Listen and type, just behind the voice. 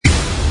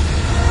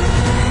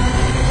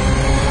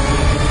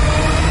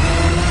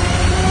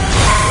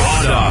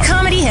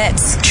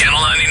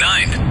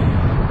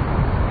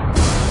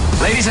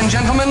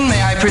gentlemen,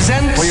 may I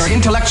present for your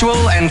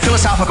intellectual and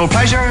philosophical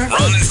pleasure, Ron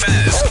and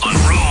Fez on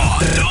Raw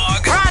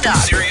Dog,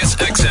 Sirius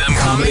XM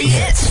Comedy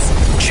Hits,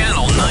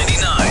 Channel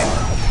 99.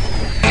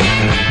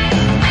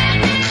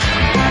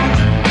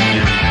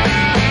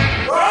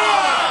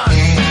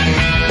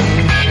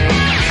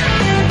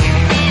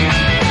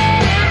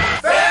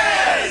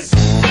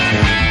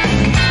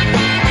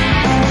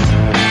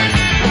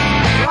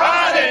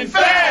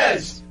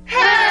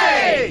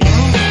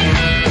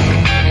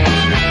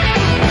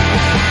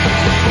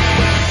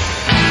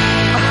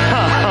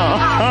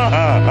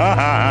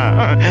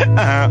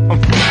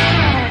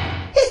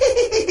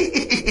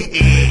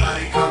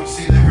 Everybody come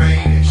see the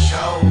greatest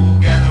show.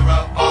 Gather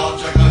up all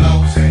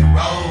juggalos and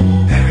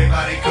roll.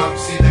 Everybody come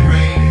see the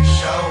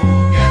greatest show.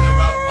 Gather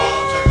up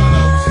all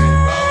juggalos and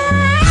roll.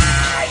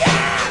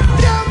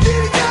 Down,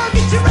 baby, down,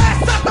 get your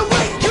ass out the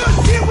way.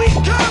 'Cause here we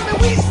come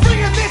and we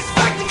springing this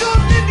spectacle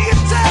Indian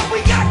town. We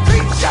got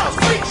creep show,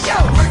 freak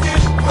show.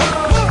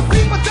 Most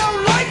people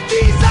don't like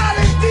these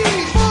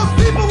oddities. Most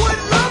people would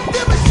love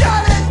them a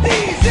shot at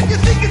these. If you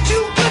think it's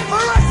too good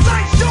for us,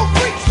 sideshow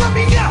freaks, let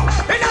me know.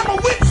 And I'ma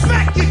whip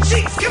smack your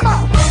cheeks, come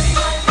on.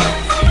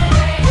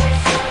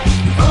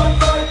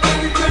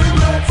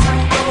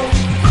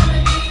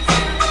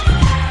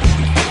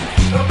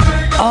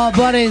 Oh,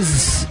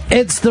 buddies,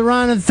 it's the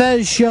Ron and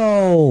Fez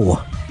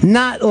show.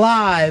 Not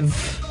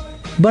live,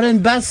 but in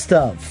best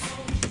of.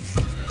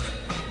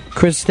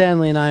 Chris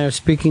Stanley and I are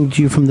speaking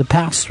to you from the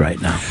past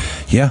right now.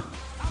 Yeah.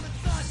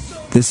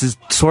 This is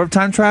sort of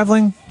time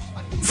traveling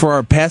for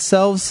our past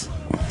selves,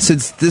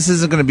 since this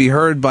isn't going to be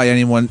heard by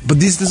anyone, but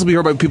this will be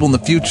heard by people in the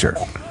future.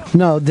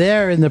 No,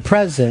 they're in the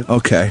present.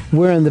 Okay.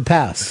 We're in the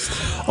past.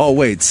 Oh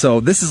wait, so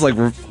this is like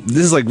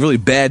really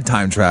bad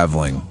time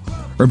traveling,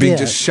 or being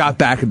just shot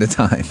back into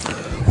time.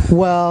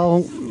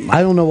 Well,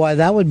 I don't know why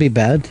that would be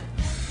bad.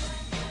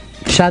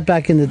 Shot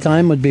back into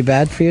time would be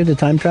bad for you to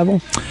time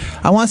travel?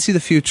 I want to see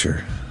the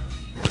future.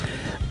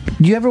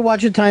 Do you ever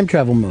watch a time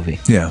travel movie?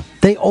 Yeah.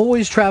 They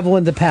always travel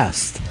in the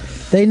past.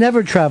 They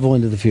never travel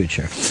into the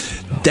future.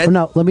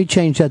 No, let me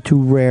change that to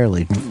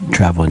rarely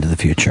travel into the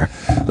future.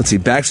 Let's see,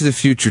 Back to the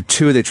Future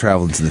 2, they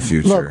travel into the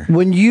future. Look,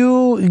 when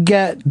you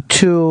get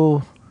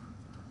to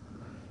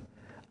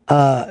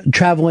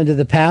travel into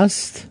the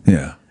past,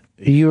 yeah,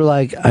 you're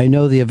like, I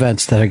know the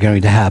events that are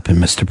going to happen,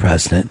 Mr.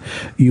 President.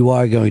 You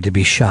are going to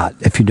be shot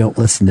if you don't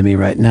listen to me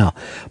right now.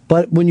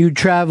 But when you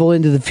travel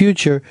into the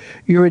future,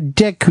 you're a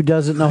dick who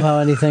doesn't know how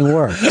anything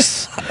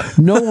works.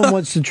 No one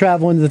wants to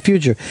travel into the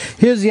future.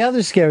 Here's the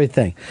other scary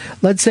thing.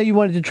 Let's say you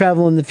wanted to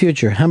travel in the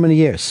future. How many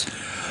years?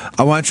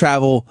 I want to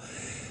travel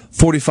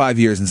 45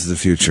 years into the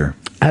future.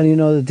 How do you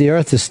know that the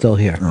Earth is still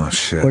here? Oh,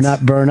 shit. Or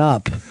not burn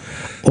up?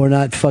 Or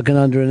not fucking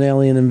under an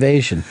alien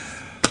invasion?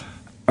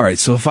 All right,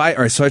 so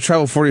I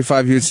travel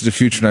 45 years to the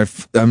future,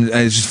 and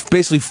I just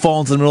basically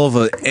fall into the middle of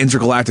an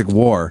intergalactic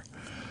war.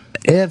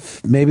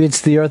 If maybe it's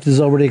the Earth has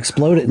already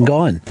exploded and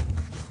gone,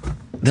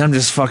 then I'm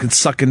just fucking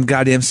sucking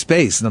goddamn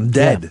space, and I'm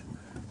dead.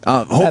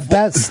 Yeah. At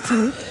best,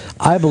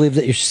 I believe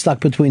that you're stuck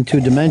between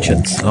two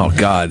dimensions. Oh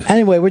God.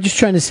 Anyway, we're just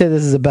trying to say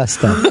this is the best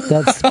stuff.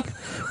 That's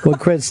what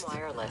Chris.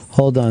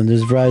 Hold on,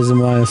 there's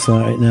Verizon Wireless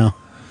right now.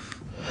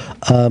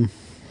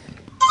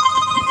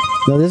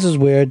 No, this is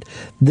weird.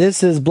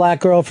 This is Black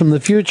Girl from the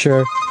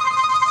future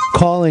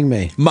calling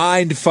me.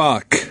 Mind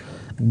fuck.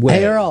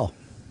 Hey, Earl.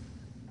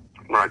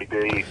 Marty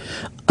B.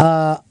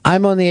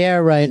 I'm on the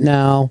air right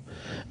now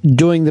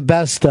doing the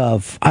best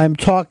of. I'm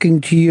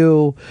talking to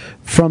you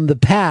from the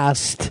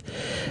past,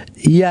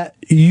 yet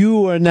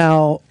you are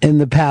now in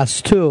the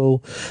past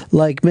too,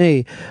 like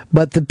me.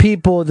 But the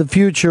people of the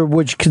future,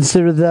 which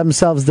consider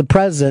themselves the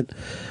present,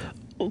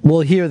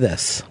 will hear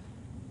this.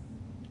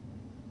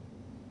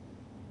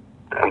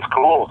 That's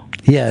cool.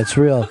 Yeah, it's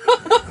real.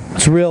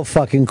 It's real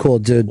fucking cool,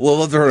 dude. We'll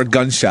love to hear a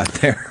gunshot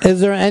there.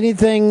 Is there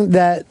anything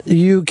that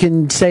you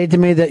can say to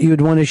me that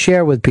you'd want to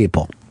share with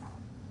people?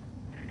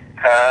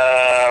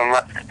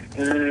 At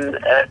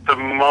the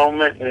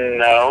moment,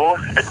 no.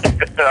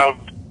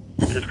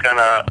 It's kind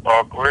of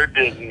awkward,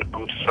 and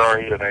I'm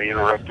sorry that I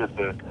interrupted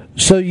the...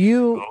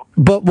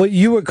 But what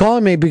you were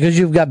calling me because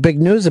you've got big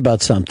news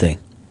about something.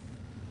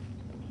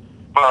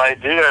 Well, I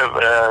do have,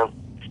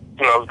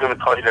 I was going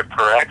to call you the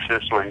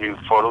Paraxis. My new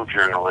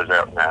photojournal is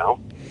out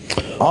now.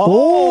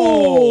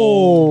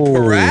 Oh!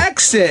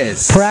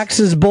 Paraxis!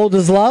 Paraxis Bold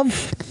as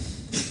Love?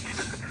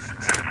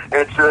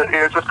 It's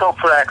just called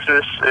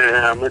Paraxis.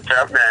 It's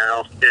out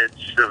now.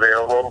 It's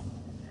available.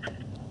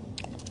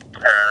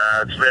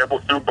 It's available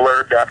through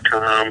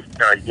blur.com. You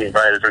can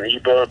buy it as an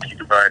ebook. You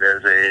can buy it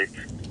as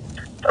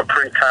a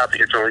print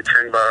copy. It's only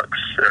 $10.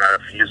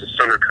 If you use the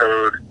summer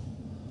code,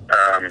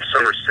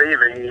 Summer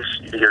Savings,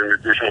 you can get an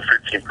additional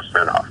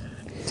 15% off.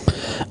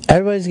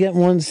 Everybody's getting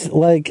ones,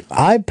 like,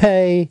 I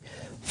pay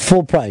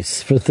full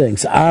price for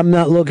things. I'm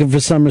not looking for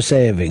summer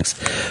savings.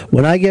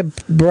 When I get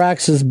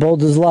Paraxis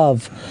Bold as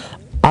Love,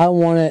 I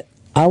want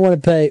to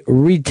pay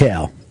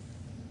retail.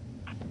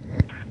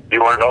 You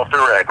want it off the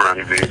rack,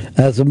 Ronnie B.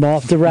 That's them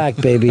off the rack,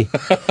 baby.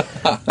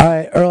 All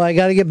right, Earl, I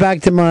got to get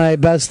back to my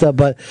best stuff,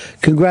 but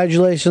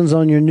congratulations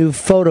on your new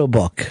photo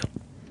book.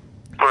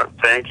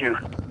 Thank you.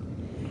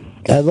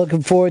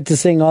 Looking forward to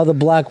seeing all the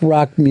black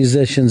rock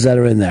musicians that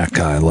are in there.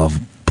 God, I love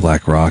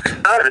black rock. This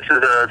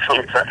is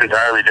something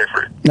entirely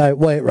different. All right,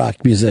 white rock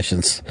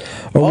musicians.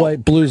 Or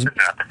white blues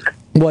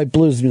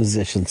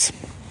musicians.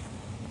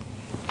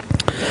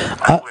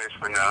 I wish,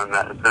 but no,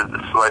 not. It's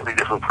a slightly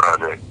different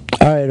project.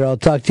 All right, Earl,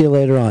 talk to you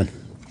later on.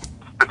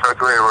 I'll talk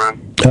to you later,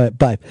 Ron. All right,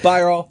 bye.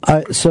 Bye, Earl. All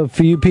right, so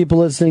for you people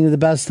listening to the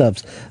best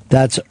ofs,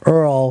 that's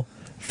Earl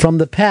from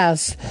the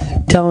past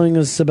telling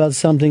us about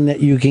something that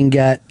you can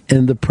get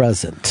in the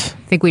present.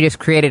 I think we just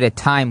created a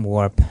time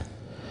warp.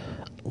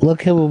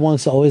 Look who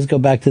wants to always go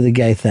back to the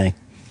gay thing.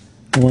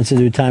 Who wants to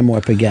do time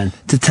warp again?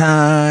 The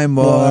time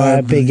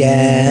warp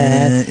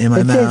again. in my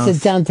It mouth. takes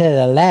it down to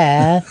the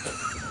left.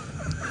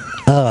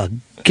 Oh,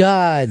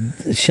 God,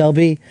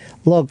 Shelby.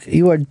 Look,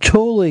 you are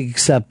totally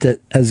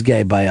accepted as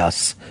gay by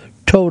us.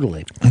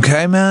 Totally.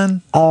 Okay,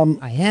 man.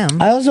 I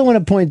am. I also want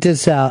to point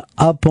this out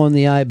up on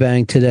the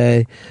iBank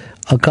today.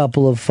 A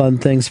couple of fun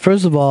things.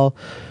 First of all,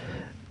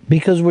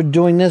 because we're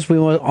doing this, we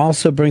want to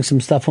also bring some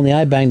stuff on the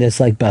iBank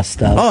that's like best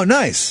stuff. Oh,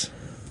 nice.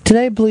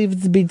 Today, I believe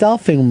it to be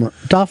dolphin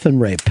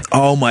rape.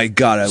 Oh, my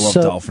God, I love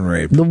dolphin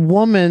rape. The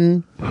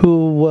woman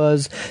who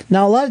was...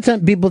 Now, a lot of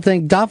times people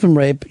think dolphin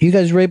rape, you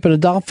guys raping a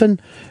dolphin?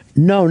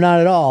 No, not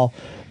at all.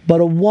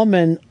 But a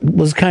woman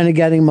was kind of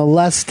getting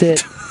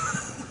molested,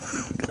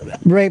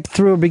 raped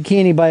through a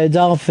bikini by a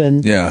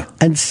dolphin, Yeah.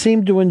 and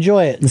seemed to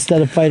enjoy it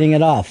instead of fighting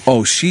it off.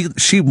 Oh, she.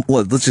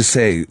 Let's just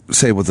say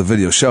what the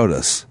video showed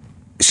us.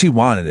 She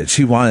wanted it.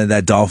 She wanted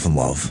that dolphin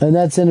love. And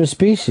that's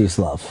interspecies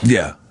love.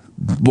 Yeah,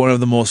 one of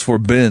the most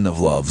forbidden of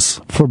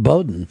loves.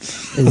 Forbidden,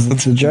 as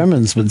the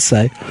Germans would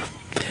say.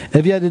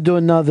 If you had to do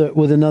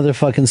another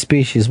fucking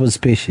species, what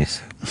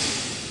species?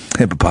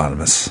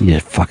 Hippopotamus. You're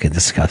fucking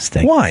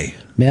disgusting. Why?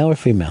 Male or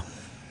female?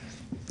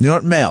 You know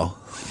what? Male.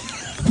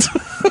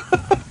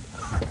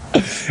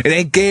 It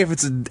ain't gay if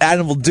it's an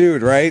animal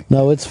dude, right?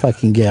 No, it's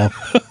fucking gay.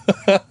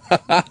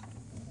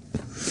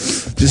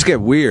 Just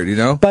get weird, you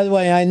know? By the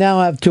way, I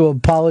now have to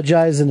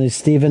apologize in a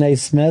Stephen A.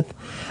 Smith.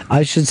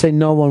 I should say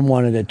no one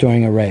wanted it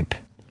during a rape.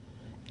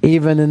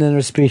 Even an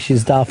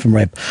interspecies dolphin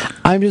rape.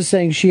 I'm just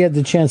saying she had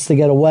the chance to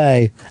get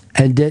away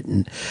and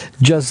didn't.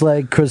 Just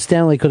like Chris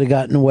Stanley could have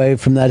gotten away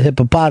from that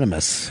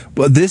hippopotamus.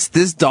 Well, this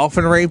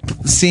dolphin rape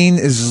scene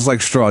is just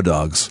like Straw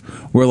Dogs,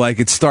 where like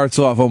it starts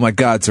off, oh my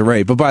God, it's a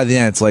rape, but by the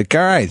end it's like, all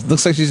right,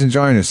 looks like she's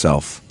enjoying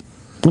herself.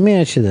 Let me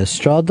ask you this: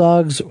 Straw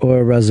Dogs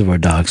or Reservoir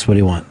Dogs? What do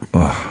you want?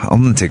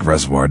 I'm gonna take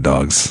Reservoir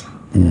Dogs.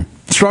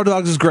 Straw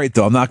Dogs is great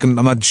though. I'm not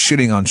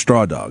shitting on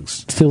Straw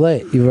Dogs. It's too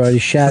late. You already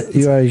shot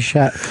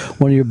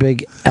one of your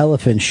big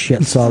elephant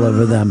shits all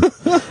over them.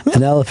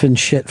 An elephant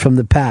shit from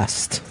the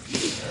past.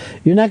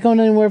 You're not going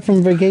anywhere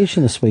from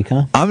vacation this week,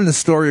 huh? I'm in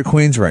Astoria,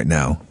 Queens right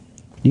now.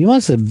 You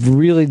must have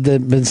really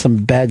been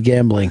some bad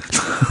gambling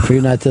for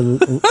you not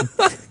to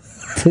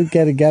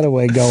get a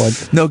getaway going.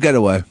 No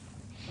getaway.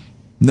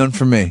 None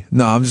for me.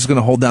 No, I'm just going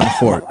to hold down the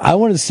fort. I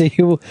want to see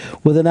you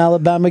with an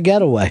Alabama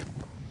getaway.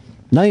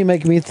 Now you're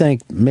making me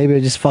think maybe I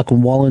just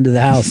fucking wall into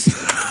the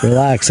house.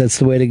 Relax, that's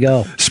the way to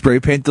go.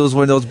 Spray paint those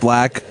windows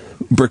black,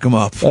 brick them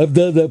up. I've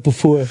done that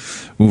before.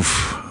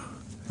 Oof.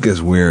 Gets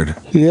weird.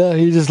 Yeah,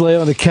 you just lay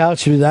on the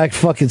couch and act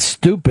fucking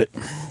stupid.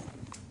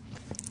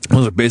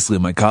 Those are basically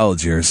my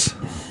college years.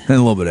 And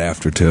a little bit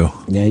after, too.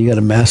 Yeah, you got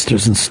a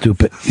master's in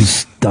stupid, you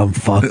dumb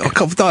fuck.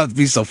 Oh, don't have to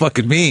be so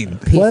fucking mean.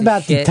 What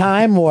about the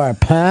time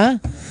warp, huh?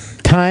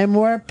 Time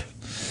warp?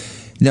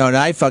 No, and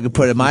I fucking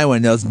put in my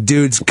windows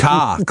dudes'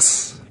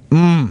 cocks.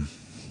 At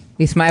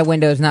least my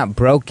window's not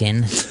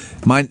broken.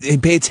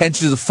 Pay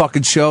attention to the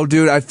fucking show,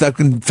 dude. I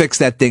fucking fixed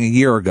that thing a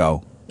year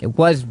ago. It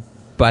was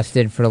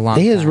busted for a long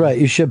time. He is right.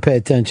 You should pay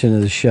attention to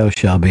the show,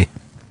 Shelby.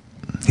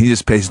 He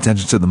just pays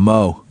attention to the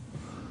mo.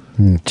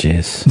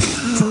 Jeez.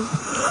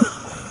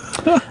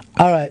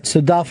 All right, so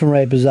dolphin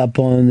rape is up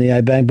on the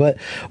iBank, but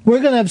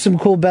we're going to have some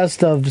cool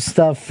best of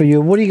stuff for you.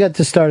 What do you got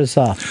to start us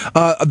off?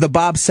 The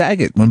Bob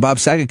Saget. When Bob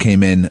Saget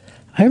came in.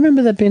 I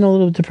remember that being a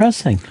little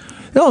depressing.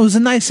 No, it was a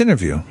nice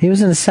interview. He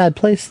was in a sad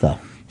place, though.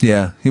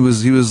 Yeah, he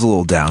was a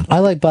little down. I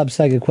like Bob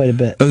Saget quite a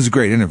bit. It was a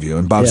great interview,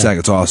 and Bob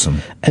Saget's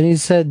awesome. And he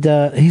said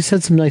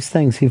some nice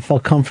things. He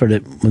felt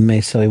comforted with me,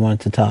 so he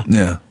wanted to talk.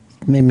 Yeah.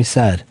 It made me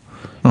sad.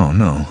 Oh,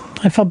 no.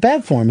 I felt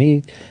bad for him.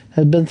 He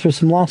had been through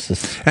some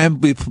losses.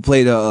 And we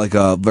played I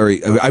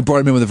brought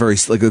him in with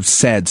a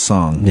sad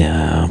song.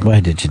 Yeah,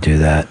 why did you do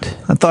that?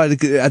 I thought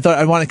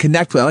I'd want to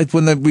connect with. I like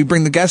when we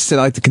bring the guests in.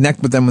 I like to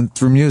connect with them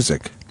through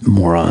music.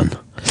 Moron.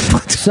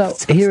 So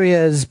here he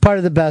is, part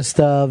of the best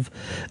of.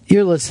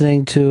 You're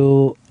listening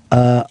to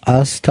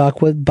us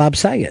talk with Bob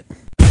Saget.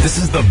 This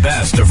is the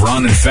best of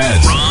Ron and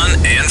Fez.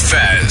 Ron and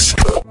Fez.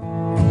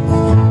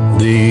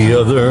 The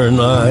other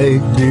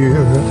night,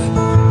 dear,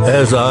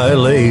 as I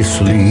lay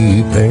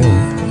sleeping,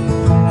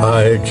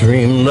 I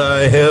dreamed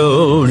I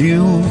held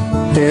you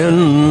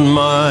in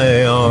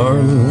my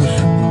arms.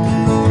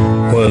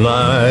 When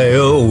I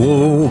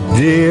awoke,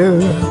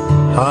 dear,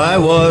 I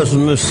was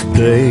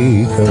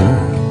mistaken.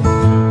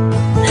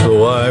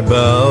 So I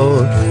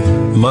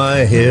bowed my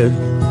head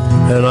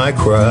and I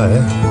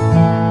cried.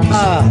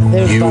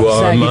 There's You Bob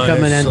are Saget my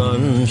coming in.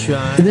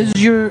 sunshine. This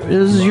is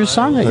your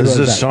song that you This is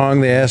wrote a back.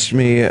 song they asked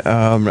me,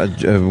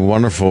 a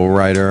wonderful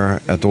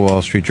writer at the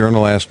Wall Street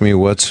Journal asked me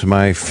what's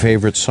my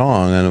favorite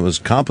song, and it was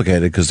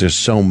complicated because there's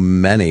so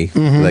many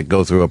that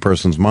go through a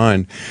person's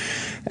mind.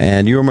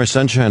 And You Are My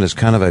Sunshine is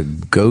kind of a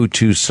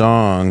go-to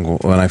song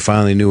when I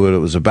finally knew what it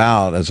was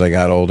about as I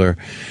got older.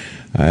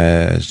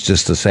 It's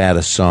just the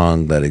saddest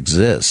song that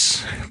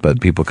exists, but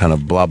people kind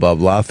of blah, blah,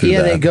 blah through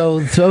Yeah, that. they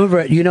go over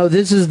it. You know,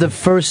 this is the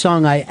first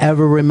song I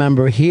ever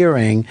remember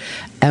hearing,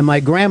 and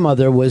my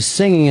grandmother was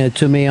singing it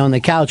to me on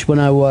the couch when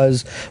I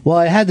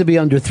had to be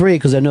under 3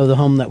 because I know the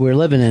home that we were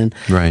living in.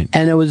 Right.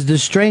 And it was the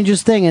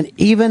strangest thing, and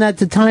even at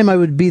the time I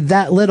would be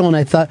that little, and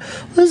I thought,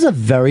 this is a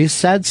very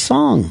sad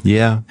song.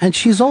 Yeah. And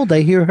she's old.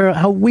 I hear her,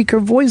 how weak her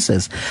voice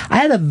is. I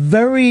had a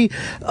very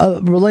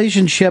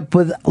relationship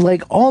with,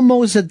 like,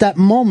 almost at that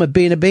moment,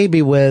 being a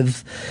baby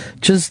with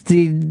just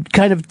the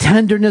kind of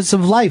tenderness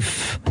of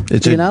life.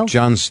 It's you a know?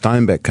 John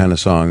Steinbeck kind of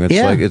song. It's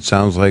Yeah. like it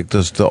sounds like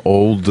just the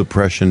old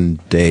Depression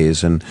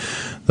days and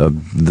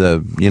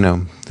the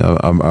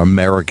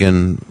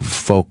American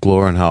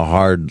folklore and how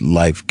hard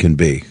life can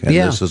be. And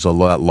Yeah. this is a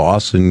lot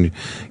loss and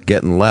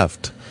getting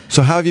left.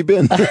 So how have you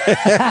been? Well,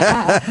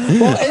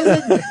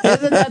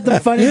 isn't that the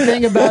funny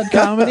thing about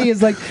comedy?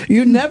 Is like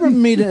you never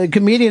meet a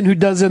comedian who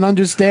doesn't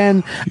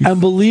understand and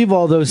believe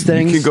all those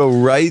things. You can go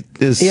right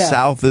as Yeah.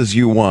 south as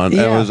you want.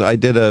 Yeah. I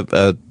did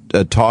a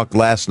talk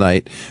last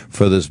night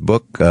for this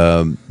book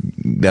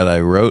that I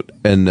wrote,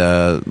 and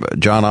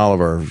John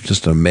Oliver,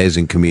 just an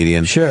amazing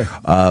comedian. Sure.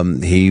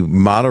 He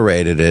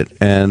moderated it,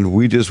 and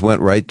we just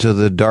went right to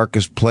the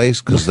darkest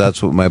place because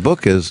that's what my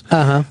book is.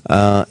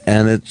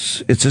 And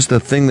it's just a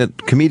thing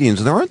that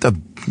comedians there aren't a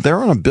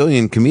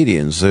billion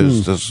comedians.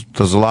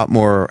 There's a lot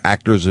more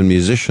actors and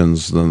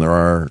musicians than there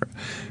are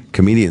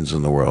comedians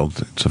in the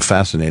world. It's a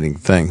fascinating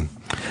thing.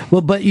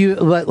 Well, but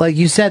like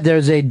you said,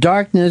 there's a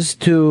darkness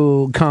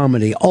to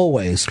comedy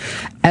always,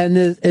 and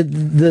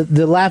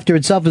the laughter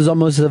itself is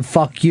almost a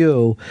fuck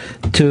you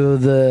to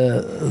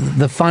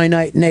the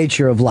finite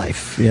nature of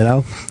life. You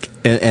know,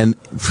 and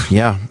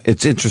yeah,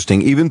 it's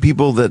interesting. Even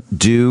people that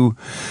do,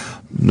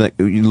 like,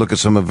 you look at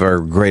some of our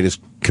greatest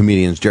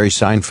comedians, Jerry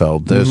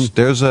Seinfeld.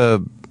 There's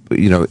a.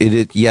 You know,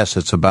 yes,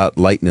 it's about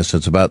lightness.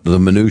 It's about the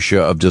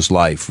minutia of just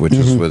life, which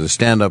is where the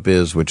stand-up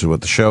is, which is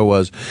what the show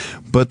was.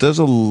 But there's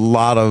a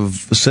lot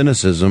of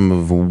cynicism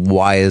of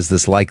why is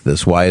this like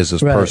this? Why is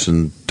this Right.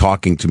 person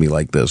talking to me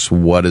like this?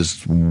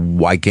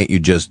 Why can't you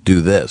just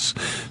do this?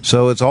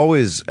 So it's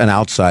always an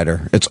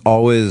outsider. It's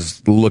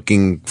always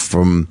looking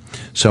from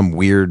some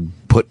weird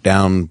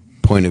put-down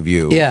point of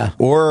view. Yeah.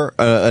 Or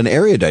an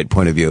erudite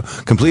point of view.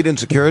 Complete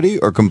insecurity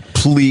or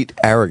complete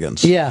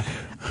arrogance. yeah.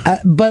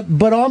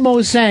 But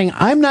almost saying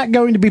I'm not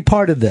going to be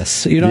part of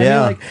this. You know what I Yeah.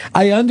 mean? Like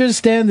I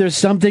understand there's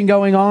something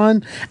going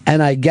on,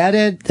 and I get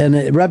it, and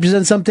it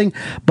represents something.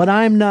 But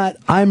I'm not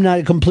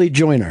a complete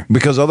joiner.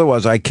 Because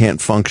otherwise I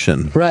can't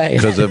function. Right.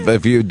 Because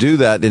if you do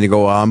that, then you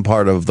go, well, I'm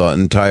part of the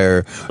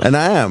entire, and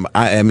I am.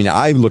 I mean,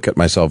 I look at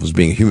myself as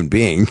being a human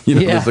being. You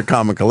know, Yeah. there's a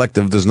common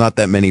collective. There's not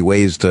that many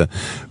ways to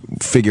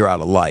figure out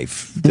a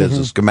life. There's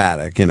a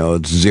schematic,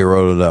 it's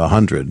 0 to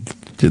 100.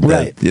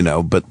 Right.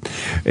 But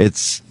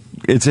it's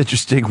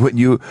interesting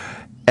when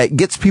it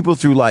gets people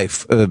through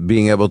life,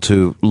 being able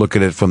to look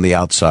at it from the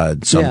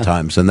outside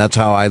sometimes. And that's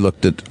how I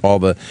looked at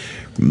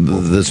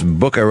this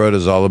book I wrote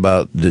is all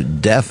about the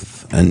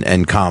death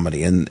and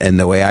comedy and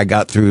the way I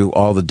got through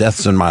all the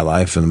deaths in my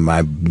life and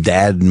my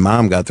dad and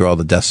mom got through all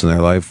the deaths in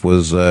their life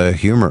was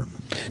humor.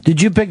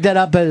 Did you pick that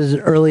up at an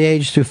early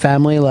age through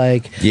family?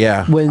 Like,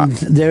 Yeah. when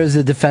there's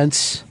a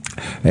defense.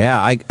 Yeah,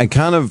 I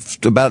kind of,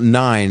 about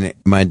 9,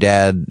 my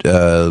dad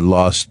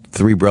lost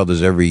 3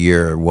 brothers every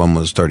year. One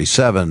was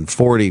 37,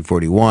 40,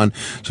 41.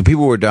 So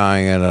people were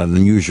dying at an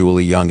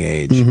unusually young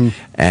age.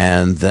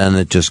 And then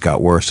it just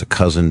got worse. A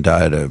cousin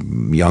died, a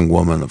young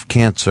woman of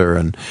cancer.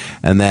 And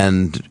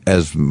then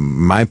as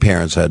my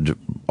parents had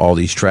all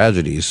these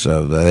tragedies,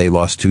 they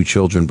lost 2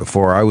 children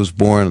before I was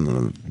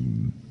born.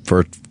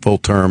 For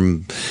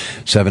full-term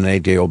 7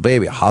 and 8-day-old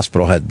baby. A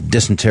hospital had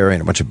dysentery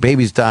and a bunch of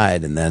babies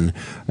died. And then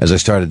as I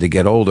started to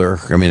get older,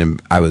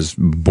 I was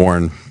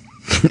born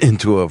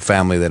into a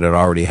family that had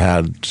already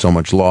had so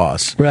much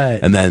loss. Right.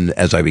 And then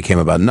as I became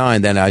about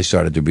 9, then I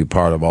started to be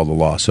part of all the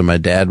loss. So my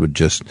dad would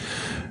just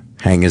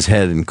hang his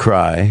head and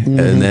cry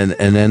and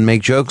then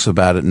make jokes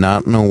about it,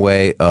 not in a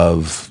way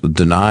of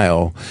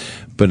denial,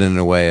 but in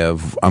a way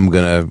of, I'm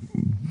going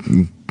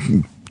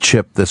to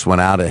chip this one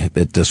out a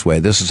bit this way.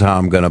 This is how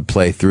I'm going to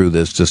play through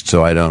this, just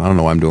so I don't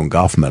know why I'm doing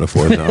golf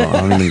metaphors. I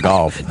don't even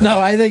golf. No,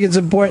 I think it's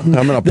important.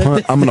 I'm going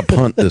to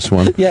punt this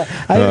one. Yeah,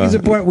 I think it's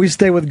important we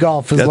stay with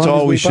golf. As That's long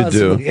all as we should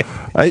do.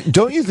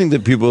 Don't you think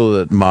that people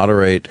that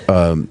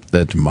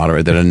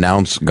that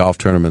announce golf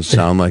tournaments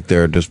sound like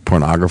they're just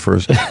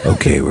pornographers?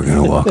 Okay, we're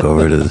going to walk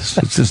over to this.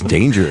 It's just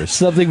dangerous.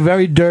 Something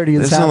very dirty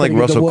is It sounds like happening in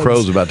the Russell woods.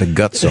 Crowe's about to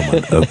gut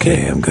someone.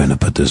 Okay, I'm going to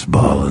put this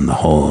ball in the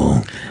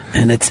hole.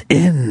 And it's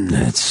in.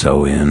 It's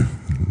so in.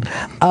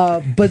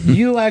 But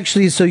you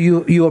actually, so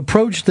you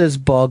approach this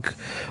book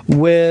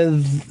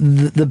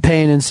with the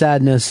pain and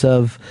sadness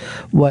of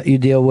what you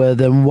deal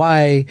with, and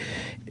why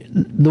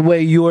the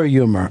way your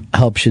humor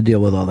helps you deal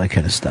with all that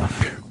kind of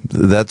stuff.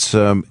 That's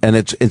and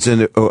it's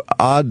an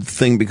odd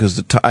thing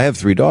because I have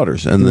 3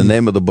 daughters, and the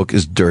name of the book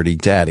is Dirty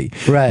Daddy.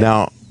 Right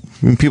now.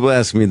 When people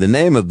ask me the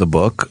name of the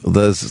book,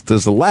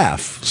 there's a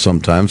laugh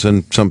sometimes,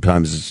 and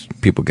sometimes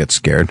people get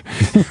scared.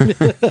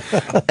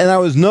 And I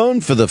was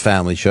known for the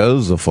family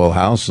shows, the Full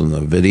House and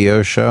the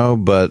video show,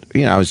 but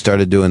I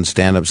started doing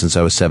stand-up since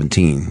I was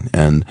 17,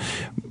 and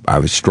I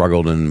was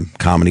struggled in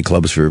comedy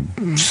clubs for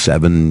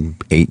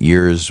 7-8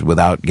 years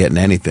without getting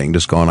anything,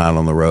 just going out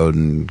on the road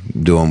and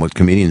doing what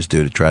comedians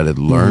do to try to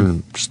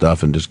learn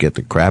stuff and just get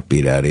the crap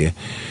beat out of you.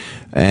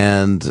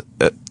 And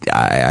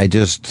I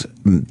just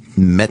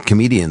met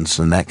comedians,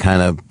 and that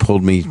kind of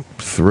pulled me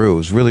through. It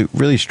was really,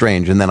 really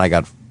strange. And then I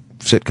got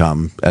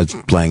sitcom as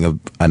playing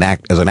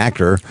as an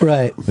actor,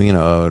 right?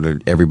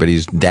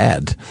 Everybody's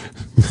dad,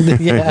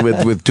 Yeah.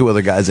 with 2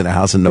 other guys in a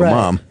house and no Right.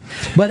 mom.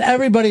 But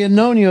everybody had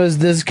known you as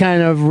this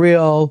kind of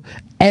real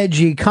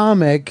edgy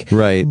comic,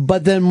 right?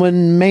 But then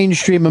when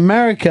mainstream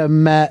America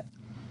met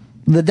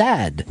the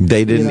dad,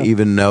 they didn't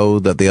even know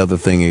that the other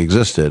thing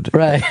existed,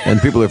 right?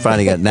 And people are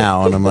finding it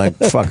now, and I'm like,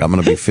 fuck, I'm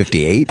going to be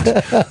 58.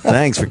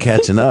 Thanks for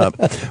catching up.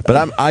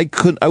 But I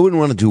wouldn't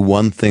want to do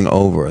one thing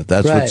over.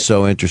 That's Right. what's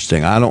so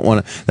interesting. I don't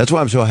want to. That's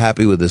why I'm so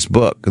happy with this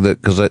book,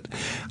 because I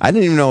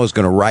didn't even know I was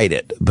going to write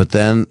it, but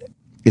then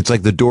it's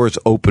like the doors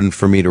opened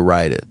for me to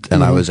write it,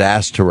 and I was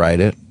asked to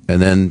write it,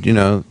 and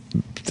then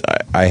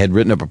I had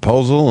written a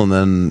proposal, and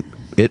then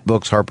It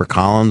Books,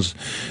 HarperCollins,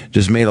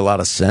 just made a lot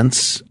of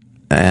sense.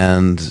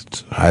 And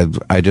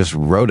I just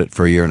wrote it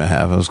for a year and a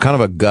half. It was kind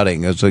of a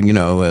gutting. It's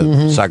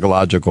a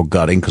psychological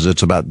gutting, because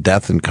it's about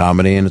death and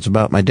comedy, and it's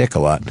about my dick a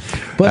lot.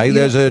 But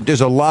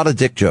there's a lot of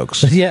dick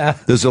jokes. Yeah,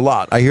 there's a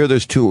lot. I hear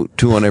there's two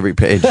on every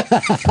page.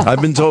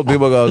 I've been told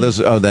people go,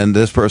 then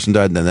this person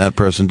died, and then that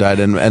person died,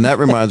 and that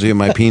reminds me of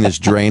my penis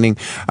draining.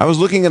 I was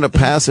looking at a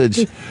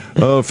passage.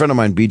 A friend of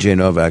mine, B.J.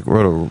 Novak,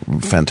 wrote a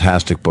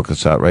fantastic book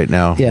that's out right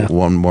now. Yeah.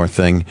 One More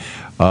Thing,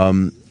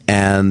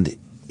 and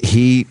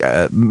he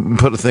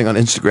put a thing on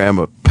Instagram,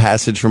 a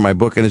passage from my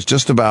book, and it's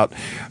just about,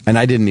 and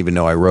I didn't even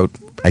know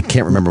I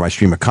can't remember my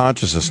stream of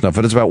consciousness stuff,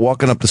 but it's about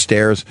walking up the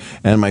stairs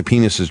and my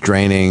penis is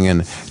draining,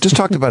 and just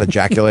talked about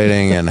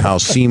ejaculating and how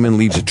semen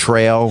leaves a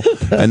trail,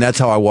 and that's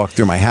how I walk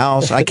through my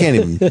house. I can't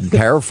even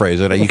paraphrase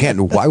it. You can't.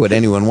 Why would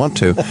anyone want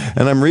to?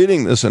 And I'm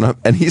reading this, and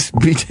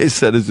BJ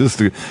said,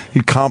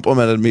 he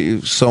complimented me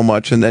so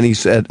much, and then he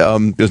said,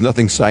 there's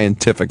nothing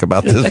scientific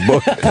about this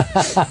book.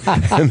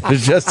 And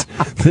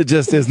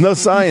there's no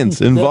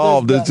science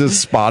involved. It's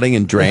just spotting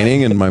and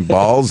draining and my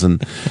balls and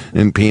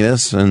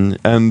penis and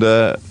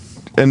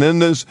then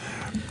there's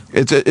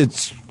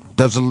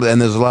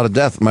a lot of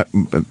death.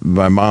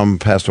 My mom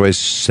passed away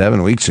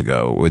 7 weeks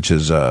ago, which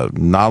is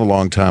not a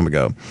long time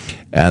ago,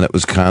 and it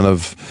was kind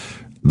of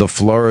the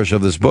flourish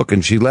of this book,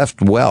 and she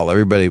left well.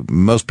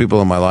 Most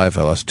people in my life,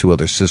 I lost 2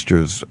 other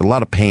sisters, a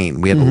lot of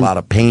pain. We had a lot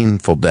of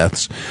painful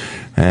deaths,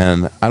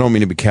 and I don't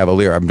mean to be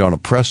cavalier. I'm doing a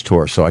press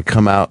tour, so I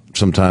come out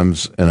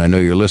sometimes, and I know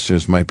your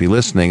listeners might be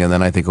listening, and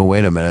then I think, oh,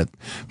 wait a minute,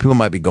 people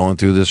might be going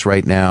through this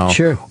right now,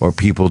 sure, or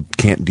people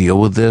can't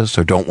deal with this,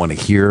 or don't want to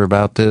hear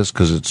about this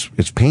because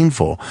it's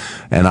painful,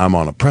 and I'm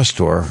on a press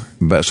tour,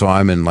 so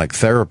I'm in like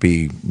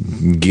therapy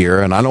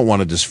gear, and I don't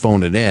want to just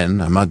phone it in.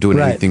 I'm not doing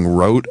anything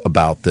rote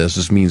about this.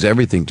 This means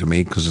everything to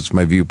me because it's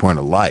my viewpoint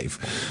of life.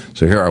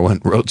 So here I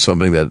went and wrote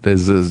something that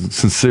is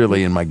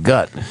sincerely in my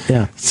gut.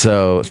 Yeah.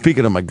 So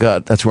speaking of my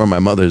gut, that's where my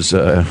mother's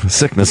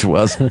sickness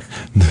was.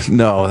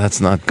 No,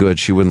 that's not good.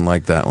 She wouldn't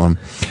like that one.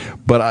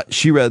 But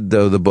she read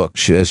the book.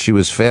 As she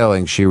was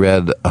failing, she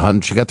got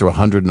through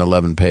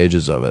 111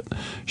 pages of it.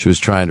 She was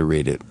trying to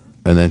read it,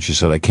 and then she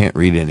said, "I can't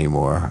read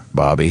anymore,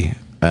 Bobby."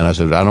 And I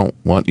said, "I don't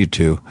want you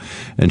to."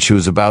 And she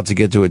was about to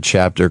get to a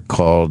chapter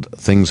called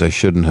Things I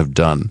Shouldn't Have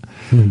Done.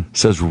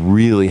 So I was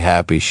really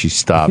happy she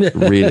stopped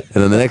reading.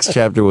 And then the next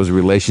chapter was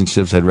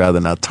relationships I'd rather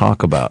not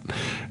talk about.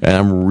 And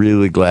I'm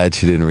really glad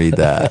she didn't read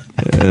that.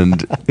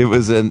 And it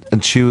was, and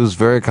she was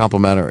very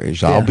complimentary. She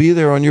said, "I'll be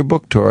there on your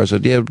book tour." I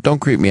said, "Yeah, don't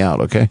creep me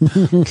out, okay?"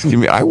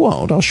 "I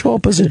won't. I'll show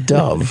up as a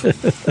dove."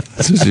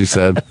 That's what she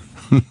said.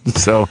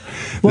 So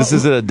this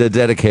is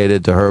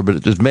dedicated to her,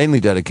 but it's mainly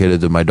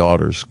dedicated to my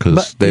daughters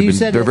because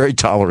they're very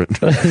tolerant.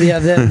 Yeah,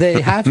 they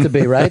have to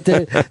be, right?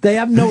 They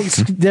have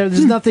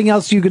there's nothing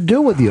else you could do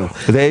with you.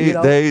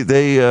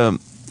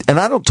 And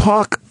I don't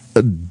talk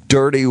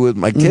dirty with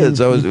my kids.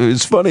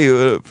 It's funny,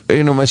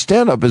 my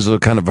stand-up is a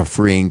kind of a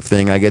freeing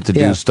thing. I get to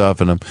do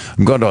stuff, and I'm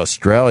going to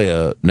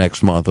Australia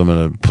next month. I'm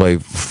going to play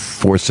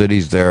 4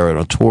 cities there on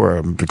a tour.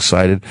 I'm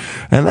excited,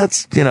 and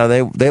that's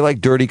they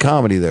like dirty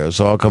comedy there.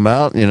 So I'll come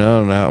out,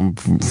 and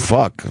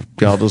fuck,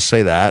 I'll just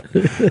say that.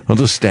 I'll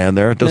just stand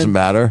there. It doesn't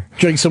matter.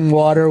 Drink some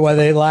water while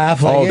they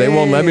laugh. Like, they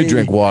won't let me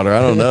drink water. I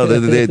don't know.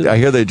 I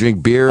hear they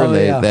drink beer,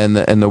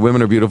 and the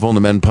women are beautiful, and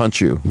the men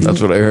punch you.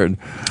 That's what I heard.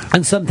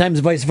 And sometimes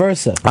vice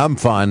versa. I'm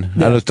fine.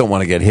 I just don't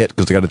want to get hit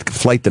because I got a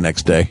flight the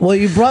next day. Well,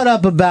 you brought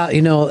up about,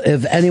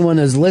 if anyone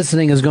is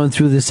listening is going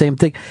through the same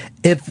thing.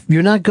 If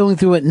you're not going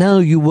through it now,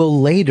 you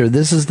will later.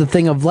 This is the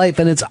thing of life,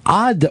 and it's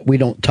odd that we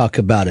don't talk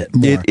about it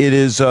more. It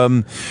is.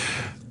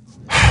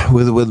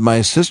 With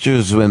my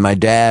sisters and my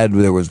dad,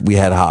 we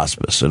had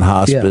hospice, and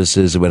hospice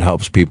is what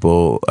helps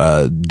people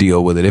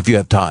deal with it if you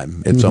have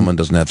time. If someone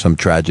doesn't have some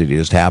tragedy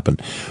just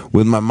happened.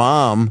 With my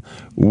mom,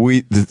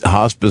 the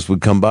hospice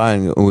would come by,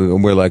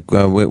 and we're like,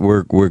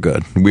 we're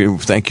good.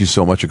 Thank you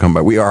so much for coming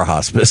by. We are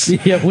hospice.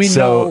 Yeah, we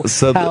know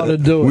how to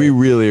do it. We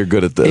really are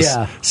good at this.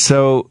 Yeah.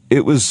 So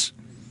it was.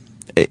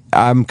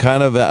 I'm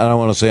kind of. I don't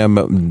want to say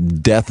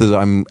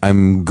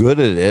I'm good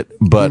at it,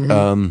 but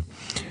and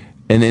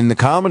in the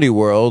comedy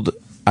world.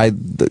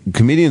 The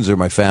comedians are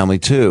my family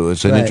too.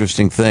 It's an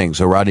interesting thing.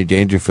 So Rodney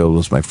Dangerfield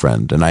was my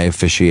friend, and I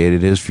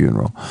officiated his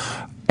funeral,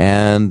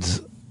 and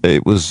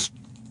it was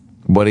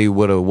what he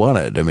would have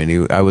wanted. I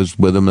mean, I was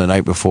with him the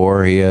night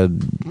before he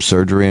had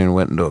surgery and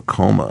went into a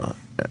coma,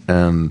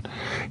 and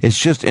it's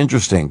just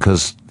interesting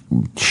because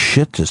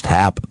shit just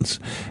happens,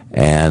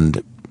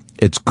 and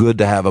it's good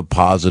to have a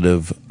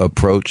positive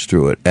approach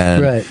through it.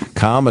 And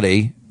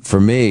comedy for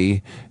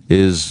me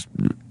is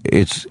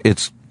it's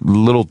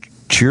little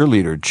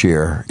cheerleader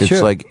cheer.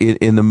 It's like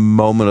in the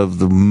moment of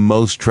the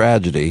most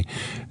tragedy,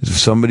 if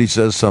somebody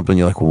says something,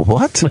 you're like,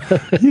 what?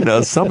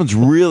 Someone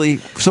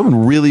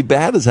really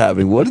bad is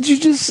happening. What did you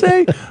just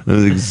say?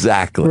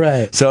 Exactly.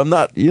 Right. So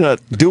you're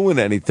not doing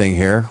anything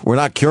here. We're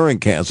not curing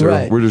cancer.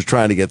 Right. We're just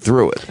trying to get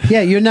through it.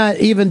 Yeah, you're not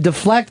even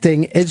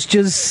deflecting. It's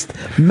just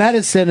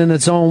medicine in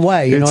its own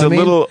way. It's a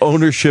little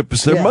ownership.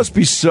 There must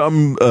be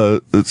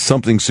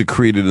something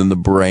secreted in the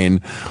brain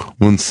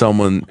when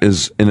someone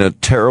is in a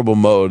terrible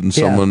mode and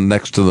someone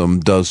next to them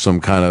does some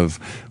kind of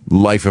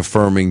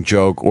life-affirming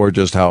joke or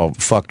just how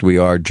fucked we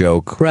are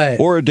joke. Right.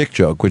 Or a dick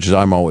joke, which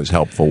I'm always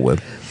helpful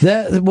with.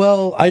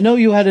 Well, I know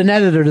you had an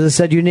editor that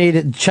said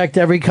you checked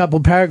every couple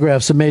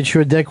paragraphs and made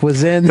sure Dick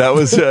was in. That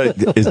was,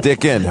 is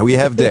Dick in? We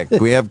have Dick.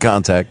 We have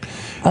contact.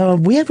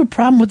 We have a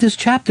problem with this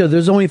chapter.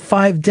 There's only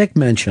 5 Dick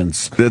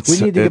mentions. We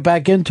need to get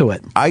back into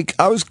it. I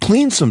was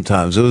clean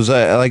sometimes. It was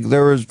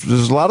there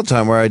was a lot of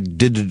time where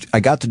I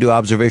got to do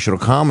observational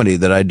comedy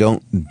that I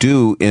don't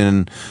do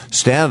in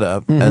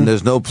stand-up, and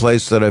there's no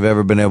place that I've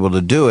ever been able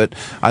to do it.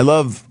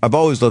 I've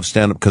always loved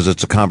stand-up because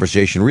it's a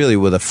conversation really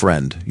with a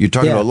friend. You're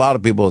talking to a lot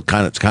of people.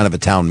 It's kind of a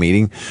town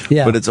meeting,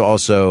 but it's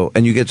also,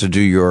 and you get to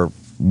do your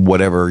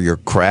whatever your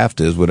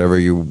craft is, whatever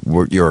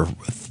your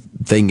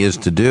thing is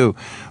to do.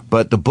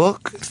 But the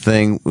book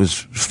thing was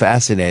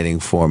fascinating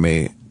for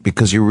me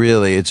because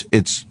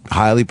it's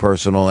highly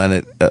personal,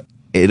 and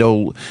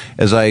it'll,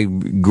 as I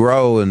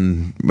grow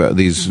and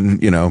these,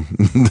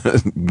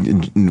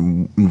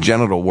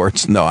 genital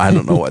warts. No, I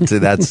don't know what to,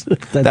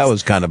 that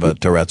was kind of a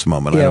Tourette's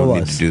moment. I don't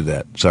need to do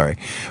that. Sorry.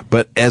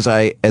 But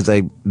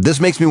this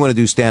makes me want to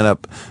do stand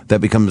up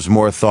that becomes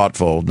more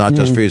thoughtful, not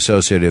just very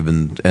associative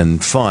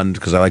and fun,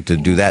 because I like to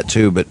do that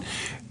too, but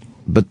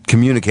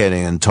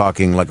communicating and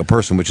talking like a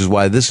person, which is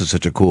why this is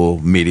such a cool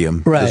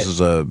medium. Right. This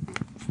is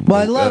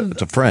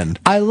it's a friend.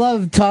 I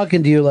love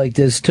talking to you like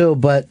this too,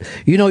 but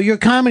your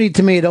comedy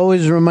to me, it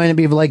always reminded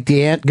me of like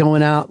the ant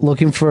going out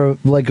looking for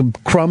like a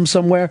crumb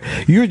somewhere.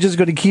 You're just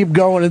going to keep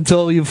going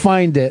until you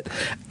find it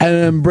and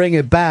then bring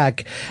it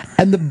back.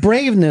 And the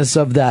braveness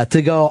of that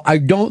to go, I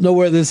don't know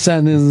where this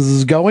sentence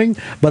is going,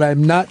 but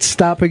I'm not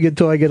stopping it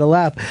till I get a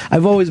laugh.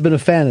 I've always been a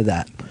fan of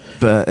that.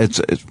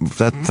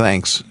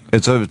 Thanks.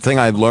 It's a thing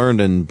I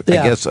learned, and I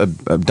guess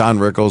Don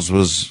Rickles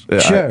was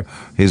sure.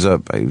 He's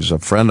a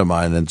friend of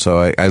mine, and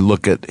so I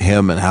look at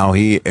him and how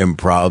he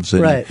improvs,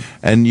 and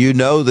and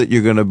that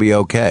you're going to be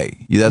okay.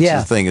 That's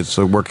the thing. It's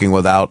working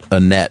without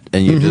a net,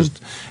 and you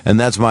and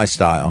that's my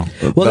style.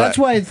 Well, that's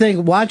why I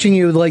think watching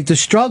you, like, the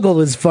struggle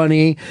is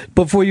funny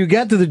before you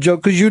get to the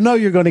joke, because you're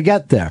going to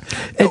get there.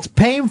 It's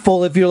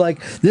painful if you're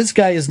like, this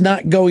guy is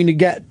not going to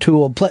get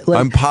to a place. Like,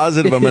 I'm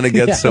positive I'm going to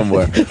get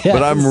somewhere,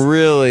 but I'm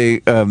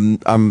really I'm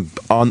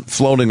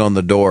floating on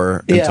the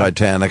door in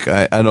Titanic.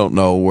 I don't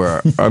know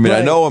where. I mean,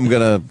 I know I'm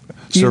going to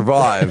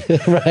survive.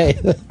 Right.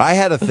 I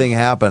had a thing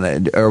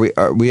happen. Are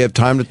we have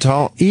time to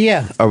talk?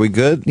 Yeah. Are we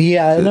good?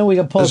 Yeah, I know we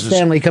got Paul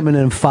Stanley coming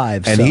in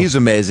 5. And he's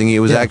amazing. He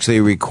was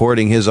actually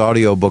recording his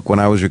audiobook when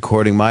I was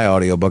recording my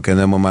audiobook, and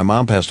then when my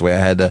mom passed away, I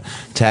had to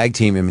tag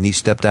team him, and he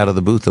stepped out of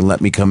the booth and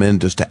let me come in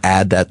just to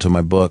add that to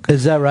my book.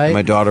 Is that right?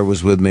 My daughter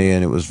was with me,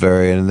 and it was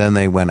and then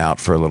they went out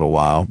for a little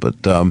while, but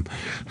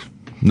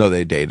No,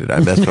 they dated.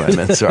 That's what I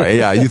meant. Sorry.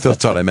 Yeah, you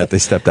thought I meant they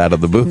stepped out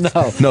of the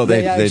booth. No,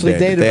 they actually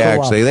dated.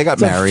 They got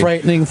It's married. A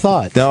frightening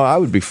thought. No, I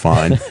would be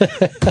fine.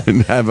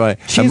 have my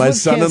with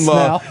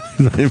son-in-law.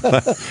 My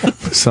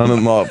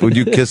son-in-law. Would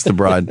you kiss the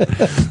bride?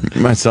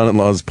 My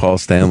son-in-law is Paul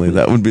Stanley.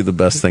 That would be the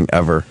best thing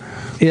ever.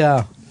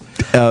 Yeah.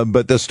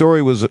 But the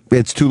story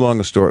it's too long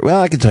a story.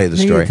 Well, I can tell you the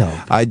story.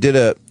 I did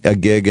a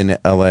gig in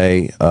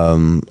L.A.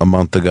 A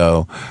month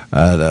ago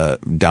at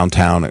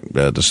downtown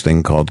at this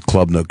thing called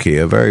Club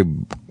Nokia, a very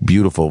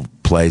beautiful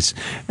place.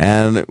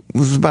 And it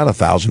was about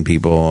 1,000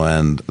 people,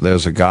 and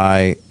there's a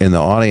guy in the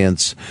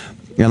audience,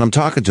 and I'm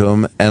talking to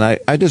him, and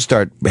I just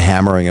start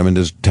hammering him and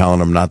just telling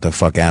him not to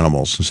fuck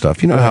animals and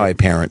stuff. You know how I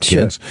parent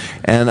kids.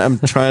 And I'm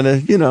trying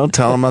to,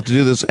 tell him not to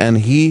do this. And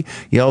he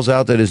yells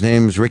out that his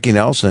name is Ricky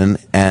Nelson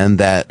and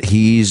that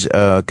he's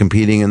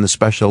competing in the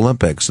Special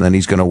Olympics and that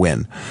he's going to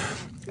win.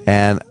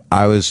 And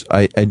I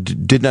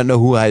did not know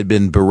who I had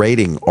been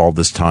berating all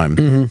this time.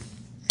 Mm-hmm.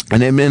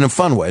 And in a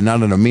fun way,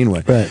 not in a mean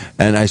way. Right.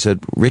 And I said,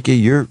 Ricky,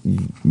 you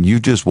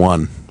just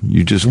won.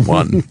 You just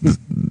won.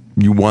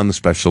 You won the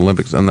Special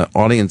Olympics. And the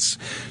audience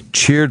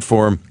cheered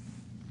for him.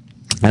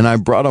 And I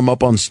brought him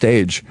up on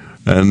stage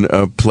and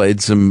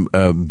played some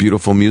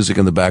beautiful music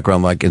in the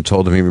background, and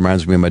told him he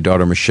reminds me of my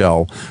daughter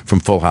Michelle from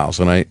Full House.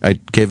 And I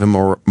gave him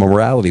a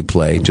morality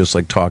play, just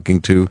like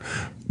talking to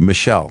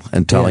Michelle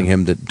and telling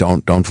him that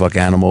don't fuck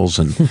animals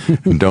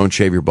and don't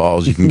shave your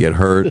balls. You can get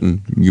hurt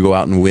and you go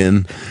out and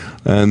win.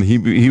 And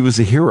he was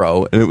a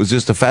hero, and it was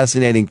just a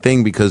fascinating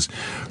thing because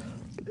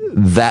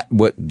that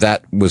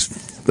was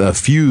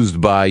fused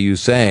by you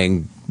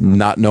saying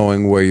not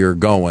knowing where you're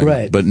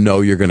going, but know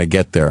you're going to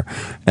get there.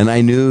 And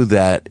I knew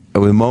that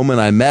the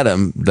moment I met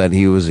him that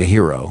he was a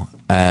hero.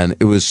 And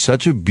it was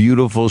such a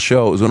beautiful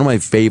show. It was one of my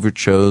favorite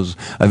shows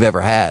I've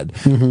ever had.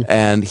 Mm-hmm.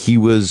 And he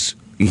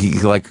I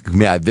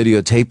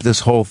videotaped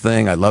this whole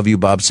thing. I love you,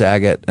 Bob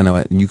Saget. And I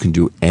went, you can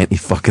do any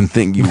fucking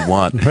thing you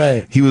want.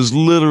 Right. He was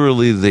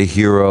literally the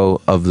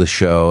hero of the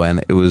show.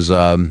 And it was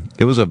a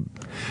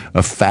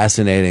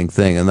fascinating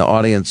thing. And the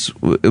audience,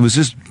 it was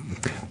just,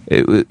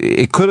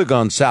 it could have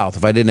gone south.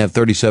 If I didn't have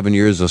 37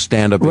 years of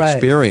stand-up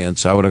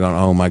experience, I would have gone,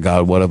 oh my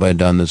God, what have I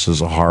done? This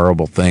is a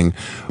horrible thing.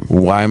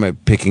 Why am I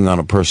picking on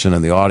a person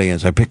in the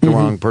audience? I picked the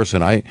wrong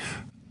person. It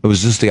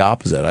was just the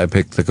opposite. I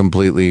picked the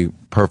completely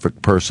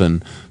perfect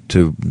person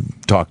to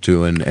talk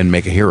to and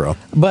make a hero.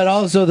 But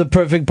also the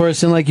perfect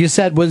person, like you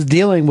said, was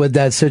dealing with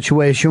that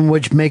situation,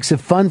 which makes it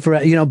fun for,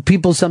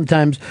 people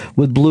sometimes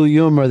with blue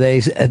humor,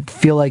 they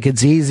feel like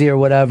it's easy or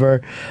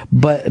whatever.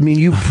 But, I mean,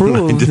 you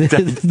proved...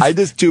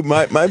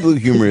 my blue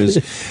humor is,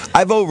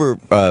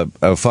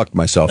 I've fucked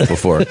myself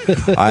before.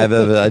 I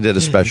did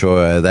a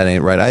special, That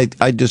Ain't Right.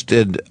 I just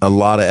did a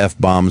lot of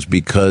F-bombs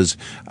because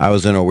I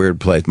was in a weird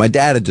place. My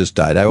dad had just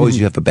died. I always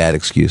have a bad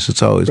excuse.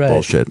 It's always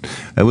bullshit.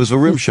 It was a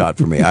rim shot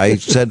for me. I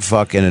said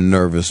fuck in a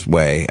nervous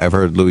way. I've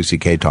heard Louis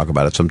C.K. talk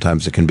about it.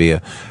 Sometimes it can be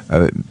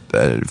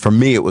for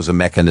me, it was a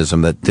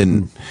mechanism that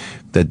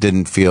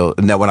didn't feel,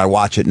 now when I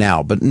watch it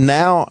now, but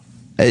now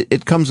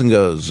it comes and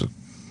goes.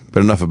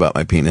 But enough about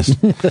my penis.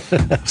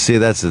 See,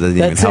 that doesn't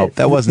even help.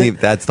 That wasn't even,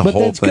 that's the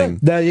whole thing.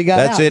 There you got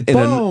That's it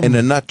in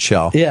a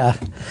nutshell. Yeah.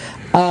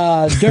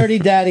 Dirty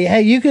Daddy.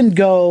 Hey, you can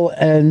go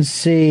and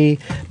see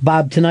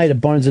Bob tonight at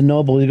Barnes &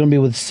 Noble. He's going to be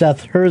with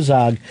Seth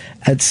Herzog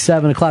at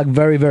 7 o'clock.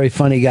 Very, very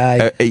funny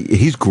guy.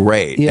 He's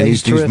great. Yeah, and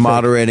he's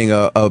moderating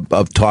a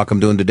talk I'm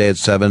doing today at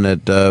 7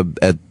 at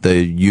the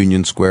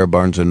Union Square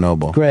Barnes &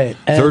 Noble. Great.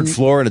 Third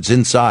floor, and it's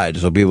inside,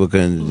 so people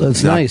can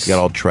nice. Get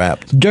all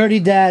trapped. Dirty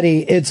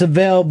Daddy. It's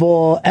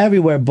available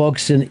everywhere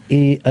books and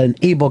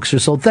e-books are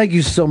sold. Thank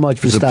you so much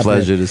for stopping. It's a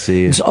pleasure to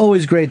see you. It's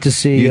always great to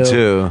see you. You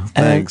too.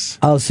 Thanks.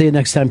 And I'll see you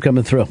next time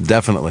coming through.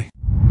 Definitely.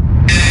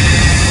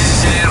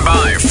 Stand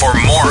by for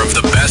more of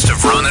the best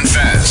of Ron and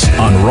Fez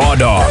on Raw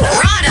Dog.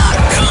 Raw Dog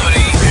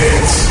Comedy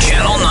Hits.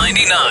 Channel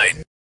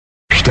 99.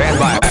 Stand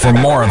by for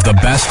more of the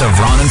best of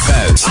Ron and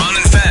Fez. Ron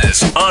and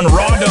Fez on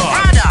Raw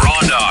Dog.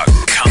 Raw Dog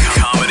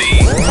Comedy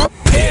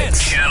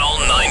Hits. Channel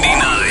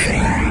 99.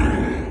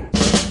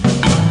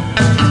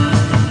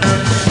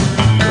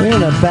 We're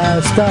in the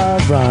best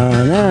of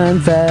Ron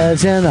and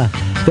Fez in a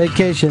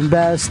vacation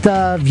best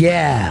of,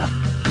 yeah.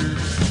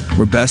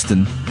 We're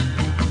besting.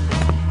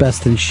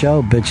 Best in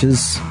show,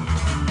 bitches.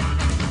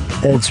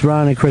 It's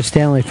Ron and Chris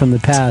Stanley from the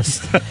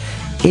past.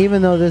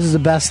 Even though this is the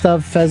best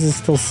of, Fez is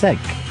still sick.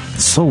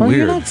 It's so weird.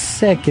 You're not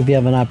sick if you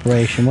have an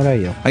operation. What are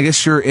you? I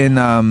guess you're in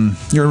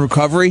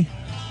recovery.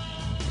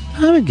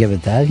 I would give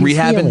it that. He's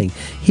Rehabbing? healing.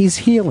 He's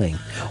healing.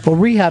 Well,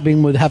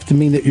 rehabbing would have to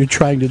mean that you're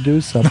trying to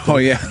do something. Oh,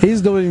 yeah.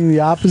 He's doing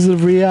the opposite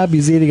of rehab.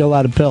 He's eating a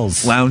lot of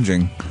pills.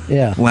 Lounging.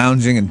 Yeah.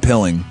 Lounging and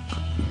pilling.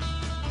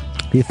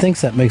 He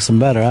thinks that makes him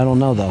better. I don't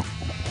know, though.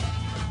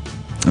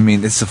 I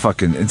mean, it's not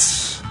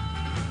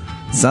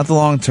the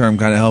long-term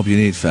kind of help you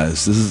need,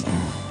 Fez. This is,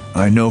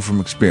 I know from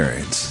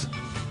experience.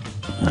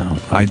 Oh,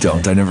 okay. I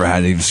don't. I never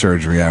had any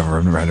surgery ever.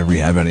 I've never had to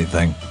rehab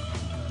anything.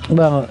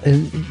 Well,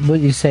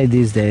 what you say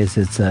these days,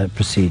 it's a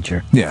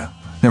procedure. Yeah,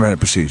 never had a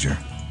procedure.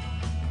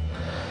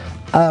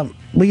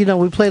 Well,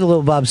 we played a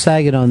little Bob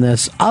Saget on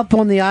this. Up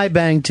on the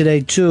iBang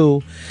today,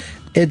 too,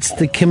 it's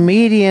the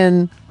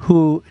comedian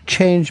who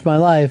changed my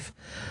life,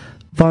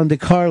 Von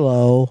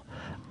DiCarlo.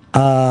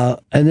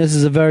 And this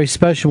is a very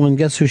special one.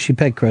 Guess who she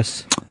picked,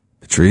 Chris?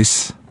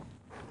 Patrice.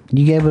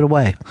 You gave it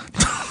away.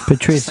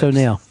 Patrice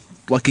O'Neill.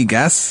 Lucky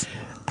guess?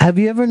 Have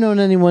you ever known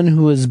anyone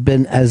who has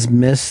been as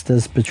missed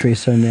as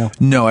Patrice O'Neill?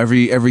 No,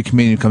 every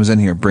comedian who comes in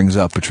here brings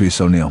up Patrice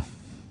O'Neill.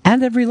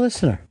 And every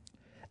listener.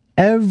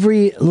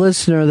 Every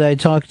listener that I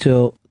talk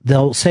to,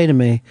 they'll say to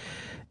me,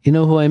 you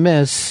know who I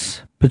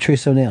miss?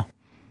 Patrice O'Neill.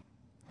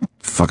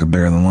 Fucking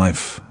bigger than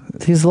life.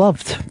 He's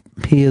loved.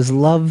 He is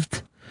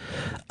loved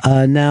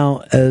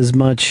now as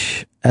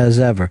much as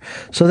ever.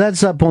 So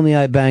that's up on the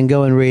iBang.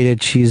 Go and read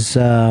it. She's,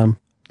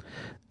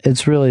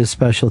 it's really a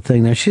special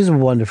thing there. She's a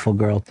wonderful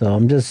girl, though.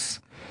 I'm just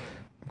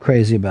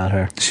crazy about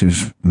her. She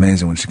was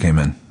amazing when she came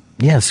in.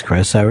 Yes,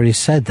 Chris, I already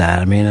said that.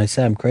 I mean, I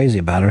said I'm crazy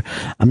about her.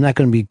 I'm not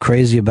going to be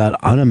crazy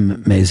about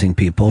unamazing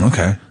people.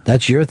 Okay.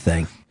 That's your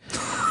thing.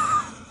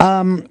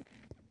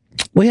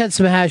 We had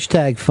some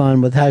hashtag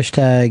fun with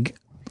hashtag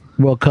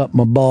World Cup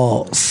My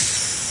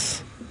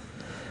Balls.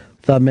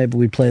 Thought maybe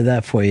we'd play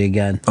that for you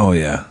again. Oh,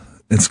 yeah.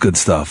 It's good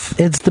stuff.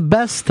 It's the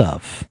best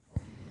stuff.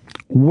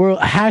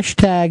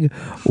 Hashtag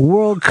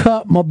World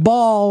Cup My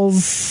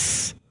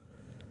Balls.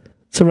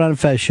 It's a Ron and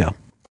Fez show.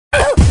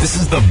 This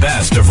is the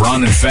best of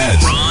Ron and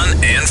Fez.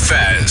 Ron and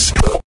Fez.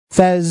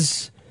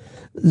 Fez,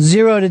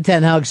 0 to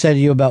 10, how excited are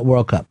you about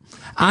World Cup?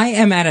 I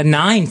am at a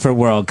 9 for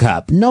World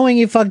Cup. Knowing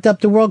you fucked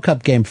up the World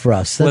Cup game for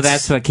us. Well,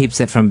 that's what keeps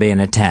it from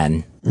being a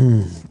 10.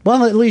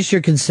 Well, at least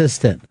you're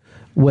consistent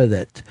with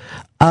it.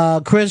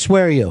 Chris,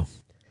 where are you?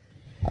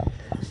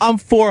 I'm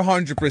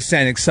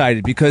 400%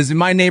 excited because in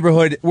my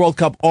neighborhood, World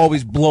Cup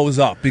always blows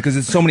up because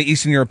there's so many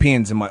Eastern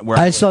Europeans in where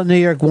I saw New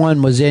York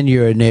 1 was in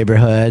your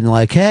neighborhood and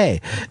like, hey,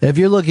 if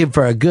you're looking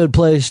for a good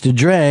place to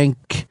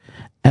drink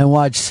and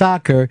watch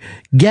soccer,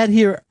 get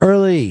here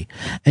early.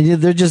 And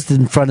they're just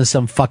in front of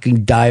some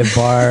fucking dive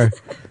bar.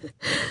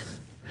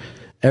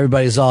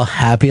 Everybody's all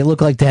happy. It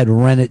looked like they had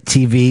rented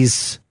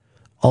TVs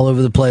all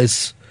over the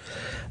place.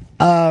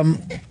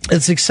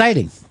 It's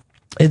exciting.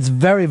 It's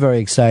very, very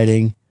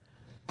exciting.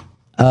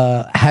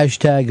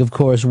 Hashtag, of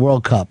course,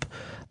 World Cup.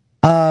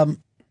 So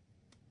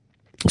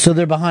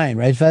they're behind,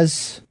 right,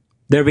 Fez?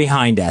 They're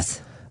behind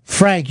us.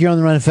 Frank, you're on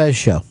the Ron and Fez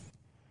show.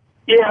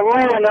 Yeah,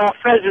 Ron,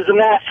 Fez is an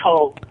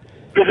asshole.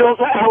 Brazil's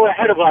an hour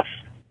ahead of us.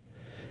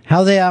 How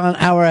are they an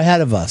hour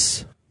ahead of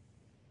us?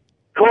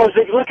 Because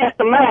if you look at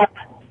the map,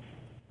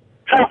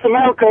 South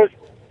America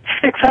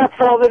sticks out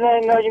further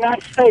than the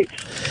United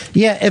States.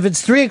 Yeah, if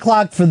it's 3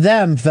 o'clock for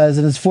them, Fez,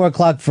 and it's 4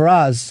 o'clock for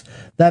us,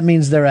 that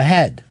means they're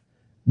ahead.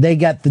 They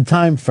got the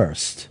time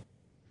first.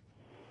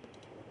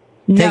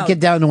 No. Take it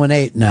down to an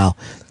 8 now.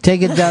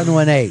 Take it down to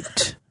an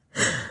 8.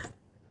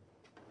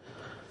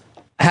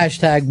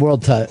 Hashtag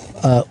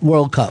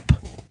World Cup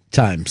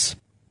times.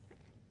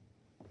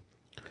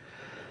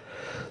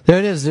 There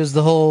it is. There's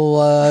the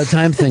whole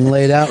time thing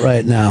laid out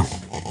right now.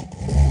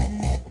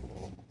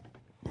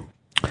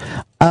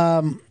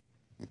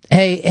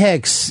 Hey,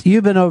 Hicks,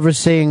 you've been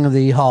overseeing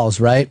the halls,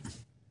 right?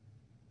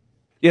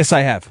 Yes,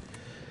 I have.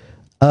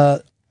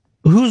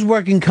 Who's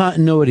working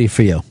continuity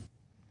for you?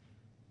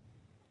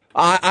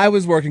 I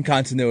was working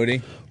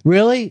continuity.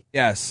 Really?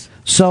 Yes.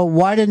 So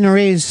why didn't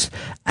Nerese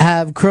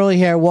have curly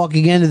hair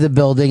walking into the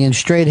building and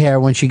straight hair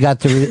when she got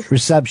to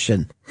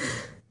reception?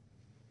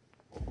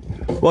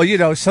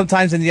 Well,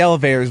 sometimes in the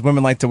elevators,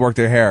 women like to work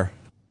their hair.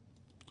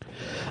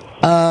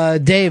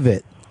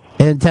 David,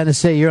 in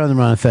Tennessee, you're on the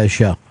Ron and Fez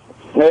show.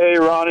 Hey,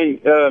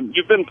 Ronnie.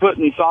 You've been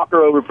putting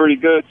soccer over pretty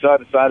good, so I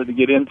decided to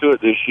get into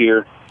it this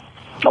year.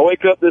 I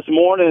wake up this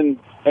morning,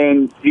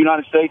 and the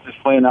United States is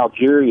playing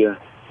Algeria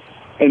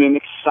in an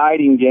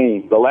exciting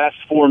game. The last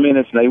 4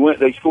 minutes, and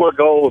they scored a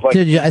goal. With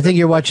Dude, I think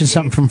you're watching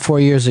something from 4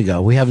 years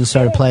ago. We haven't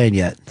started playing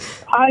yet.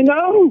 I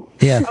know.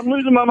 Yeah. I'm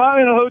losing my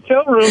mind in a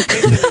hotel room.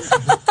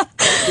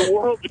 The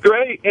world's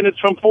great, and it's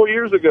from 4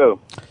 years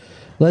ago.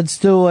 Let's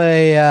do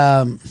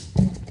a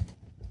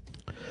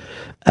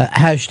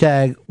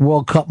hashtag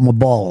World Cup My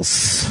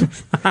Balls.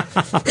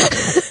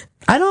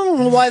 I don't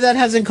know why that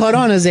hasn't caught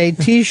on as a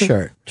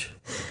T-shirt.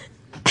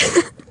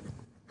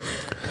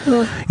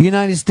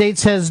 United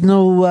States has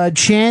no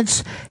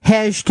chance.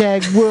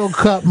 Hashtag World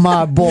Cup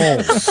My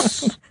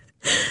Balls.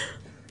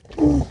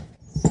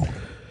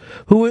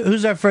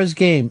 Who's our first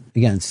game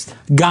against?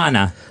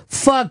 Ghana.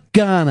 Fuck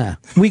Ghana.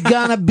 We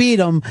gonna beat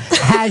them.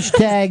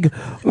 Hashtag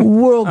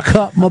World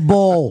Cup My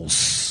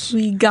Balls.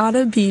 We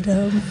gotta beat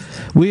them.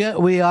 We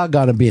are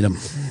gonna beat them.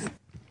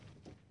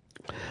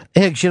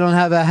 Hicks, you don't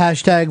have a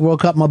hashtag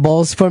World Cup My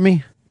Balls for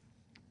me?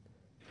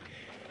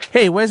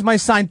 Hey, where's my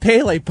signed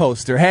Pele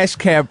poster?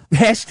 Hashtag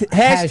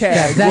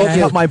World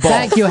Cup My Balls.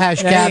 Thank you,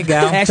 hashtag. There you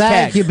go. Hashtag.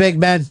 Thank you, big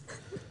man.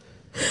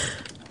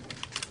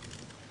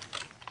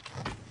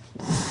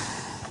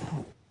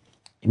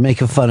 You're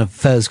making fun of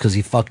Fez because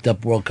he fucked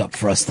up World Cup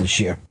for us this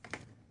year.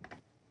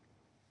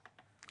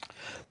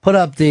 Put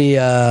up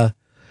the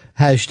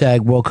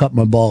hashtag World Cup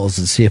My Balls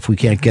and see if we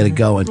can't get it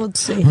going.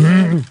 Let's see.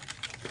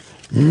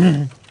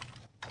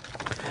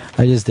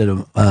 I just did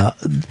them.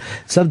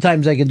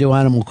 Sometimes I can do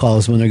animal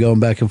calls when they're going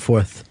back and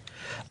forth.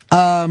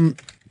 Molly,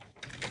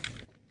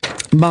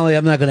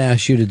 I'm not going to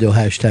ask you to do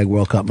hashtag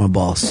World Cup my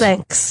balls.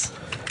 Thanks.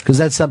 Because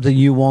that's something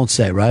you won't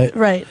say, right?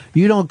 Right.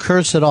 You don't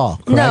curse at all,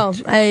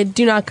 correct? No, I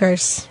do not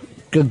curse.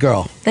 Good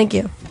girl. Thank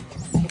you.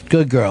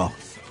 Good girl.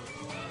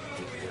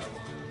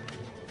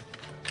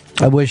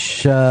 I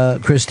wish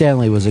Chris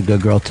Stanley was a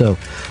good girl, too.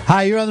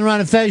 Hi, you're on the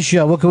Ron and Fez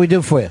show. What can we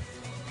do for you?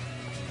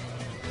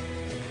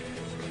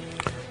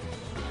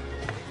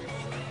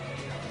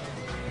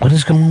 What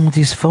is going on with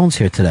these phones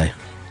here today?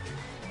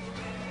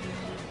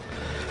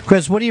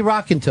 Chris, what are you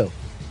rocking to?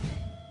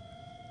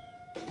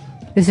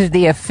 This is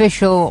the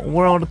official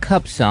World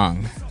Cup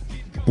song.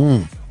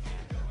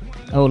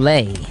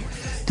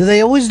 Olay. Do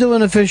they always do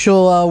an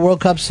official World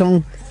Cup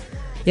song?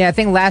 Yeah, I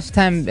think last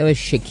time it was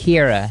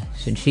Shakira,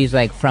 since she's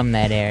like from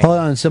that area. Hold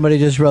on, somebody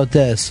just wrote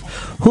this.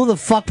 Who the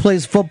fuck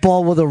plays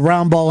football with a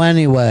round ball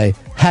anyway?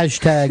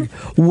 Hashtag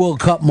World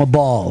Cup my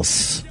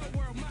balls.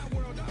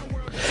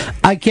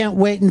 I can't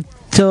wait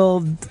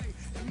until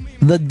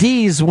the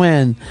D's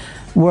win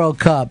World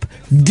Cup.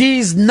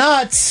 D's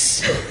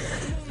nuts!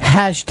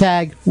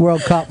 Hashtag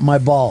World Cup my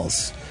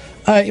balls.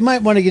 All right, you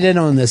might want to get in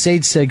on this.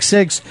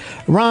 866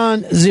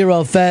 Ron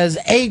Zero Fez.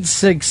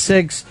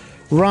 866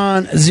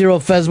 Ron Zero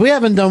Fez. We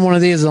haven't done one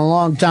of these in a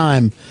long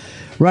time.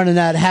 Running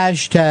that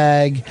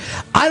hashtag.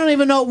 I don't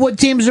even know what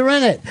teams are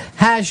in it.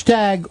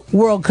 Hashtag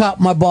World Cup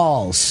my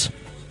balls.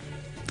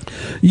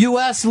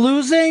 U.S.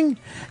 losing?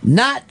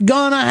 Not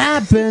gonna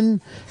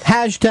happen.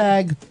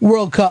 Hashtag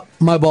World Cup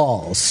my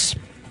balls.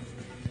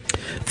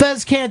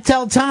 Fez can't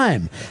tell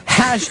time.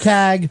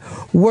 Hashtag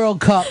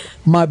World Cup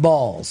my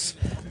balls.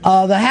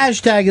 The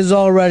hashtag is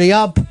already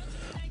up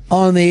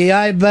on the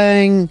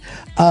iBang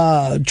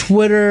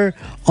Twitter,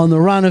 on the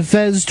Ron and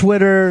Fez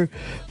Twitter.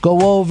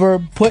 Go over,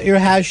 put your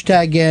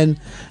hashtag in,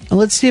 and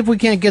let's see if we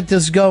can't get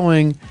this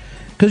going.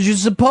 Because you're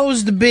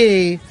supposed to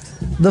be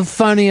the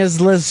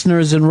funniest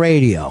listeners in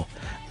radio.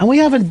 And we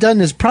haven't done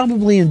this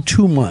probably in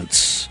 2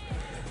 months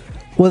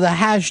with a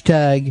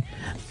hashtag.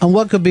 And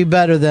what could be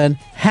better than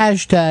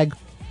hashtag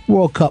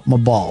World Cup my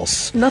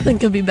balls? Nothing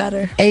could be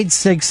better.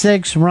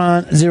 866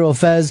 Ron Zero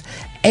Fez.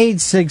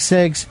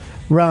 866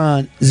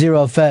 Ron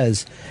Zero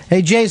Fez.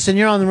 Hey, Jason,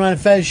 you're on the Ron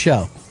and Fez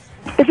show.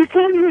 If you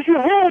can't use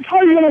your hands, how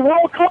are you going to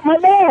World Cup my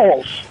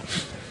balls?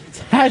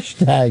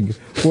 Hashtag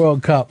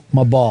World Cup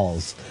my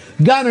balls.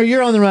 Gunner,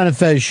 you're on the Ron and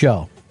Fez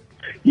show.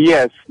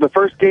 Yes, the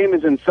first game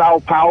is in Sao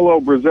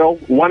Paulo, Brazil,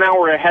 1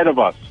 hour ahead of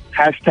us.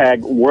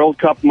 Hashtag World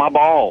Cup my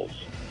balls.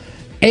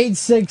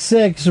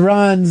 866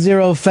 Ron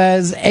Zero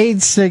Fez.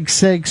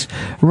 866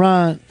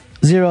 Ron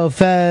Zero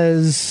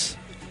Fez.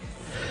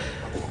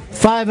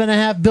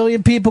 5.5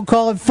 billion people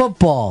call it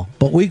football,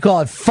 but we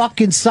call it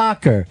fucking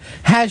soccer.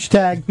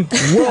 Hashtag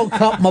World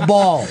Cup my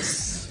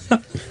balls.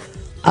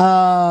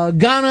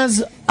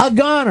 Ghana's a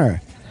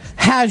goner.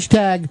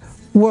 Hashtag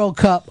World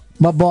Cup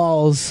my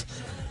balls.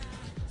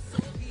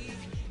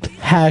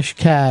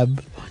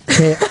 Hashtag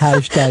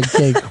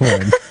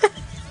K-Corn.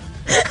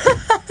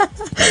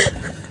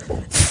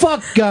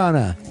 Fuck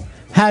Ghana.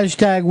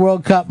 Hashtag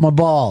World Cup my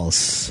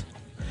balls.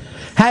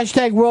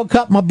 Hashtag World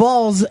Cup my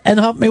balls and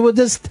help me with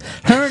this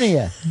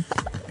hernia.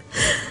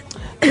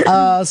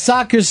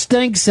 Soccer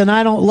stinks and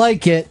I don't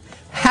like it.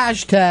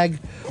 Hashtag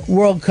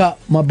World Cup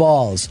my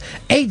balls.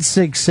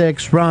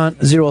 866 Ron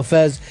Zero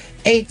Fez.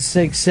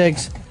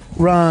 866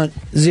 Ron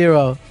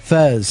Zero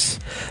Fez.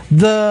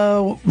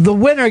 The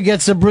winner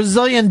gets $1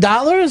 Brazilian.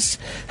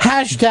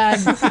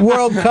 Hashtag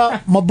World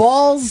Cup my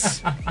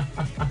balls.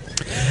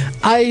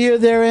 I hear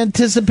they're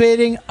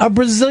anticipating a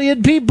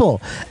Brazilian people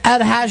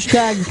at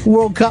hashtag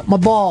World Cup my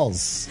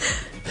balls.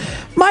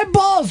 My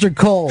balls are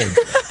cold.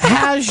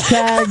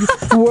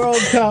 Hashtag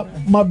World Cup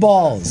my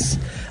balls.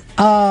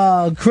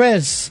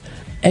 Chris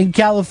in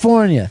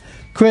California.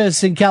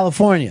 Chris in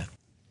California.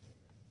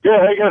 Yeah,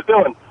 how you guys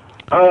doing?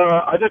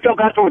 I just got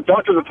back from a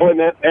doctor's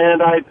appointment,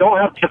 and I don't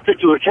have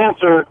testicular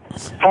cancer.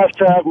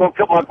 Hashtag World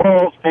Cup my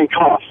balls and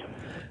cough.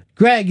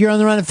 Greg, you're on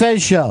the Ron and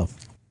Fez show.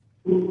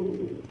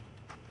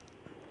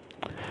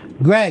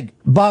 Greg,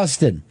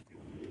 Boston.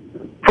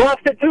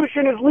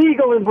 Prostitution is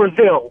legal in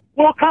Brazil.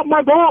 World Cup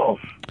my balls.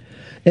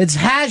 It's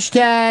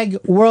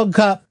hashtag World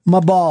Cup my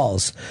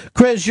balls.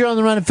 Chris, you're on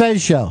the Ron and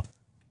Fez show.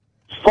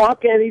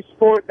 Fuck any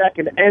sport that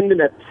can end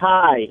in a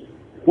tie.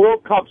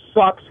 World Cup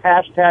sucks.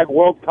 Hashtag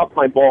World Cup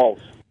my balls.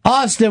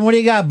 Austin, what do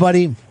you got,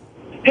 buddy?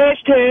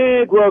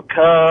 Hashtag World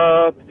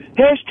Cup.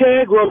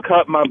 Hashtag World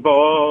Cup my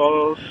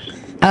balls.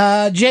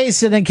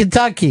 Jason in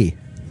Kentucky.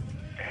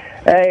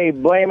 Hey,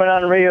 blame it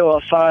on Rio,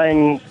 a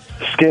fine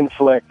skin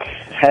flick.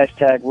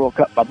 Hashtag World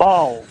Cup my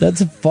balls.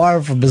 That's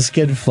far from a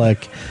skin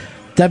flick.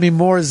 Demi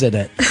Moore's in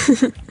it.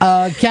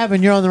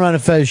 Kevin, you're on the Ron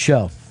and Fez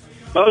show.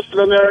 Most of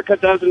America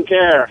doesn't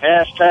care.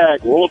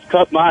 Hashtag World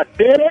Cup my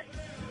titty.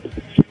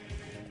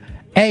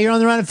 Hey, you're on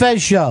the Ron and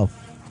Fez show.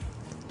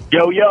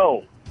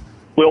 Yo,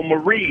 Wilma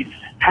Reed.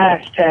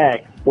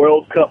 Hashtag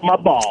World Cup my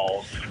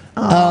balls.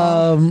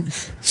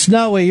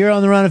 Snowy, you're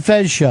on the Ron and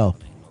Fez show.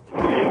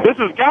 This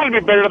has got to be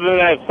better than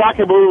that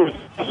soccer move.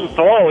 This is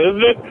soil,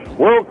 isn't it?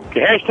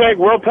 Hashtag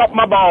World Cup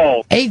my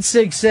balls.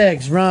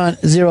 866 Ron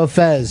Zero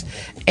Fez.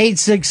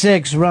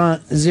 866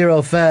 Ron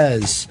Zero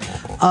Fez.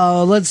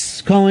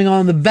 Let's calling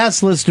on the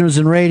best listeners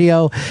in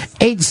radio.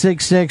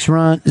 866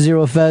 Ron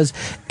Zero Fez.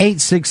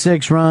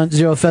 866 Ron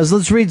Zero Fez.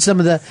 Let's read some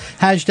of the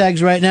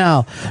hashtags right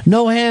now.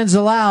 No hands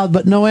allowed,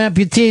 but no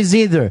amputees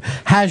either.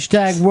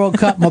 Hashtag World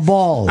Cup my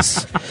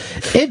balls.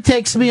 It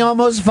takes me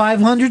almost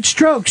 500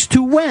 strokes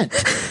to went.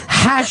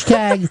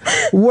 Hashtag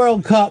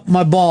World Cup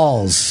my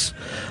balls.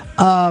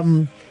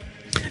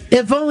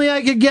 If only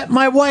I could get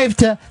my wife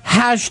to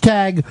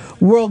hashtag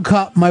World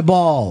Cup my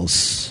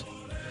balls.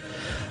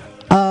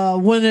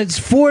 When it's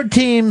 4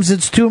 teams,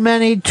 it's too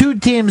many. 2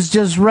 teams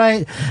just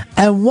right.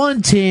 And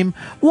one team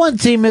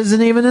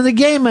isn't even in the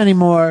game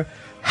anymore.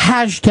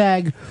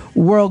 Hashtag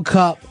World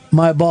Cup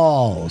my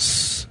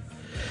balls.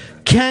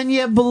 Can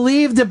you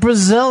believe that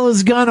Brazil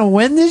is going to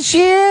win this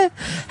year?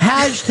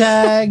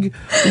 Hashtag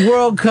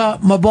World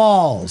Cup my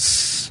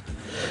balls.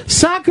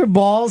 Soccer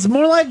balls,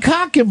 more like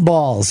cock and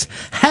balls.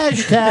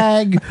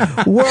 Hashtag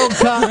World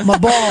Cup my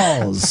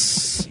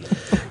balls.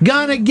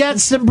 Gonna get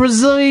some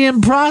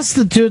Brazilian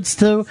prostitutes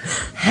to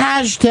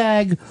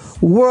hashtag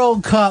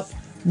World Cup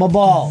my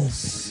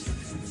balls.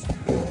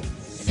 Come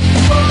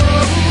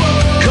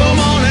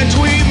on and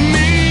tweet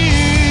me.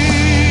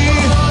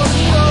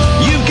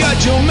 You've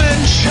got your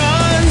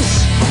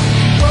mentions.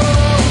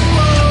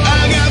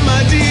 I got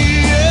my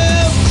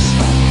DMs.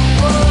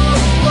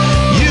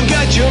 You've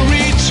got your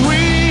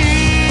retweets.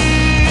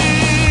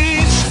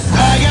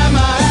 I got my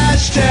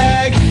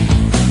hashtag.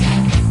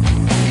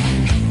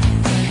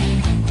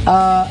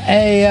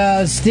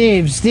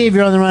 Steve,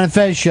 you're on the Ron and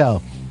Fez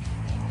show.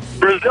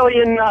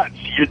 Brazilian nuts.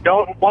 You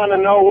don't want to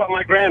know what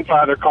my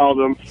grandfather called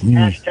them.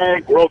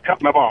 Hashtag World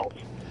Cup my balls.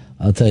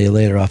 I'll tell you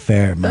later off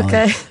air, Molly.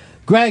 Okay.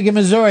 Greg in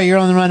Missouri, you're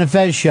on the Ron and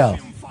Fez show.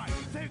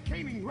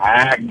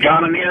 I'm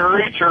gonna need a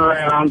reach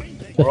around.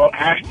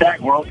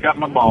 Hashtag World Cup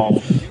my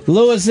balls.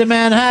 Lewis in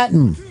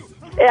Manhattan.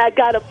 Yeah, I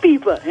got a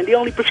fever, and the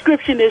only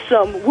prescription is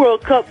some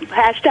World Cup,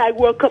 hashtag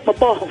World Cup my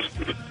balls.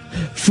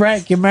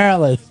 Frank in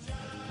Maryland.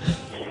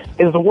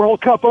 Is the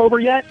World Cup over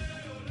yet?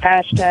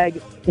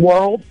 Hashtag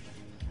World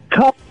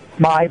Cup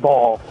my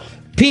balls.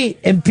 Pete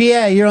in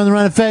PA, you're on the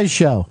Ron and Fez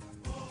show.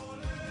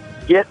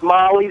 Get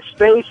Molly's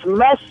face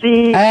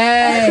messy.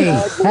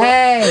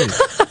 Hey.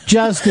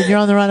 Justin, you're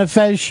on the Ron and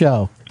Fez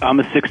show. I'm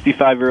a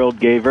 65-year-old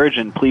gay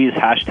virgin. Please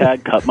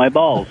hashtag cut my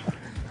balls.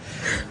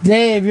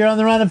 Dave, you're on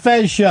the Ron and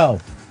Fez show.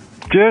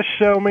 Just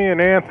show me an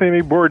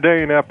Anthony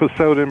Bourdain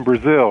episode in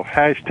Brazil.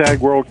 Hashtag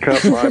World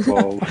Cup my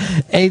balls.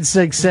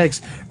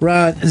 866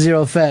 Ron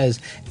Zero Fez.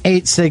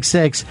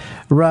 866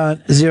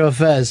 Ron Zero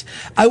Fez.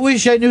 I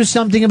wish I knew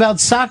something about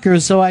soccer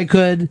so I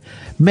could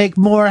make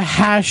more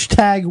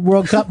hashtag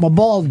World Cup my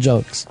ball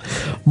jokes.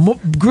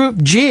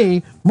 Group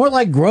G, more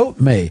like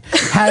grope me.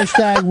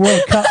 Hashtag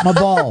World Cup my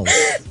balls.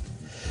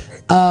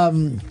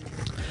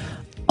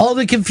 All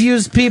the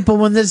confused people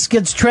when this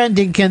gets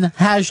trending can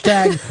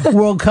hashtag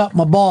World Cup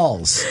my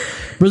balls.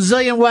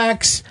 Brazilian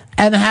wax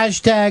and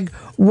hashtag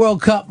World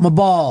Cup my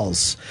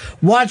balls.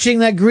 Watching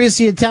that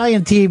greasy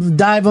Italian team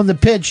dive on the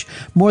pitch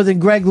more than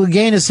Greg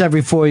Louganis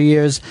every 4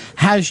 years.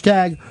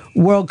 Hashtag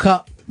World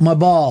Cup my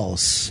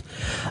balls.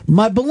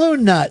 My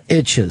balloon nut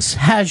itches.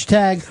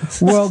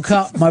 Hashtag World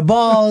Cup my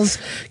balls.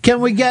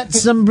 Can we get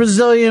some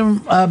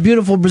Brazilian,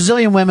 beautiful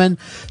Brazilian women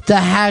to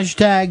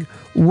hashtag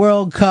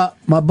World Cup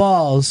my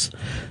balls?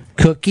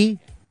 Cookie.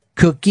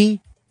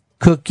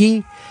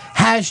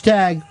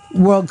 Hashtag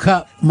World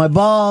Cup my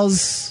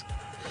balls.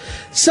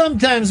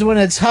 Sometimes when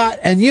it's hot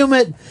and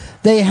humid,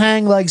 they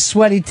hang like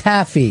sweaty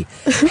taffy.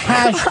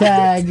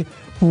 Hashtag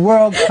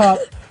World Cup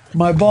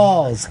my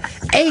balls.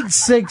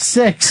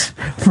 866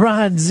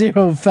 Ron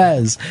Zero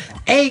Fez.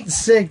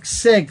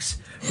 866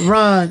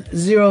 Ron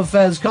Zero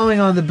Fez. Calling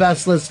on the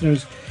best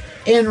listeners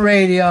in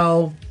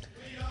radio.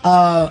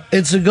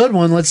 It's a good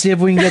one. Let's see if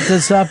we can get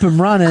this up and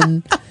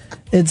running.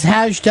 It's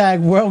hashtag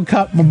World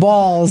Cup my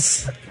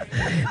balls.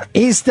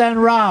 East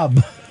End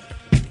Rob.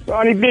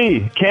 Ronnie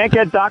B, can't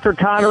get Dr.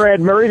 Conrad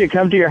Murray to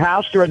come to your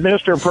house to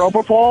administer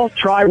propofol?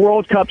 Try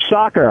World Cup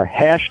soccer.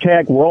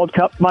 Hashtag World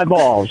Cup my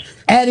balls.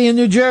 Eddie in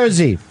New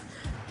Jersey.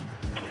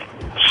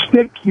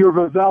 Stick your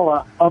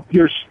Vivella up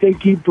your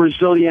stinky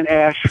Brazilian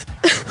ash.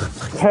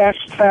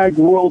 Hashtag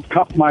World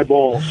Cup my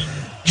balls.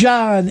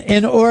 John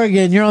in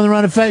Oregon, you're on the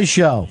Ron and Fez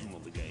show.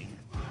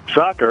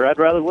 Soccer, I'd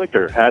rather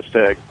liquor.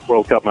 Hashtag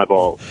World Cup my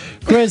balls.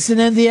 Chris in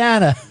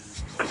Indiana.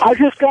 I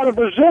just got a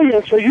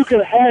Brazilian, so you can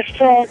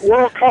hashtag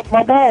World Cup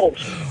my balls.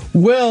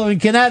 Will in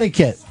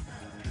Connecticut.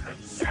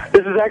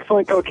 This is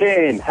excellent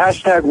cocaine.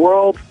 Hashtag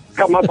World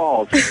Cup my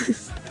balls.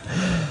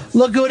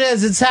 Look who it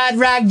is. It's Hot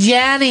Rock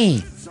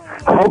Johnny.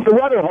 I hope the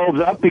weather holds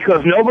up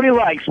because nobody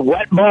likes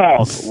wet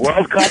balls.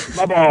 World Cup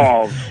my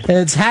balls.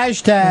 It's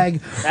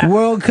hashtag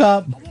World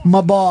Cup my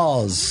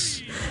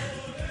balls.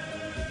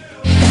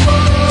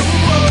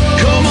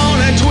 Come on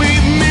and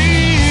tweet me.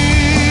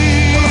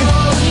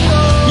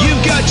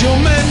 You've got your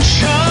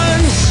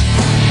mentions.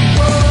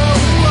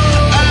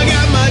 I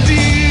got my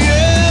DMs.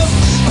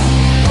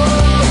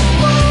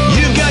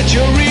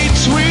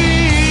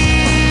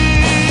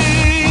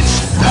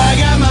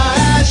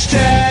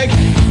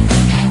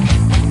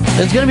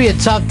 It's going to be a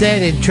tough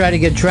day to try to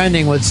get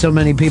trending with so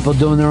many people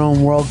doing their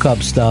own World Cup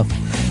stuff.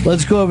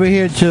 Let's go over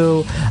here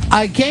to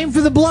I came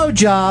for the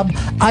blowjob.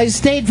 I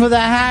stayed for the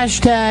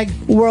hashtag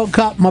World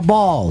Cup my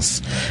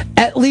balls.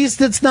 At least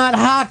it's not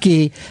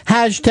hockey.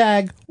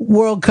 Hashtag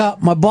World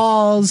Cup my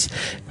balls.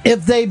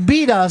 If they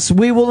beat us,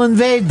 we will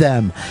invade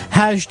them.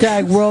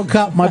 Hashtag World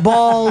Cup my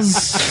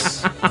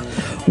balls.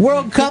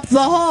 World Cup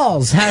the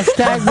halls.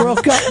 Hashtag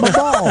World Cup my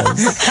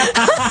balls.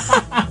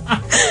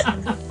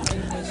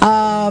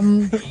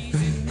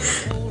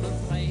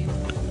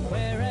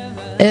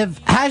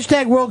 If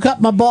hashtag World Cup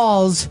my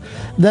balls,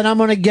 then I'm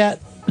going to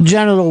get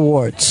genital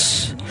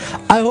warts.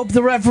 I hope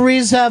the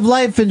referees have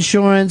life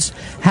insurance.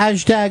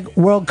 Hashtag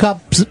World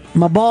Cup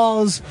my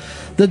balls.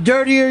 The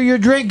dirtier your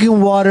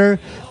drinking water,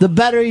 the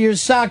better your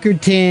soccer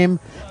team.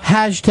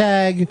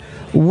 Hashtag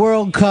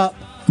World Cup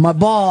my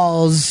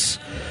balls.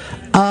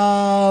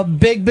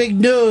 Big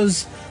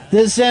news.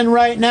 This end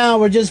right now.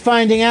 We're just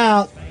finding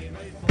out.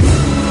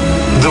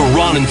 The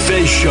Ron and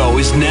Fez show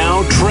is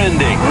now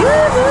trending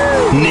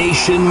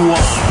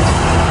nationwide.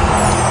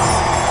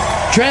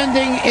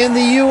 Trending in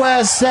the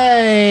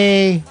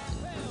USA.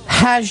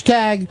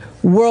 Hashtag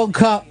World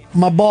Cup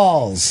my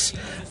balls.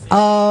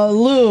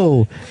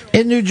 Lou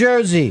in New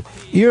Jersey.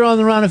 You're on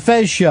the Ron and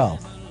Fez show.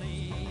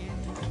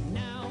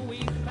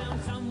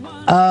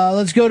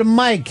 Let's go to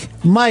Mike.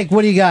 Mike,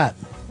 what do you got?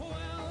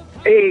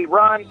 Hey,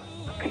 Ron,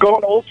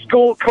 going old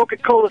school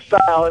Coca-Cola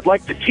style. I'd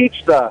like to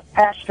teach the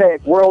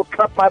hashtag World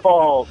Cup my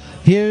balls.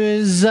 Here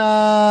is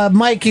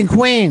Mike in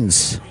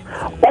Queens.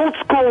 Old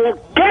school,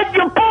 get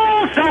your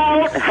balls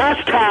out.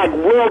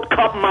 Hashtag World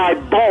Cup my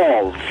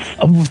balls.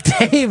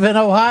 Dave in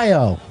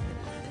Ohio.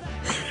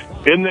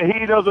 In the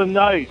heat of the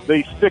night,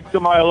 they stick to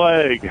my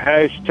leg.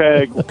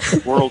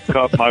 Hashtag World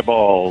Cup my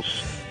balls.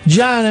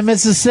 John in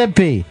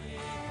Mississippi.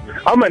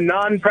 I'm a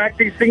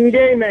non-practicing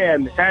gay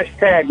man.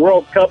 Hashtag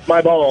World Cup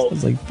my balls.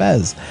 Sounds like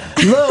Fez.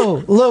 Lou,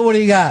 what do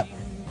you got?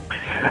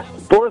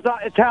 Forza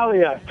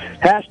Italia.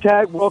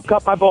 Hashtag World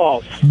Cup my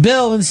balls.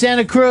 Bill in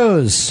Santa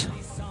Cruz.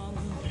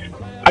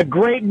 A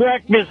great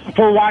breakfast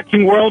before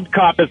watching World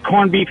Cup is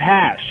corned beef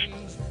hash.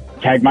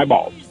 Tag my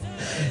balls.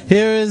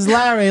 Here is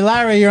Larry.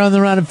 Larry, you're on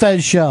the Ron and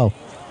Fez show.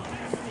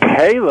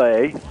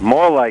 Pele,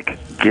 more like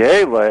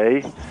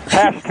Gayle.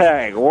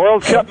 Hashtag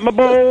World Cup my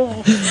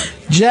balls.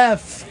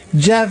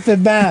 Jeff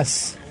in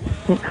Mass.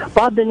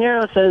 Bob De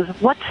Niro says,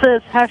 what's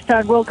this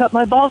hashtag World Cup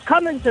my balls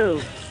coming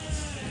to?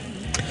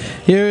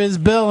 Here is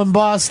Bill in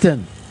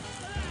Boston.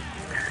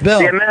 Bill.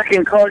 The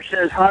American coach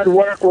says hard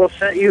work will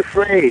set you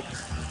free.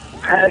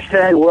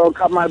 Hashtag World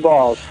Cup my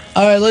balls.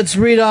 All right, let's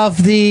read off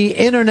the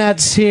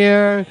internets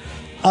here.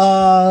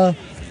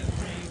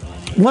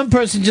 One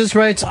person just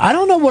writes, I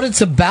don't know what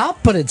it's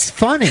about, but it's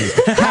funny.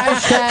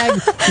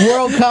 Hashtag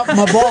World Cup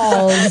my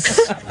balls.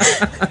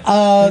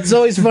 It's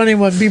always funny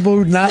when people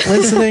who are not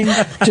listening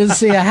just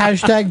see a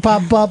hashtag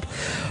pop up.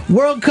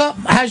 World Cup,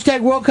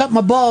 hashtag World Cup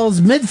my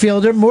balls,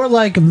 midfielder, more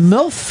like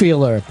MILF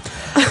feeler.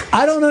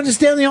 I don't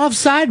understand the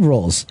offside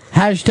rules.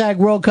 Hashtag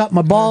World Cup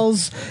my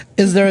balls.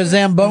 Is there a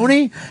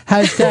Zamboni?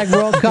 Hashtag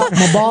World Cup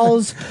my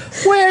balls.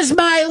 Where's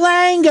my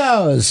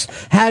Langos?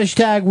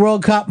 Hashtag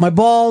World Cup my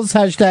balls.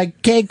 Hashtag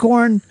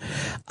Cakecorn.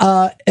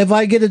 If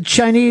I get a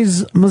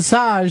Chinese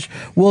massage,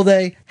 will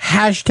they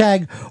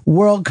hashtag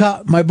World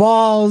Cup my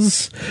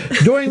balls?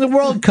 During the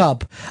World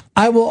Cup,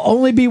 I will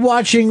only be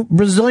watching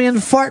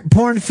Brazilian fart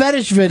porn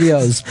fetish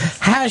videos.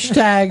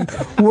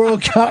 Hashtag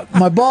World Cup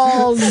my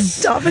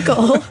balls.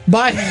 Topical.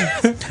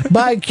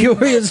 By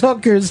curious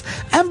hookers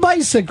and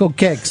bicycle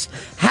kicks.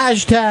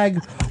 Hashtag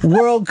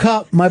World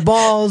Cup my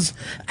balls.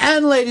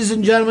 And ladies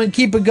and gentlemen,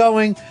 keep it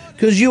going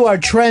because you are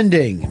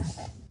trending.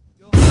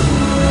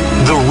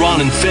 The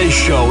Ron and Fez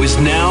show is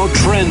now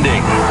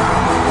trending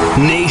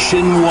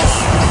nationwide.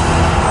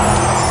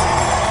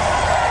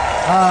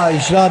 You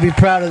should all be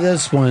proud of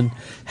this one.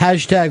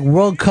 Hashtag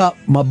World Cup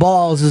my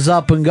balls is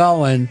up and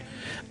going.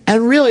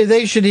 And really,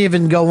 they should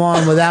even go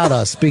on without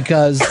us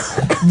because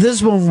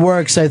this one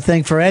works, I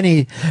think, for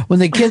any... When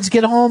the kids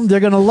get home,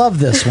 they're going to love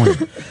this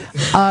one.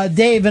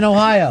 Dave in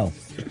Ohio.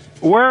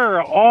 Where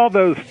are all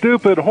those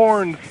stupid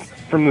horns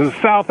from the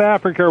South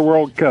Africa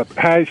World Cup?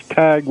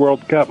 Hashtag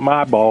World Cup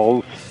my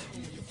balls.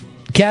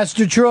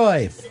 Castor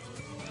Troy.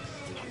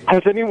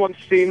 Has anyone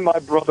seen my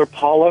brother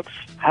Pollux?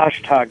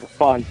 Hashtag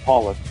find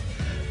Pollux.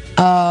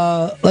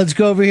 Let's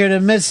go over here to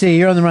Missy.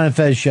 You're on the Ron and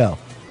Fez show.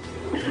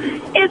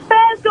 Is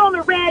Fez on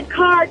the red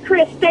card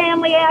Chris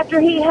Stanley after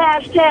he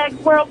hashtag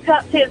World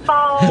Cup his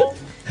balls?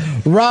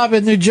 Rob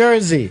in New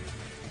Jersey.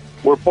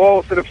 Where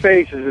balls to the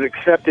face is an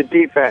accepted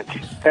defense.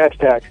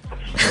 Hashtag.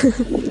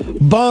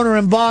 Boner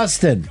in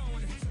Boston.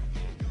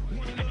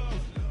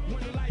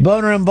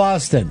 Boner in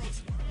Boston.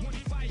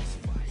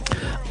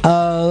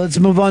 Let's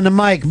move on to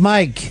Mike.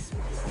 Mike.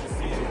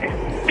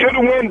 To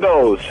the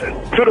windows.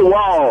 To the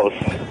walls.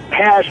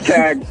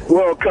 Hashtag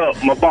World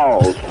Cup my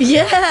balls.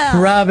 Yeah.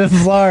 Rob in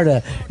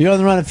Florida. You're on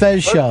the Ron and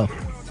Fez show.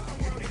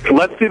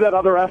 Let's see that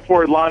other F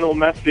word, Lionel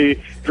Messi,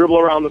 dribble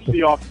around the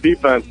Seahawks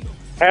defense.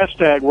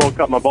 Hashtag World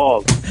Cup my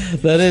balls.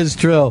 That is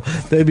true.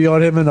 They'd be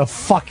on him in a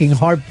fucking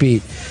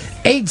heartbeat.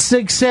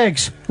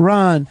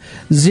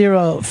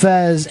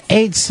 866-RON-0-FEZ.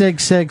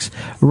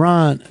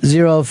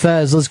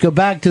 866-RON-0-FEZ. Let's go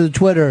back to the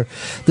Twitter.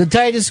 The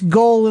tightest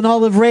goal in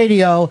all of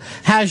radio.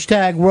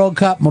 Hashtag World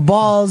Cup my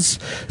balls.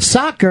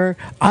 Soccer,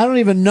 I don't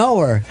even know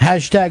her.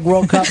 Hashtag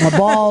World Cup my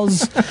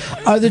balls.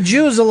 Are the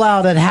Jews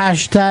allowed at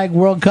hashtag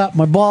World Cup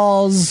my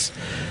balls?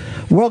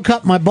 World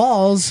Cup my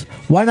balls?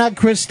 Why not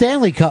Chris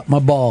Stanley Cup my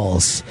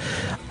balls?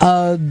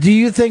 Do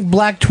you think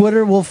Black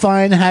Twitter will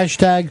find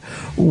hashtag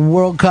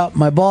World Cup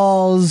my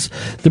balls?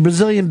 The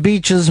Brazilian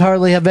beaches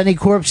hardly have any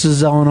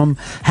corpses on them.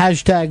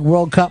 Hashtag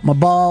World Cup my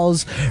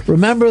balls.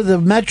 Remember the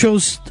Metro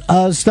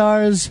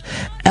stars?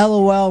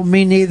 LOL,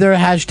 me neither.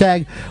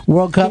 Hashtag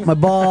World Cup my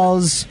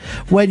balls.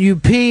 When you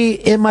pee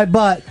in my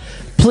butt,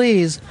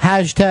 please,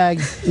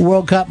 hashtag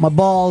World Cup my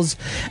balls.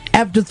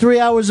 After 3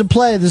 hours of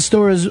play, the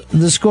score is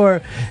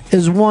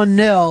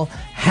 1-0.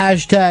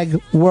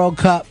 Hashtag World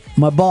Cup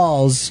my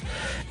balls.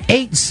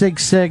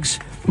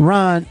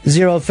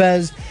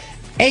 866-RON-0-FEZ.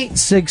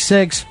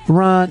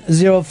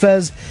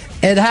 866-RON-0-FEZ.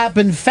 It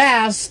happened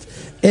fast.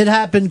 It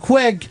happened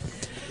quick.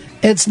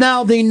 It's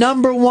now the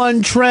number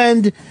one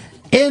trend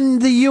in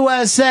the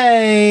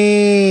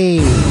USA.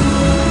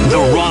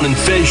 The Ron and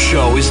Fez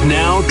show is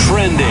now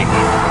trending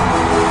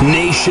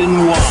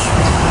nationwide.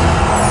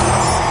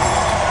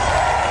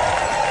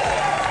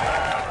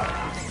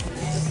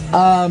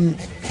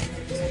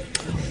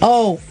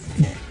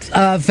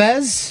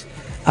 Fez,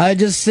 I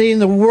just seen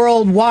the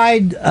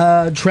worldwide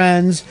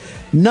trends.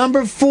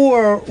 Number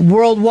 4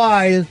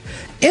 worldwide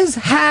is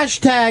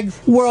hashtag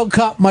World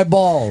Cup my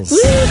balls.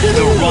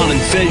 The Ron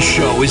and Fez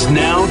show is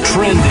now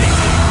trending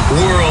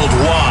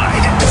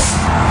worldwide.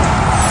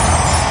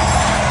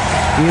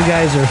 You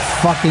guys are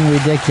fucking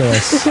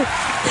ridiculous.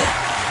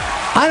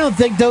 I don't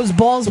think those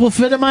balls will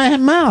fit in my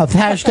mouth.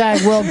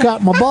 Hashtag World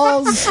Cup my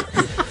balls.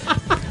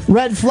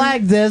 Red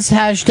flag this.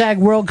 Hashtag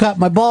World Cup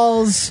my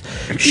balls.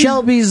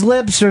 Shelby's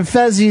lips or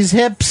Fezzy's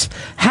hips.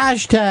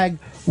 Hashtag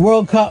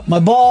World Cup my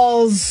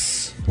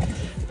balls.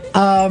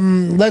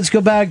 Let's go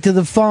back to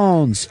the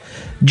phones.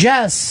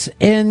 Jess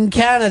in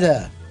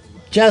Canada.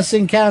 Jess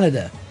in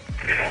Canada.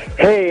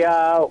 Hey,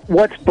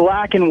 what's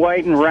black and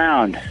white and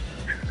round?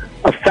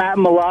 A fat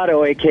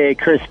mulatto, a.k.a.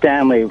 Chris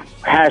Stanley.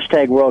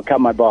 Hashtag World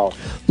Cup my balls.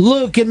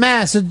 Luke in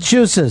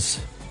Massachusetts.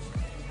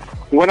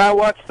 When I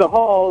watch the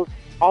Halls,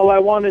 all I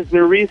want is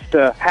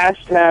Narista.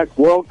 Hashtag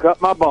World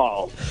Cup my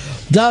balls.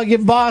 Doug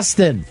in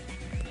Boston.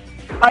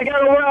 I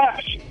got a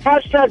rash.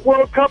 Hashtag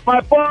World Cup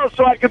my balls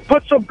so I can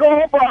put some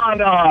gold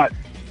bond on.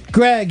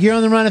 Greg, you're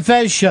on the Ron and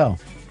Fez show.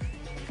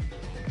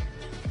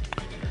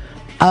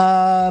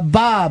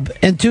 Bob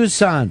in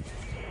Tucson.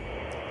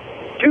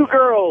 2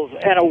 girls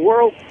and a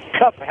World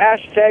Cup.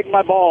 Hashtag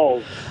my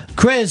balls.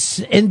 Chris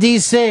in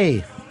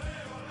D.C.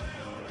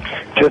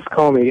 Just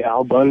call me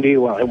Al Bundy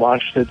while I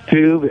watch the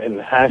tube and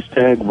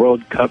hashtag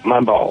World Cup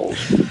my balls.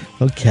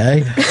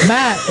 Okay.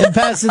 Matt in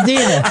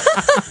Pasadena.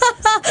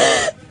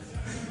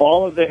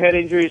 All of the head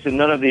injuries and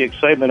none of the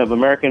excitement of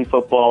American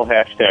football.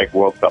 Hashtag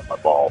World Cup my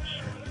balls.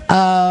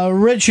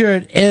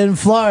 Richard in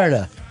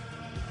Florida.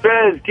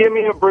 Fez, give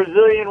me a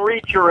Brazilian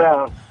reach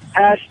around.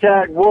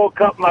 Hashtag World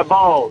Cup my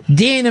balls.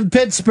 Dean in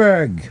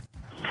Pittsburgh.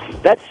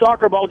 That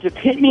soccer ball just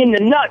hit me in the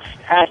nuts.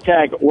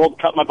 Hashtag World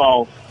Cup my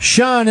balls.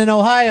 Sean in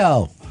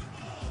Ohio.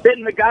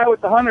 Didn't the guy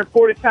with the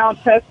 140-pound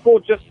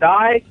testicle just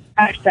die?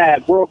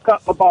 Hashtag World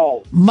Cup my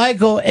balls.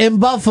 Michael in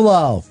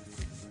Buffalo.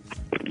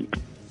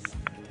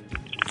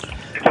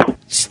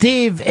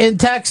 Steve in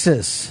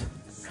Texas.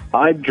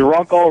 I'm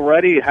drunk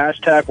already.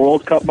 Hashtag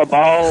World Cup my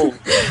balls.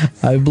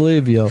 I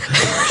believe you.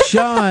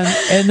 Sean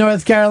in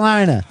North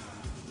Carolina.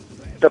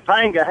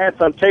 Topanga had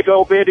some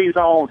tickle bitties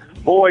on.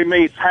 Boy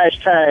meets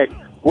hashtag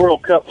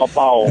World Cup my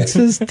balls. This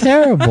is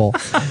terrible.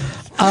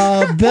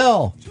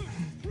 Bill.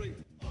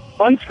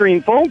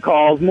 Unscreened phone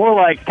calls, more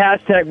like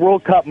hashtag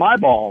World Cup my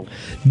balls.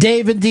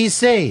 Dave in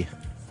D.C.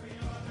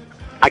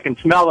 I can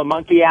smell the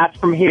monkey ass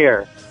from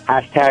here.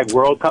 Hashtag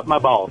World Cup my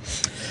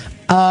balls.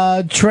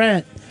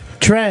 Trent.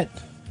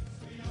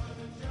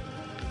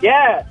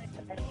 Yeah.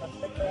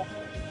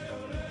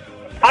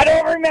 I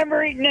don't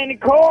remember eating any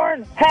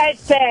corn.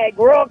 Hashtag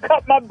World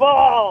Cup my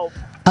balls.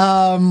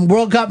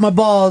 World Cup my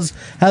balls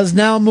has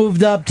now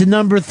moved up to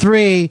number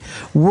 3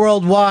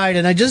 worldwide,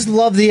 and I just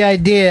love the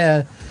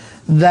idea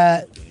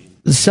that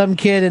some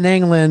kid in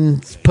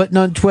England putting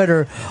on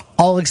Twitter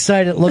all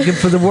excited looking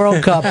for the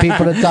World Cup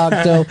people to talk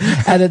to,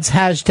 and it's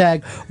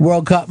hashtag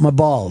World Cup my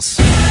balls.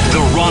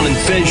 The Ron and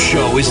Fez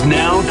show is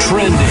now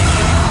trending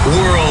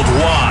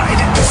worldwide.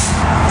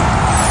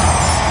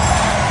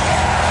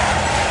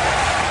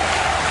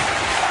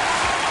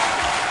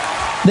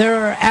 There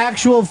are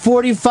actual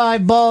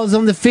 45 balls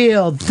on the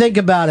field. Think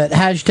about it.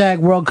 Hashtag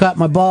World Cup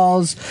my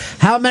balls.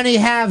 How many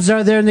halves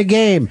are there in the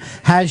game?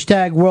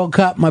 Hashtag World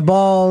Cup my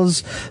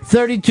balls.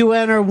 32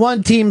 enter.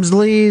 One team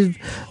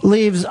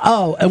leaves.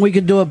 Oh, and we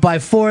can do it by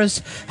force.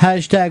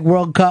 Hashtag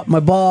World Cup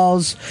my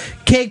balls.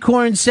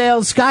 K-Corn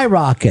sales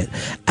skyrocket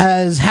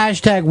as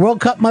hashtag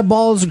World Cup my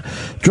balls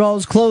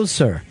draws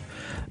closer.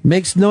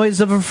 Makes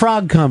noise of a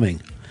frog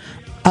coming.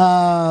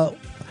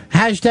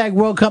 Hashtag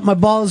World Cup my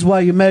balls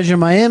while you measure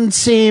my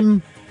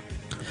inseam.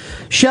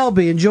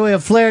 Shelby, enjoy a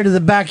flare to the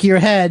back of your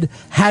head.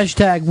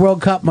 Hashtag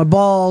World Cup my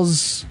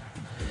balls.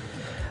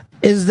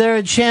 Is there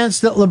a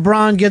chance that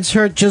LeBron gets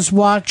hurt just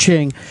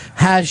watching?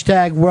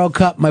 Hashtag World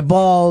Cup my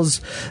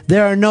balls.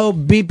 There are no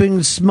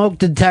beeping smoke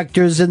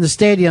detectors in the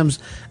stadiums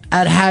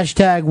at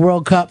hashtag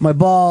World Cup my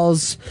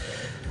balls.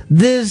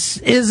 This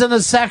isn't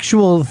a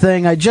sexual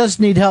thing. I just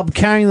need help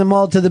carrying them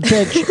all to the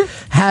pitch.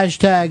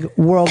 Hashtag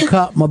World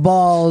Cup my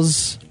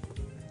balls.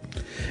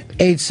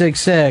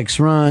 866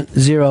 Ron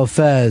Zero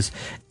Fez.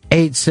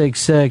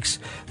 866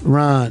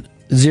 Ron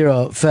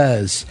Zero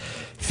Fez.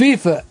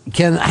 FIFA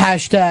can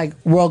hashtag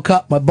World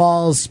Cup my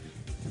balls.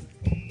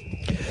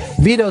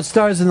 Vito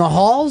stars in the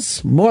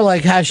halls. More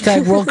like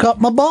hashtag World Cup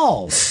my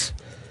balls.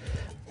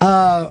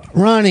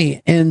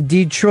 Ronnie in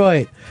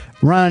Detroit.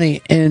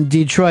 Ronnie in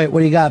Detroit.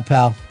 What do you got,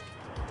 pal?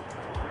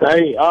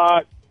 Hey,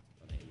 how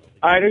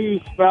do you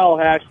spell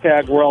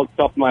hashtag World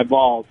Cup my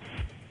balls?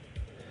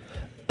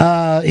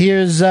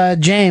 Here's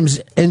James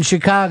in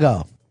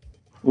Chicago.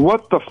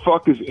 What the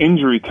fuck is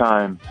injury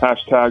time?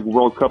 Hashtag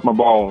World Cup my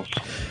balls.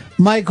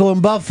 Michael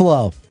in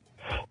Buffalo.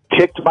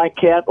 Kicked my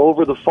cat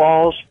over the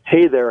falls.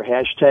 Hey there,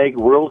 hashtag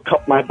World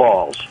Cup my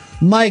balls.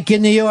 Mike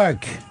in New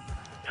York.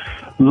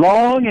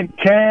 Long and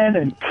tan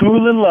and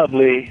cool and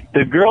lovely,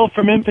 the girl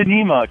from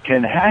Ipanema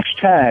can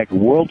hashtag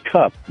World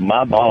Cup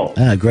my balls.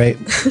 Great.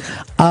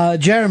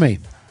 Jeremy.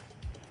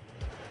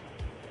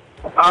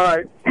 All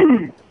right.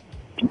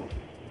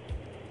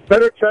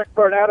 Better check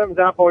for an Adam's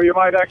apple. You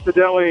might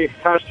accidentally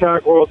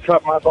hashtag World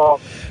Cup my balls.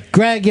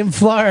 Greg in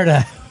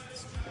Florida.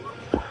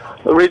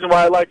 The reason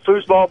why I like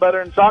foosball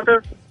better than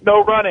soccer?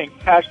 No running.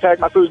 Hashtag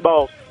my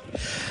foosballs.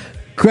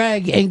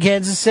 Greg in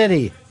Kansas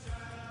City.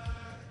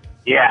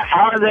 Yeah,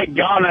 how are they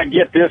gonna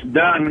get this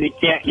done when you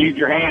can't use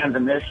your hands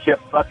and this shit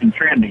fucking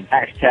trending?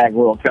 Hashtag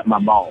World Cup my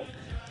balls.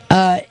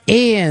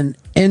 Ian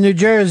in New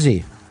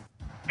Jersey.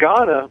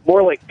 Ghana,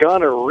 more like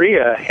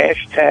gonorrhea.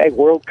 Hashtag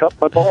World Cup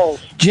my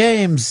balls.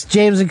 James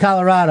in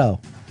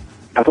Colorado.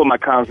 I put my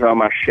condoms on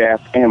my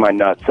shaft and my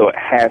nuts, so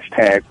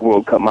hashtag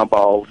World Cup my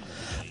balls.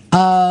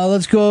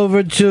 Let's go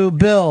over to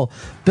Bill.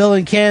 Bill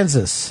in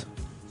Kansas.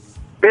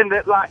 Bend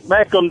it like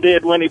Beckham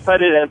did when he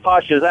put it in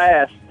Pasha's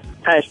ass.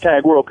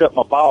 Hashtag World Cup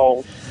my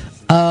balls.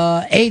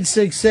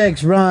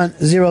 866 Ron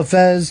Zero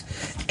Fez.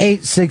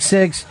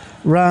 866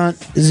 Ron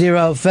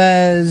Zero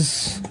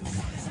Fez.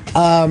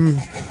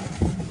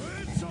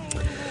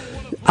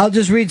 I'll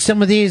just read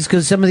some of these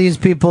because some of these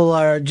people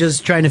are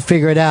just trying to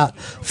figure it out.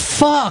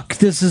 Fuck,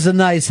 this is a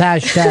nice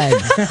hashtag.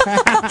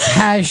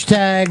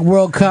 Hashtag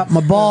World Cup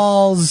my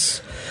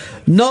balls.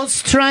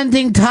 Nos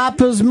trending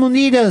tapas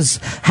munidas.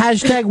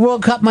 Hashtag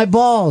World Cup my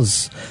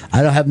balls.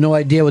 I don't have no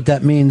idea what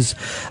that means.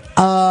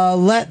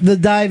 Let the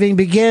diving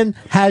begin.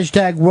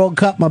 Hashtag World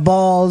Cup my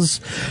balls.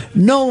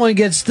 No one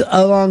gets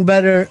along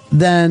better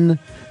than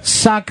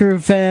soccer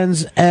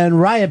fans and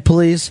riot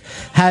police.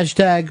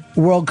 Hashtag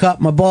World Cup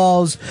my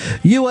balls.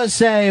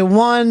 USA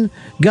 1,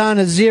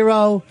 Ghana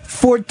 0,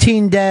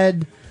 14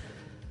 dead.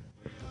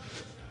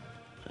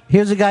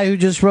 Here's a guy who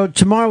just wrote,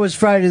 tomorrow is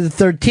Friday the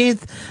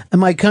 13th,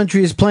 and my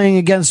country is playing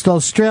against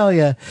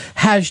Australia.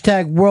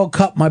 Hashtag World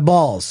Cup my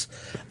balls.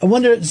 I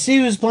wonder, see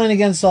who's playing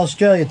against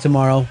Australia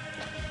tomorrow.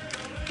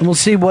 And we'll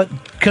see what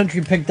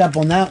country picked up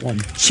on that one.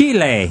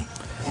 Chile.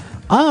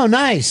 Oh,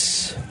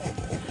 nice.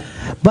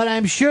 But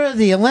I'm sure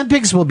the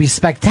Olympics will be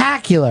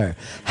spectacular.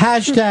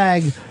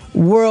 Hashtag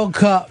World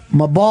Cup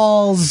my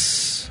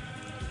balls.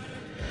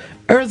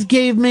 Earth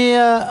gave me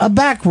a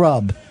back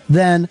rub.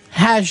 Then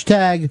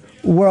hashtag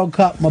World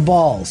Cup my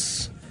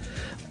balls.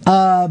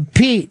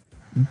 Pete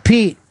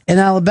in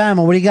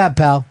Alabama, what do you got,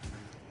 pal?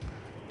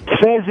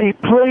 Fezzy,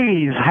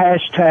 please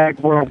hashtag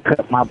World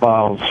Cup my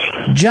balls.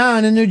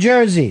 John in New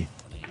Jersey.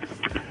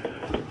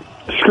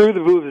 Screw the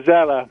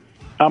Vuvuzela.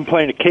 I'm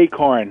playing a cake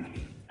horn.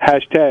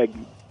 Hashtag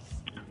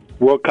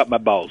World Cup my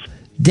balls.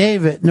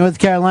 David, North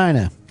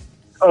Carolina.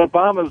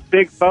 Obama's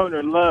big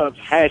boner loves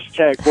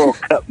hashtag World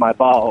Cup my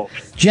balls.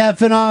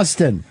 Jeff in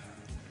Austin.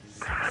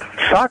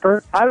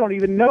 Soccer, I don't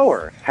even know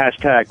her.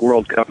 Hashtag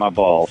World Cup my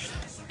balls.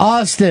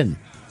 Austin.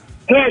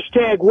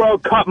 Hashtag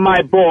World Cup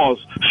my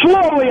balls.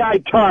 Slowly I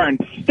turn,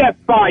 step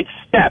by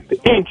step,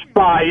 inch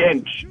by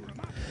inch.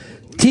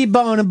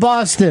 T-Bone in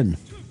Boston.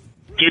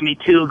 Give me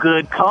 2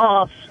 good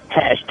coughs.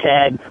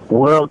 Hashtag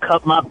World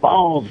Cup my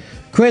balls.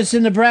 Chris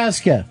in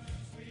Nebraska.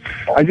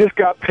 I just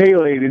got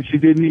Pele and she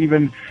didn't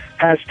even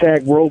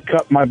hashtag World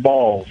Cup my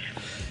balls.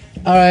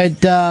 All right,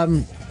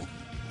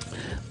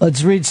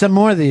 let's read some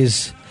more of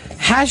these.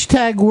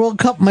 Hashtag World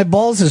Cup my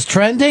balls is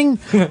trending?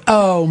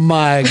 Oh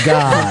my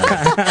God.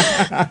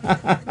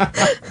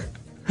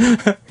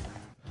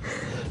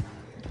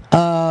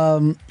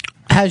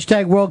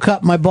 Hashtag World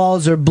Cup my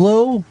balls are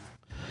blue.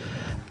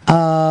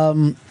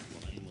 Come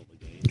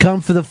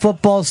for the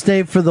football,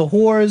 stay for the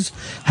whores.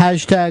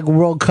 Hashtag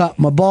World Cup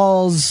my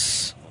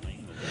balls.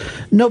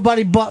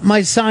 Nobody bought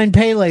my signed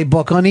Pele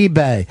book on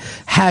eBay.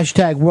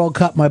 Hashtag World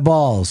Cup my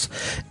balls.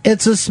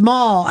 It's a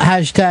small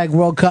hashtag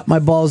World Cup my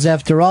balls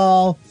after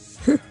all.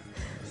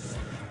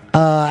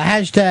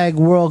 Hashtag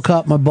World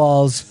Cup my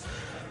balls.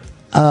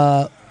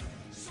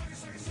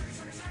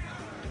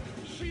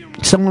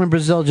 Someone in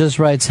Brazil just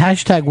writes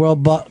hashtag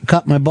World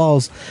Cup my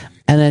balls,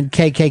 and then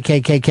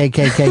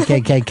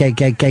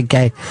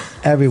KKKKKKKKKKKKKK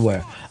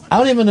everywhere. I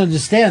don't even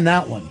understand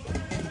that one.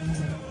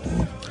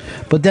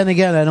 But then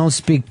again, I don't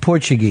speak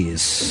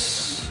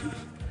Portuguese.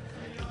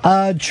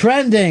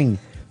 Trending.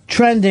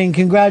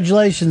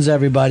 Congratulations,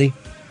 everybody.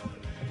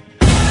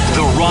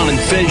 The Ron and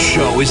Fez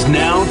show is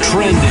now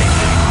trending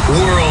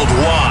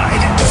worldwide.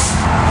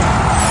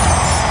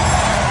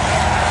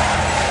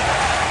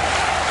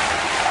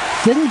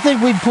 Didn't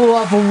think we'd pull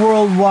off a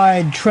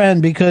worldwide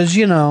trend because,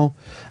 you know,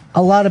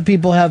 a lot of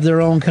people have their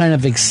own kind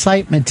of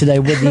excitement today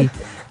with the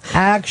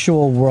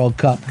actual World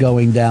Cup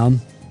going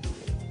down.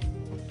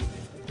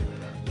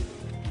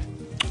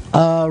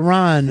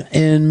 Ron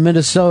in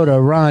Minnesota.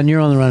 Ron,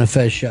 you're on the Ron and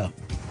Fez show.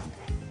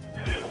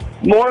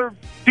 More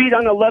feet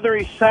on a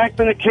leathery sack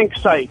than a kink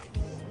site.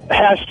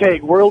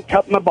 Hashtag World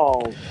Cup my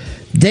balls.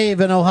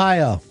 Dave in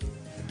Ohio.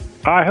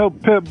 I hope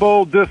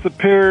Pitbull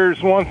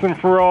disappears once and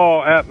for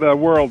all at the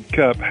World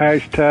Cup.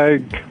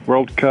 Hashtag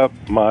World Cup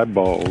my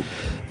balls.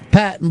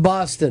 Pat in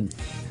Boston.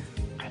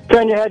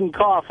 Turn your head and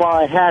cough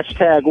while I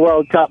hashtag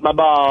World Cup my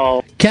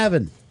balls.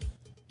 Kevin.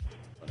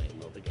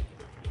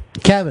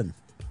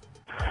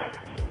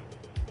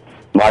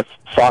 My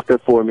soccer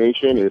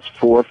formation is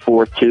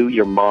 4-4-2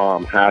 your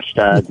mom.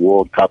 Hashtag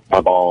World Cup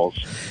my balls.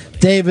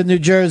 Dave in New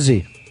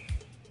Jersey.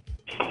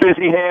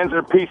 Busy hands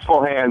are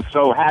peaceful hands,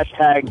 so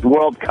hashtag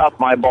World Cup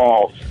my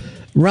balls.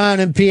 Ron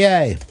in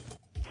PA.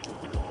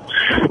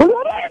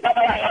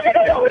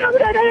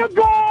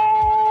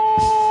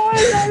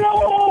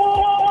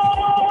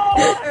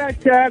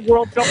 Hashtag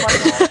World Cup my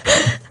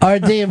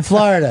balls. RD in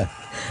Florida.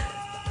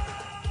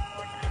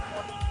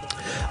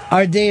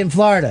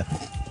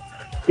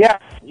 Yeah,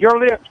 your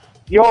lips,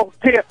 your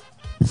tip.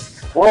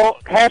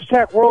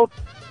 Hashtag World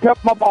Cup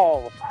my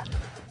balls.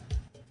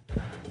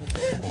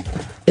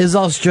 Is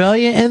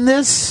Australia in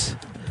this?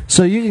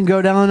 So you can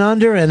go down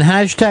under and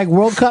hashtag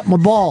World Cup my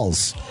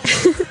balls.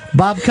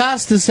 Bob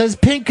Costa says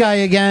pink eye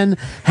again.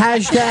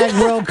 Hashtag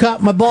World Cup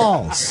my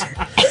balls.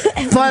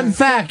 Fun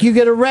fact, you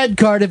get a red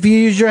card if you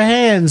use your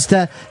hands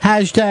to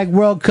hashtag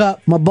World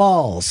Cup my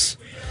balls.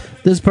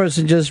 This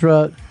person just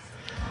wrote,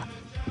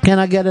 can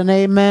I get an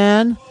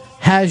amen?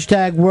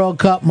 Hashtag World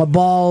Cup my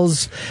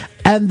balls.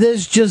 And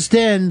this just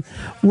in,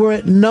 we're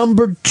at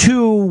number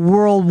 2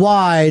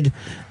 worldwide.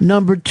 The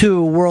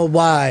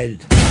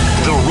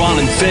Ron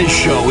and Fez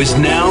show is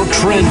now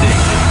trending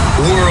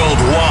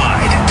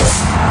worldwide.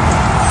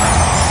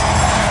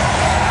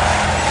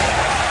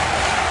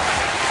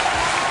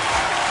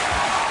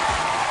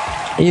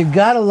 You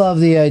gotta love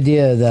the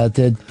idea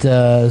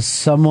that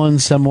someone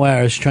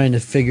somewhere is trying to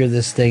figure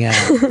this thing out.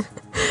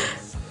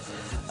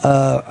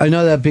 I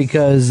know that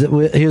because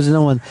here's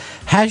another one.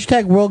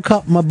 Hashtag World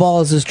Cup my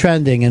balls is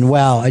trending, and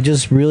wow, I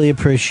just really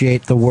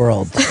appreciate the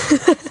world.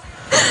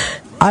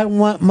 I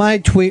want my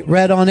tweet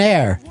read on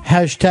air.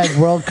 Hashtag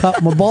World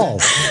Cup my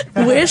balls.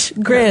 Wish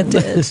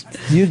granted.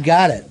 You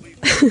got it.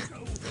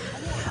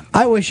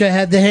 I wish I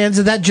had the hands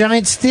of that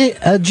giant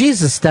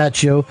Jesus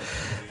statue.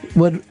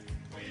 Would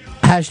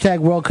hashtag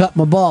World Cup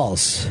my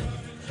balls.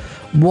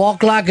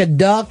 Walk like a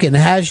duck and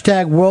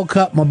hashtag World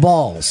Cup my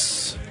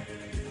balls.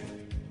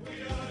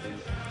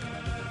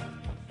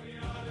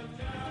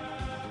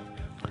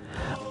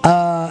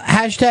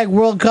 Hashtag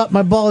World Cup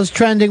my ball is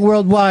trending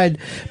worldwide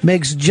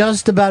makes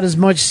just about as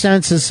much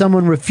sense as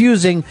someone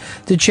refusing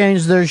to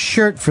change their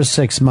shirt for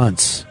 6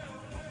 months.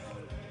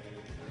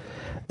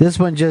 This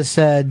one just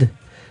said,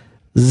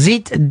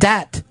 Zeet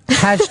dat.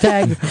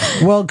 Hashtag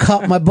World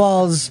Cup my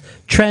balls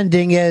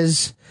trending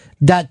is ...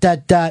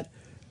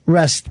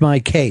 rest my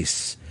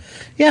case.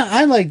 Yeah,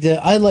 I like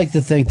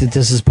to think that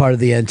this is part of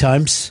the end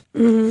times.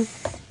 Mm-hmm.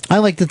 I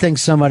like to think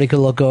somebody could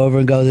look over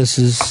and go, this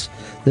is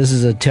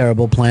a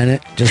terrible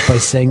planet, just by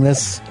saying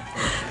this.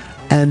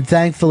 And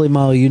thankfully,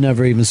 Molly, you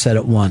never even said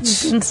it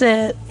once. Didn't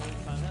say it.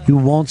 You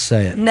won't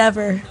say it.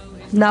 Never.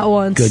 Not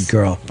once. Good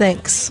girl.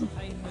 Thanks.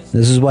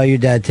 This is why your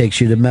dad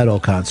takes you to metal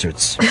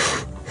concerts.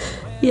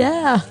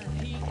 Yeah.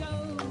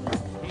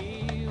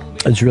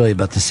 It's really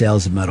about the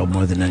sales of metal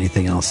more than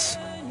anything else.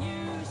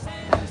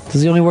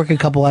 Does he only work a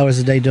couple hours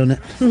a day doing it?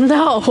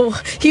 No.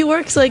 He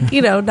works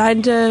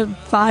 9 to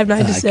 5,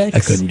 9 to 6. I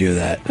couldn't do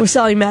that. We're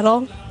selling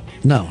metal?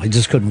 No, I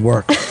just couldn't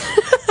work.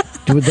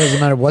 It doesn't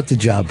matter what the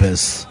job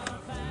is.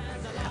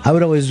 I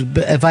would always,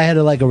 if I had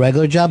a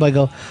regular job, I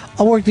go,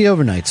 I'll work the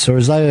overnights, or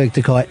as I like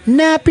to call it,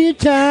 nappy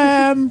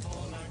time.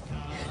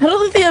 I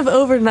don't think they have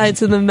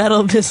overnights in the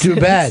metal business. Too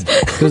bad,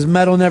 because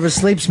metal never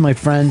sleeps, my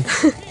friend.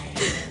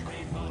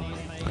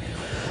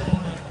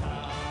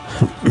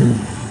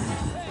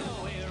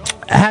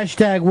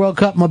 Hashtag World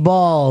Cup my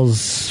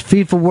balls.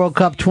 FIFA World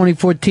Cup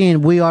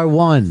 2014. We are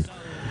one.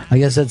 I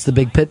guess that's the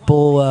big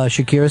Pitbull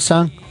Shakira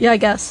song. Yeah, I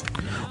guess.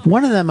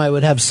 One of them I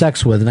would have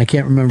sex with, and I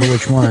can't remember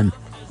which one.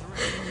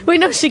 Wait,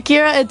 no,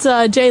 Shakira.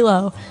 It's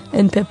J-Lo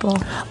and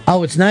Pitbull.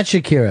 Oh, it's not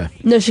Shakira.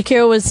 No,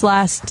 Shakira was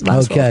last Okay,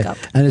 World Cup.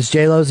 and it's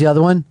J-Lo's the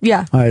other one?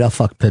 Yeah. All right, I'll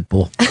fuck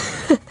Pitbull.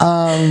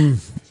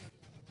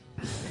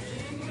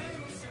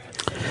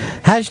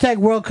 Hashtag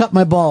World Cup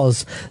my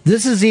balls.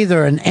 This is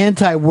either an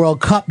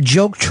anti-World Cup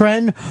joke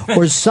trend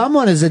or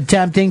someone is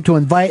attempting to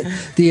invite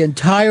the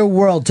entire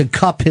world to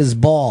cup his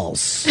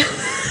balls.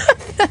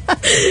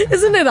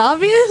 Isn't it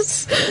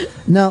obvious?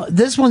 Now,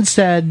 this one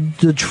said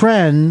the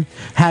trend,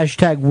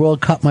 hashtag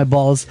World Cup my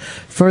balls,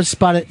 first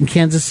spotted in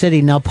Kansas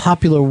City, now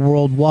popular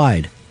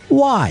worldwide.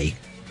 Why?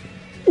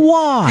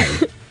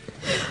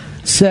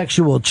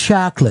 Sexual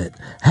chocolate,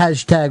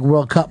 hashtag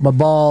World Cup my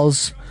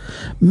balls.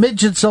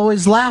 Midgets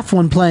always laugh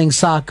when playing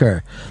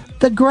soccer.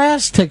 The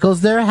grass tickles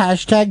their,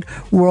 hashtag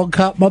World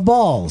Cup my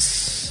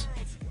balls.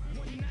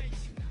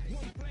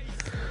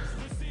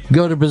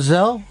 Go to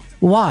Brazil?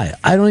 Why?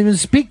 I don't even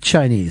speak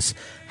Chinese.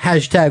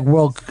 Hashtag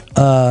World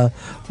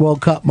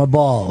Cup my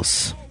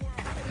balls.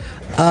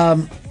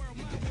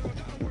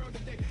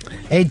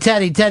 Hey,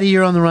 Teddy,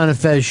 you're on the Ron and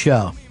Fez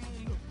show.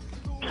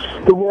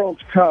 The World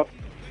Cup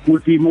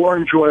would be more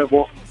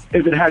enjoyable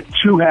if it had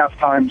 2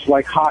 halftimes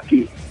like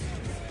hockey.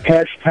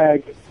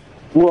 Hashtag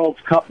World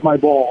Cup my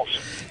balls.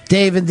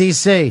 Dave in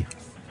D.C.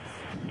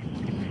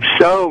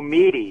 So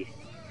meaty.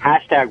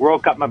 Hashtag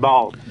World Cup my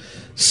balls.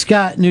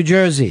 Scott, New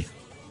Jersey.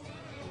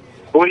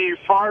 Will you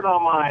fart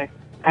on my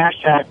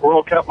hashtag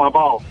World Cup my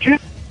balls?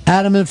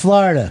 Adam in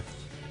Florida.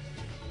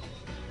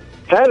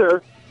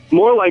 Heather,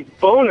 more like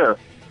boner.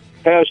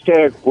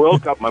 Hashtag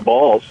World Cup my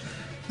balls.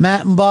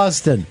 Matt in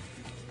Boston.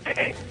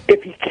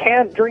 If you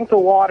can't drink the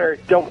water,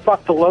 don't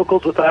fuck the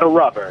locals without a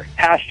rubber.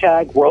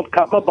 Hashtag World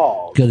Cup my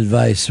balls. Good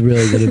advice.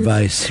 Really good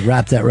advice.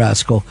 Wrap that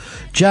rascal.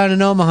 John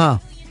in Omaha.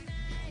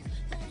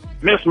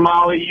 Miss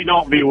Molly, you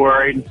don't be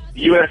worried.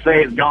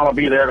 USA is going to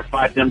be there to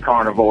fight them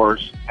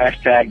carnivores.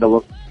 Hashtag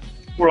the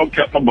World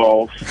Cup my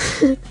balls.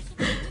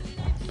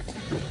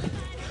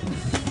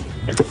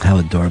 How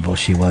adorable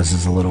she was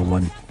as a little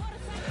one.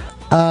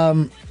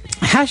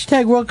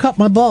 Hashtag World Cup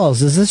my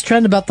balls. Is this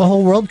trend about the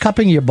whole world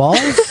cupping your balls?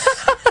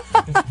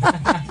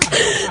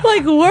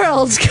 Like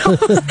worlds cup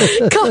my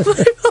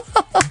balls.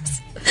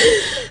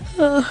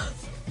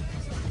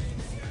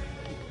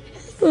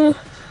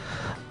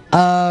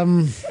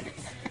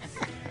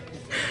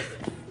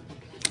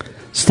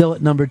 Still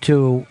at number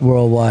 2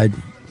 worldwide.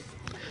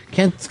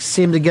 Can't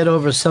seem to get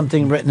over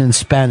something written in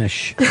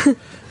Spanish.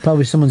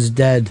 Probably someone's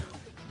dead.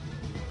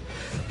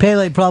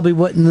 Pele probably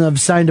wouldn't have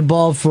signed a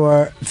ball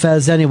for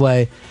Fez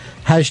anyway.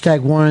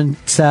 Hashtag Warren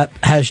Sapp.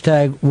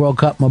 Hashtag World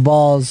Cup my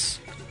balls.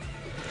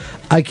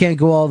 I can't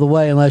go all the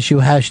way unless you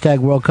hashtag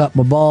World Cup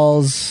my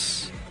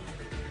balls.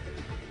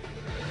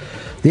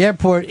 The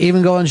airport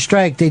even go on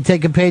strike. They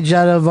take a page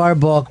out of our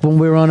book when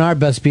we were on our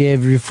best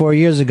behavior 4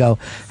 years ago.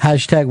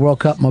 Hashtag World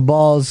Cup my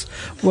balls.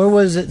 Where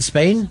was it?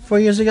 Spain 4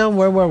 years ago?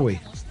 Where were we?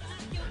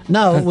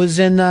 No, it was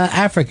in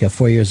Africa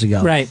 4 years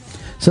ago. Right.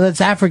 So that's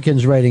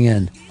Africans writing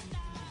in.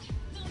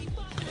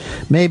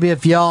 Maybe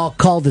if y'all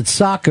called it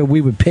soccer,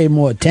 we would pay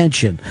more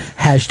attention.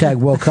 Hashtag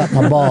World Cup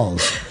my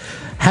balls.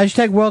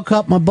 Hashtag World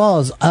Cup my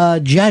balls. Ja.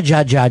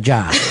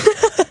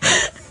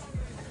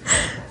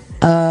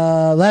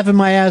 Laughing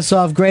my ass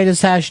off.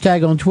 Greatest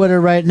hashtag on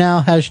Twitter right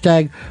now.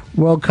 Hashtag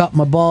World Cup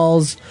my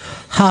balls.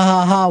 Ha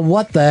ha ha.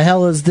 What the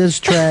hell is this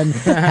trend?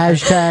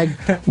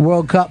 Hashtag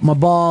World Cup my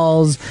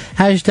balls.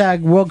 Hashtag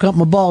World Cup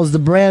my balls. The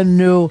brand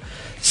new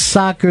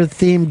soccer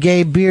themed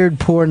gay beard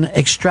porn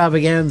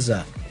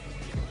extravaganza.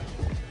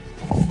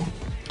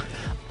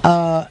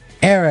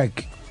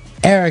 Eric,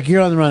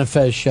 you're on the Ron and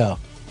Fez show.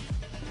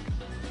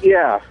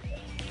 Yeah.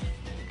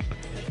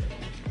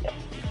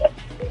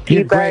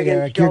 You're great,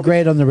 Eric. You're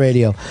great on the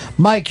radio.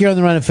 Mike, you're on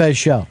the Ron and Fez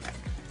show.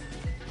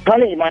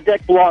 Honey, my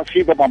dick belongs to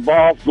you, but my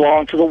balls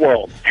belong to the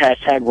world.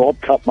 Hashtag World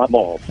Cup my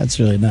balls. That's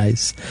really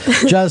nice.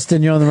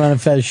 Justin, you're on the Ron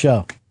and Fez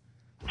show.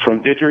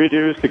 From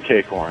didgeridoos to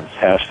cakehorns.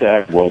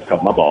 Hashtag World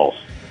Cup my balls.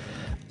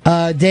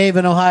 Dave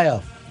in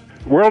Ohio.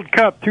 World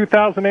Cup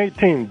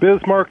 2018,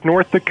 Bismarck,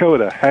 North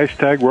Dakota.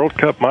 Hashtag World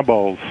Cup my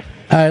balls.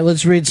 All right,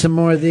 let's read some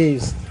more of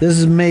these. This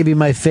is maybe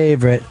my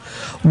favorite.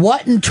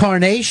 What in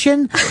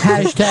tarnation?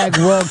 Hashtag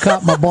World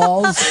Cup my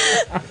balls.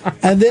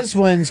 And this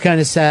one's kind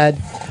of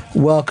sad.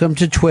 Welcome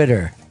to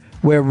Twitter,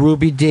 where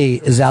Ruby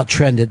D is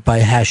outtrended by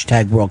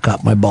hashtag World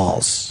Cup my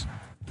balls.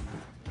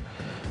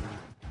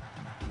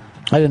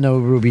 I didn't know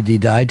Ruby D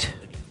died.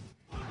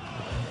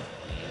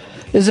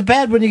 Is it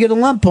bad when you get a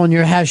lump on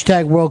your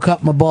hashtag World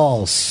Cup my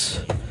balls?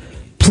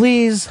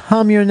 Please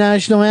hum your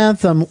national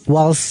anthem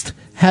whilst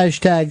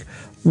hashtag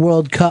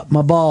World Cup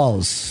my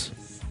balls.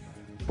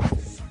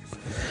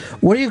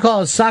 What do you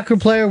call a soccer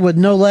player with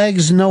no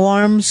legs, no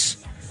arms?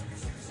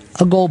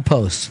 A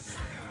goalpost.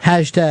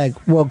 Hashtag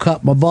World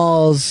Cup my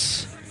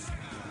balls.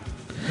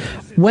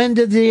 When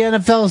did the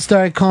NFL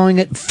start calling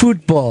it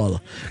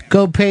football?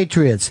 Go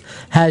Patriots.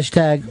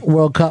 Hashtag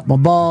World Cup my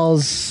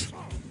balls.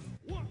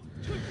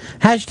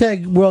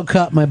 Hashtag World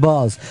Cup my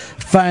balls.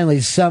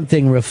 Finally,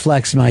 something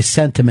reflects my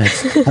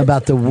sentiments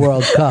about the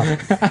World Cup.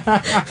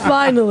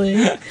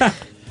 Finally.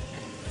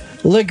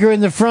 Liquor in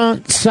the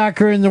front,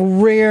 soccer in the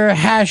rear.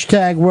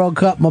 Hashtag World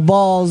Cup my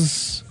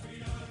balls.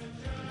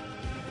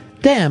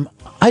 Damn,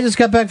 I just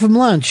got back from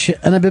lunch,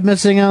 and I've been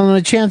missing out on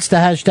a chance to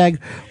hashtag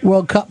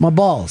World Cup my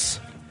balls.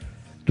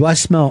 Do I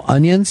smell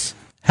onions?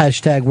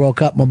 Hashtag World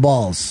Cup my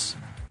balls.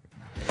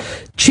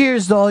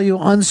 Cheers to all you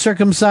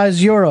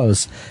uncircumcised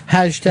Euros.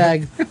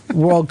 Hashtag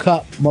World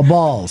Cup my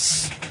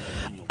balls.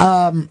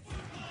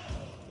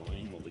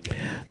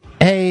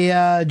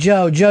 Hey,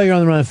 Joe, you're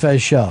on the Ron and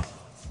Fez show.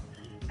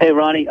 Hey,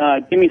 Ronnie,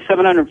 give me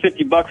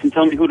 $750 and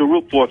tell me who to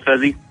root for,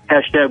 Fezzy.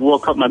 Hashtag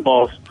World Cup my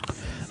balls.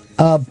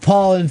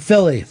 Paul in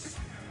Philly.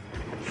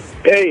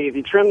 Hey, if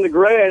you trim the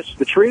grass,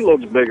 the tree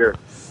looks bigger.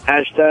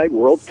 Hashtag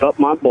World Cup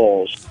my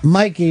balls.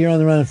 Mikey, you're on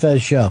the Ron and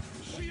Fez show.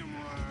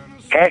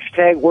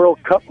 Hashtag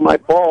World Cup my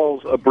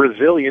balls a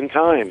Brazilian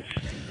times.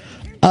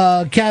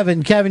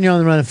 Kevin, you're on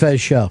the Ron and Fez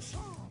show.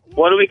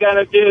 What do we got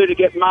to do to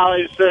get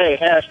Molly to say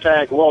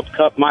hashtag World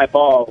Cup my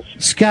balls?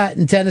 Scott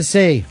in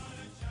Tennessee.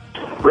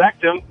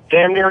 Wrecked him.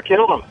 Damn near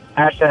killed him.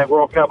 Hashtag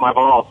World Cup my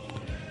balls.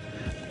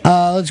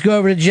 Let's go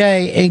over to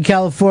Jay in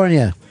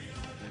California.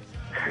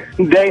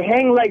 They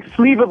hang like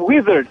sleeve of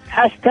wizard.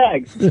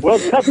 Hashtag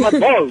World Cup my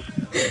balls.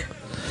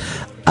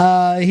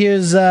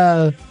 Here's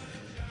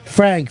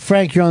Frank.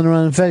 Frank, you're on the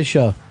Ron and Fez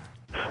show.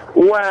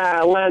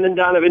 Wow, Landon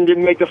Donovan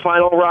didn't make the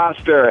final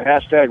roster.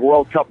 Hashtag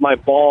World Cup my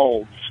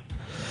balls.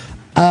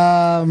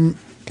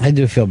 I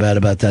do feel bad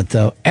about that,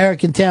 though.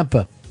 Eric in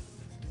Tampa.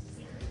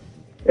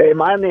 Hey,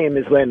 my name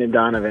is Landon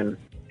Donovan.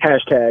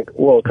 Hashtag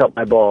World Cup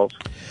my balls.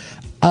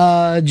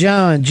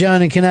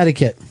 John in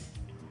Connecticut.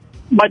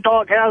 My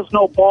dog has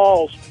no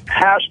balls.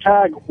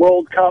 Hashtag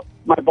World Cup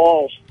my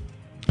balls.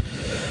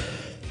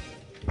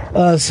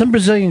 Some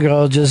Brazilian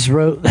girl just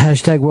wrote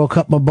hashtag World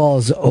Cup my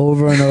balls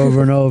over and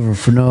over and over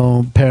for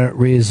no apparent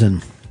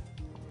reason.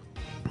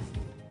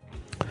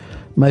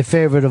 My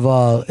favorite of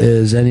all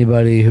is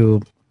anybody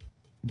who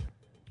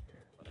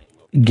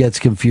gets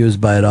confused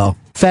by it all.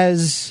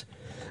 Fez,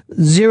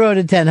 0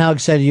 to 10, how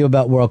excited are you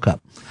about World Cup?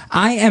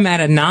 I am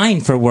at a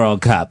 9 for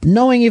World Cup.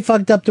 Knowing you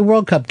fucked up the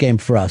World Cup game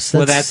for us.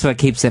 Well, that's what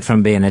keeps it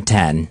from being a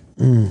 10.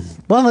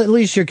 Well, at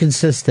least you're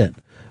consistent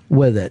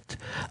with it.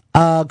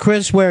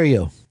 Chris, where are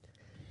you?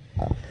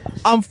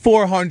 I'm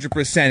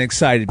 400%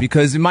 excited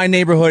because in my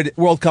neighborhood,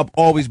 World Cup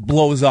always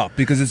blows up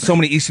because there's so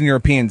many Eastern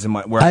Europeans in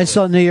where I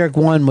saw New York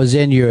 1 was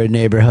in your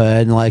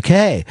neighborhood and like,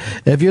 hey,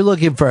 if you're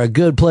looking for a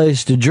good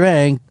place to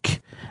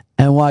drink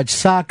and watch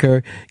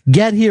soccer,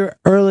 get here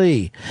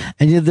early.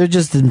 And they're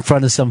just in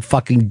front of some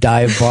fucking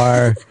dive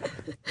bar.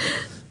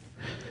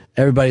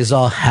 Everybody's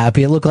all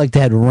happy. It looked like they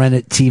had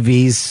rented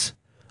TVs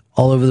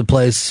all over the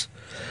place.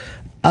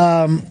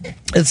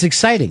 It's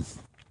exciting.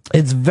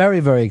 It's very,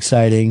 very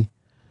exciting.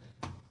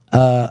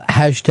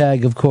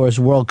 Hashtag, of course,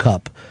 World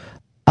Cup.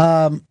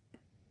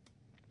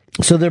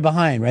 So they're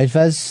behind, right,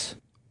 Fez?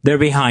 They're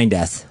behind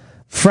us.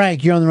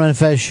 Frank, you're on the Ron and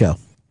Fez show.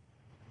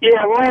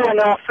 Yeah, Ryan,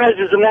 Fez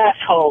is an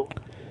asshole.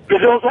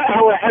 Brazil's an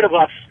hour ahead of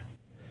us.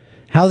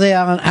 How are they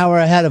an hour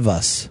ahead of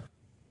us?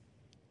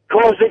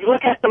 Because if you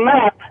look at the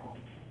map,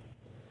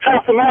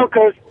 South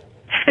America's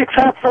 6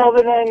 hours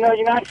further than the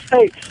United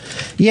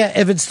States. Yeah,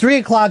 if it's 3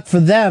 o'clock for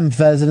them,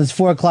 Fez, and it's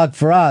 4 o'clock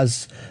for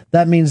us,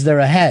 that means they're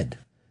ahead.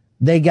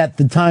 They got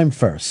the time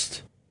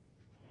first.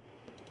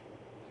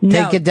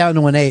 No. Take it down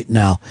to an 8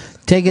 now.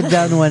 Take it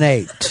down to an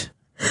 8.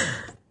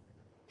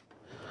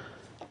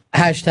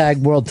 Hashtag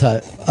World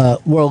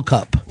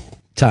Cup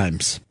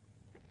times.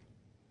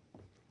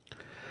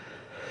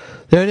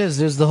 There it is.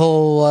 There's the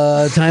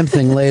whole time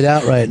thing laid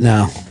out right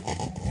now.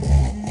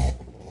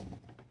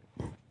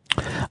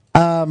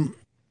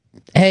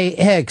 Hey,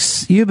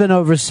 Hicks, you've been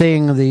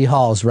overseeing the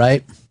halls,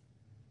 right?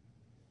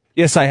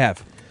 Yes, I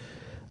have.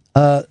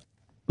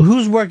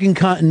 Who's working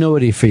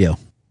continuity for you?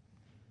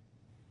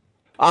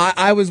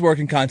 I was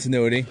working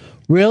continuity.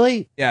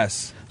 Really?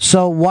 Yes.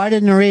 So why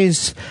didn't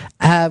Nerese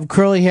have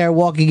curly hair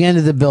walking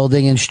into the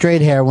building and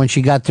straight hair when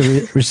she got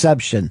to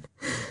reception?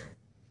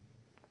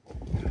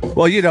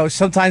 Well, you know,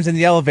 sometimes in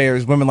the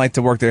elevators, women like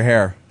to work their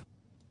hair.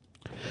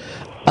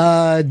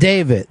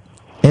 David,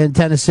 in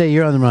Tennessee,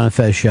 you're on the Ron and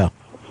Fez show.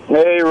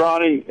 Hey,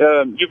 Ronnie,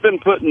 you've been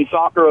putting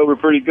soccer over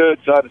pretty good,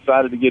 so I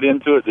decided to get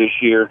into it this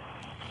year.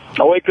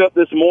 I wake up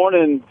this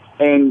morning,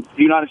 and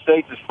the United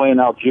States is playing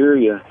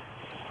Algeria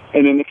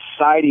in an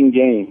exciting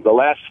game. The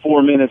last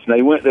 4 minutes,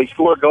 and they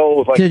scored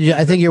goals. Dude,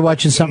 I think you're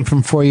watching something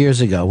from 4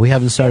 years ago. We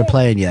haven't started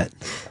playing yet.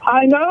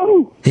 I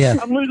know. Yeah.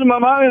 I'm losing my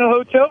mind in a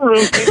hotel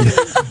room thinking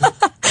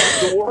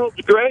the world's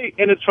great,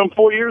 and it's from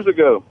 4 years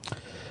ago.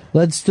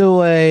 Let's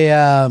do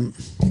a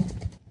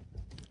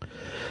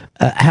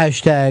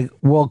hashtag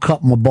World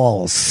Cup my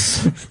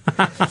balls.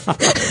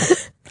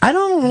 I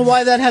don't know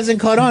why that hasn't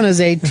caught on as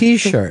a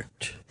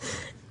T-shirt.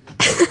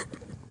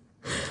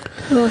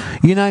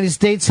 United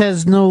States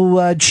has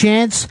no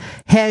chance.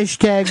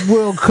 Hashtag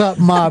World Cup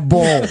my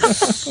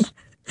balls.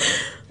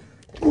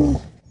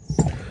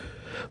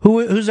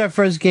 Who's our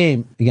first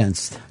game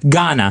against?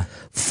 Ghana.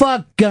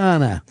 Fuck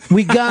Ghana.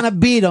 We gonna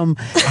beat them.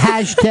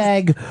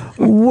 Hashtag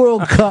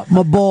World Cup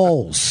my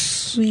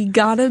balls. We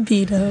gotta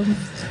beat them.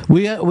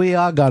 We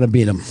are gonna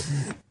beat them.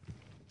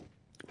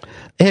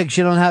 Hicks,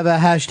 you don't have a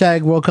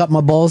hashtag World Cup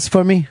my balls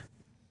for me?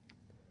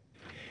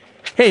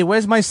 Hey,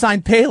 where's my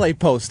signed Pele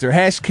poster?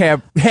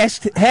 Hashtag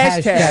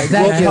Thank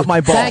World you. Cup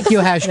my balls. Thank you,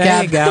 hashtag.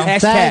 There you go.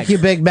 Hashtag. Thank you,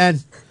 big man.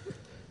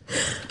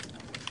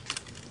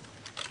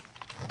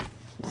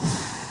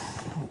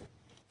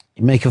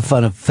 You're making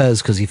fun of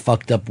Fez because he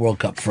fucked up World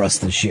Cup for us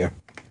this year.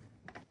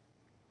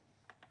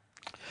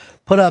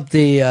 Put up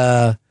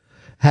the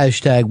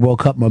hashtag World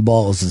Cup my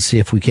balls and see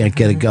if we can't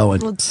get it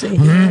going. Let's see.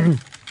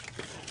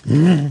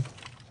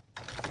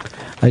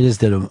 I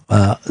just did them.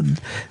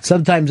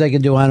 Sometimes I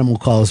can do animal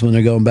calls when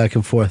they're going back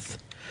and forth.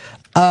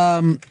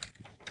 Molly,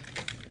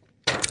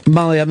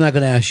 I'm not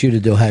going to ask you to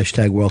do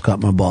hashtag World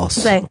Cup my balls.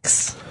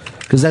 Thanks.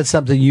 Because that's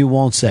something you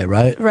won't say,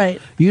 right?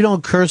 Right. You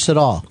don't curse at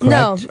all, correct?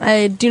 No,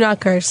 I do not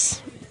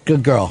curse.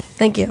 Good girl.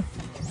 Thank you.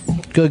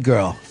 Good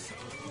girl.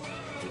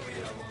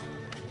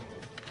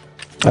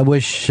 I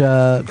wish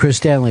Chris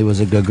Stanley was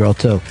a good girl,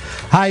 too.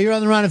 Hi, you're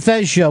on the Ron and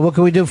Fez show. What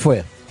can we do for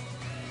you?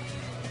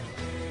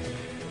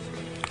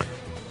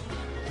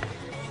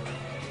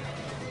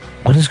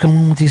 What is going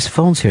on with these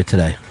phones here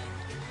today?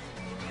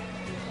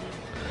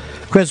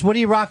 Chris, what are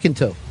you rocking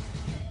to?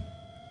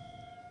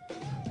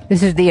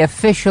 This is the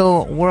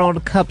official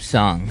World Cup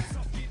song.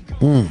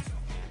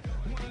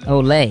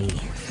 Olay.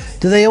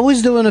 Do they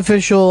always do an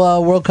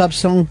official World Cup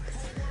song?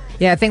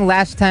 Yeah, I think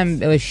last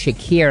time it was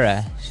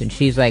Shakira, since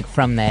she's like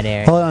from that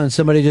area. Hold on,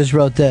 somebody just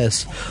wrote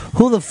this.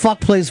 Who the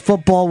fuck plays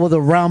football with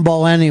a round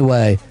ball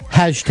anyway?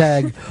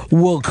 Hashtag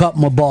World Cup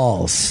my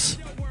balls.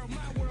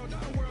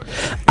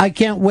 I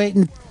can't wait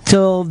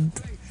until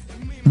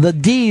the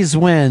D's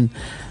win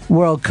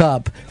World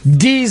Cup.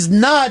 D's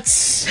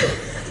nuts!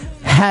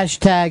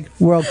 Hashtag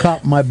World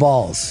Cup my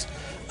balls.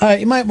 All right,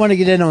 you might want to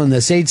get in on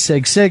this.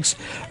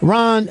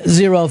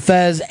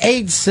 866-RON-0-FEZ.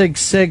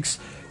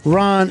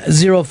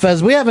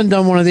 866-RON-0-FEZ. We haven't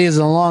done one of these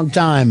in a long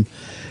time.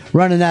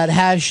 Running that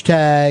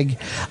hashtag.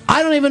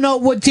 I don't even know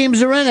what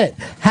teams are in it.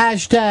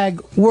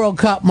 Hashtag World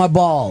Cup my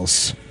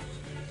balls.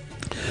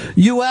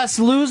 U.S.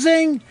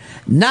 losing?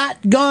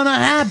 Not gonna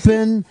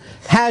happen.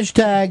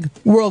 Hashtag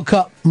World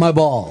Cup my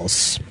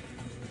balls.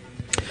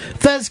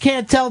 Fez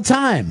can't tell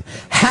time.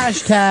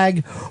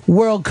 Hashtag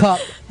World Cup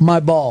my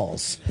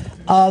balls.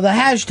 The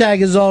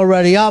hashtag is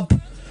already up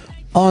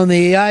on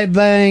the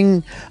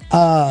iBang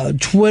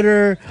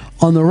Twitter,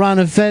 on the Ron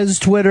and Fez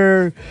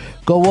Twitter.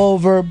 Go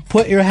over,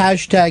 put your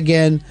hashtag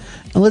in,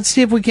 and let's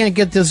see if we can't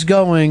get this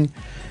going.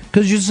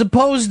 Because you're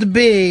supposed to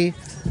be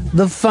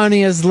the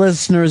funniest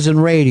listeners in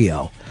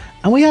radio.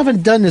 And we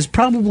haven't done this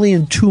probably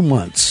in 2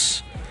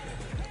 months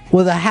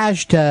with a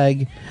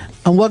hashtag.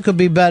 And what could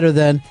be better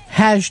than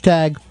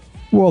hashtag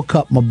World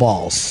Cup my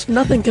balls?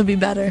 Nothing could be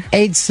better.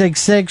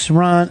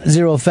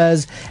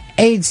 866-RON-0-FEZ.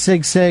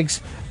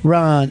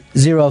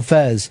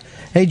 866-RON-0-FEZ.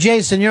 Hey,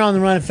 Jason, you're on the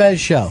Ron and Fez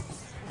show.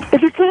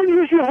 If you can't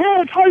use your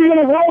hands, how are you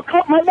going to World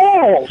Cup my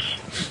balls?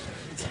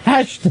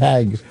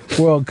 Hashtag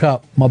World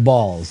Cup my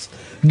balls.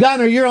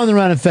 Gunner, you're on the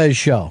Ron and Fez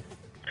show.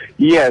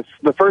 Yes,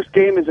 the first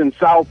game is in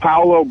Sao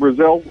Paulo,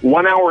 Brazil,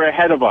 1 hour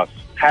ahead of us.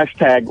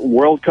 Hashtag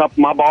World Cup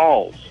my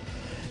balls.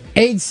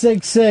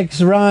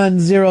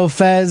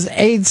 866-RON-0-FEZ.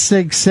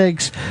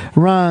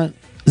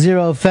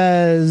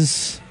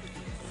 866-RON-0-FEZ.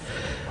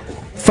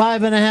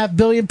 5.5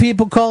 billion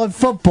people call it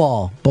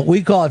football, but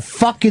we call it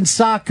fucking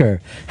soccer.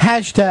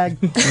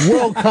 Hashtag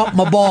World Cup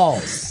my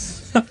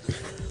balls.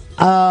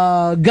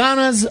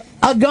 Ghana's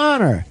a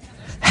goner.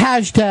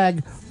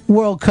 Hashtag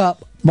World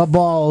Cup my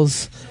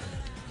balls.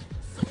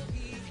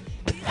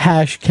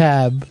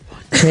 Hashtag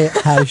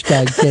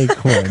cake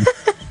horn.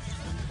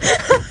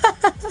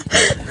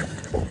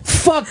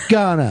 Fuck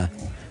Ghana.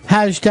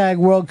 Hashtag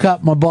World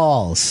Cup my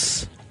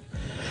balls.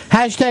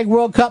 Hashtag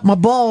World Cup my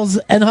balls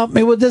and help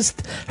me with this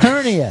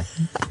hernia.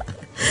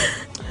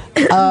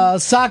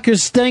 Soccer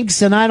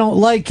stinks and I don't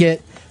like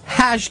it.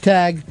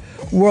 Hashtag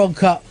World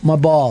Cup my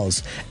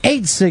balls.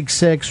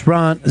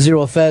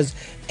 866-RON-0-FEZ.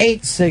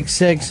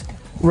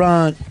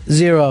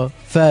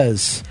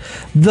 866-RON-0-FEZ.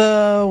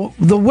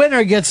 The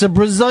winner gets $1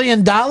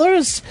 Brazilian.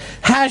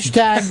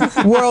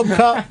 Hashtag World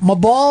Cup my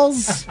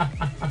balls.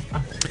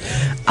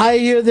 I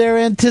hear they're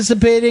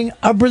anticipating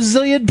a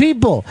Brazilian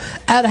people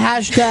at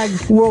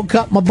hashtag World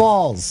Cup my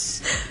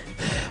balls.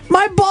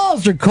 My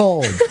balls are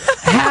cold.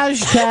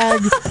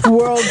 Hashtag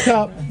World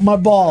Cup my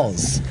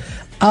balls.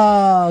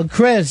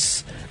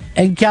 Chris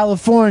in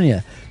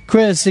California.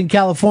 Chris in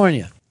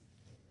California.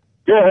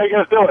 Yeah, how you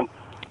guys doing?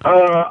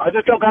 I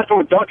just got back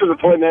from a doctor's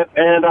appointment,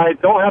 and I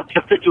don't have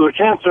testicular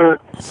cancer.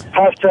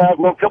 Hashtag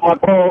World Cup my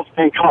balls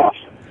and cough.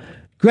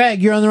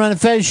 Greg, you're on the Ron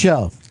and Fez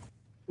show.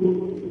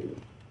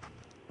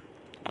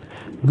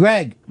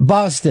 Greg,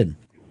 Boston.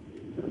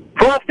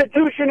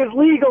 Prostitution is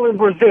legal in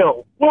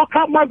Brazil. World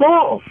Cup my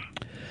balls.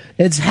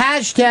 It's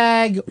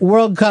hashtag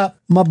World Cup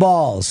my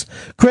balls.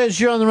 Chris,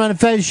 you're on the Ron and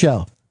Fez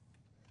show.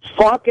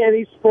 Fuck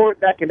any sport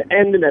that can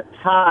end in a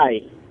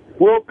tie.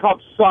 World Cup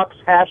sucks.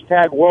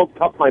 Hashtag World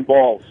Cup my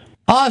balls.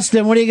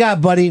 Austin, what do you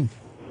got, buddy?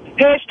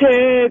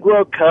 Hashtag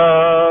World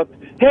Cup.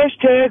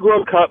 Hashtag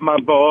World Cup my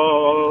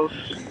balls.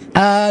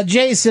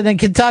 Jason in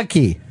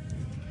Kentucky.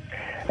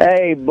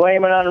 Hey,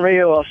 blame it on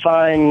Rio, a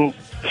fine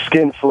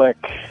skin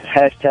flick.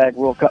 Hashtag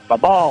World Cup my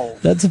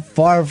balls. That's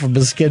far from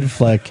a skin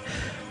flick.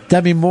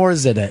 Demi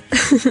Moore's in it.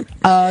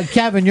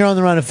 Kevin, you're on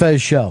the Ron and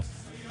Fez show.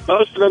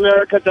 Most of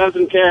America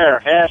doesn't care.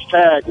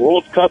 Hashtag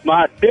World Cup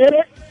my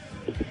dick.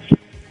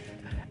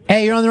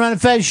 Hey, you're on the Ron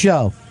and Fez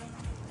show.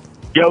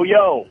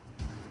 Yo,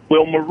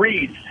 Wilma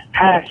Reed.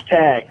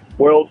 Hashtag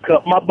World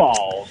Cup my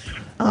balls.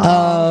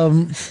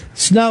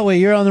 Snowy,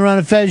 you're on the Ron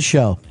and Fez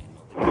show.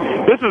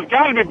 This has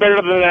got to be better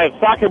than that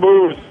soccer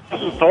moves.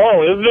 This is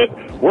Stallone, isn't it?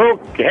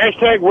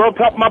 Hashtag World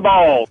Cup my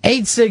balls.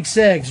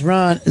 866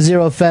 Ron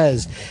Zero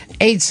Fez.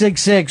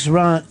 866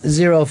 Ron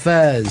Zero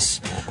Fez.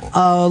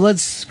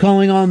 Let's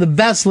calling on the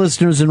best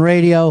listeners in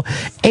radio.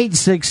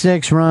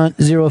 866 Ron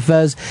Zero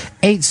Fez.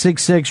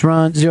 866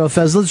 Ron Zero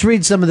Fez. Let's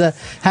read some of the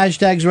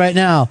hashtags right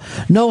now.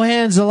 No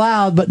hands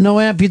allowed, but no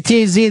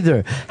amputees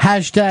either.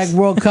 Hashtag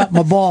World Cup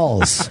my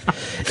balls.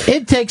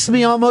 It takes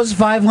me almost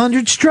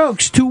 500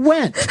 strokes to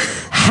win.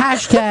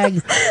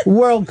 Hashtag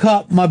World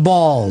Cup my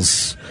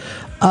balls.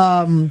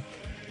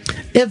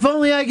 If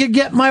only I could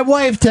get my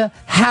wife to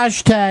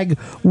hashtag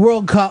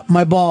World Cup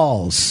my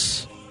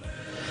balls.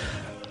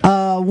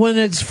 When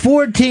it's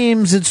 4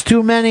 teams, it's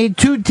too many.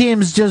 2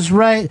 teams just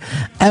right.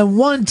 And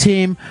one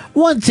team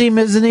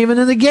isn't even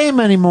in the game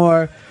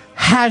anymore.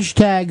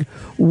 Hashtag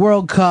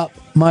World Cup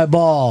my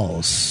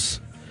balls.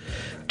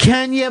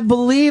 Can you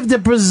believe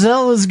that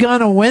Brazil is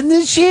going to win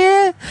this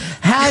year?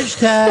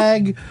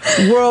 Hashtag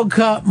World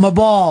Cup my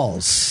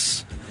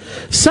balls.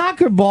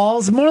 Soccer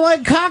balls, more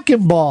like cock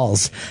and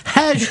balls.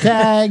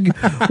 Hashtag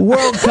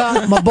World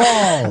Cup my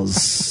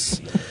balls.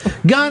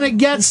 Gonna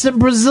get some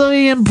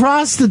Brazilian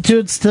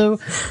prostitutes to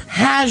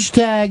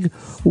hashtag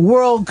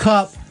World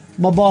Cup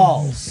my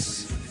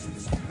balls.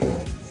 Come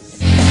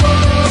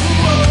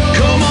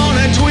on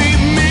and tweet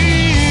me.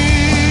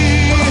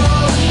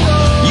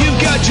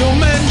 You've got your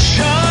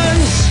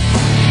mentions.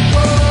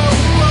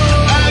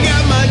 I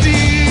got my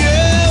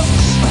DMs.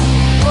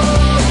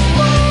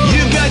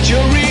 You've got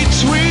your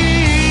retweets.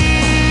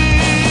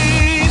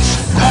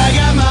 I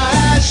got my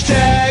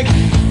hashtag.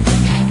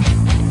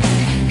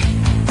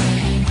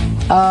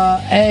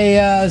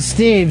 Hey,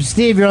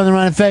 Steve, you're on the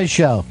Ron and Fez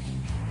show.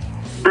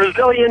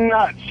 Brazilian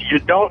nuts. You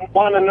don't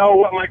want to know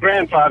what my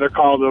grandfather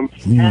called them.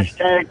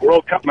 Hashtag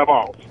World Cup my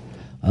balls.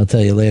 I'll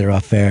tell you later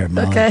off air,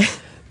 Molly. Okay.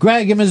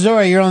 Greg in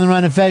Missouri, you're on the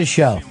Ron and Fez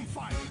show.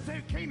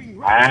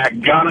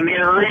 I'm gonna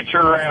need a reach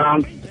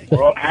around.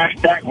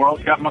 Hashtag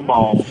World Cup my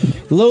balls.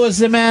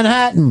 Lewis in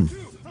Manhattan.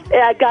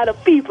 Hey, I got a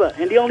fever,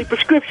 and the only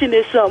prescription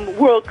is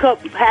World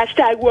Cup,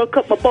 hashtag World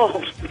Cup my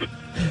balls.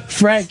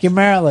 Frank in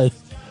Maryland.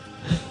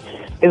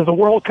 Is the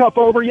World Cup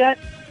over yet?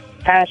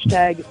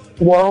 Hashtag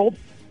World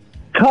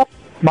Cup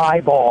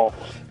my balls.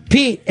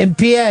 Pete in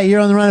PA, you're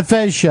on the Ron and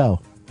Fez show.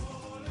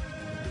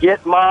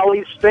 Get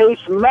Molly's face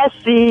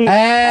messy.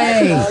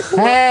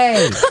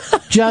 Hey.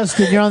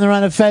 Justin, you're on the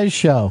Ron and Fez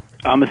show.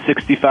 I'm a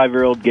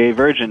 65-year-old gay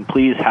virgin.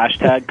 Please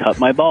hashtag cut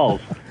my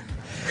balls.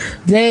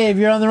 Dave,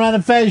 you're on the Ron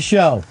and Fez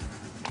show.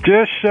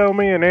 Just show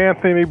me an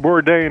Anthony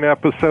Bourdain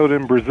episode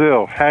in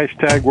Brazil.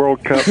 Hashtag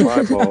World Cup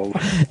my balls.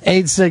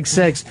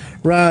 866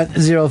 Ron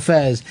Zero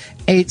Fez.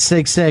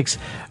 866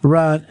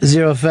 Ron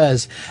Zero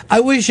Fez. I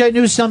wish I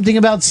knew something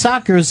about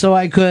soccer so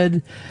I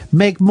could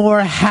make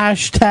more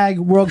hashtag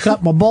World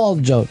Cup my ball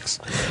jokes.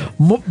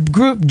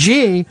 Group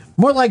G,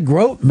 more like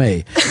grope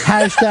me.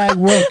 Hashtag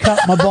World Cup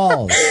my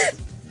balls.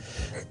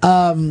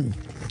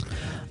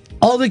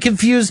 All the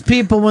confused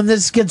people when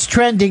this gets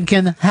trending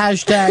can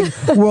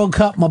hashtag World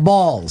Cup my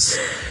balls.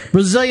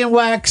 Brazilian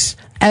wax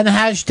and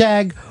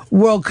hashtag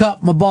World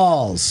Cup my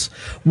balls.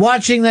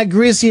 Watching that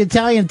greasy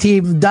Italian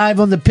team dive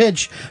on the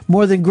pitch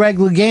more than Greg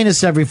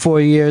Louganis every 4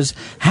 years.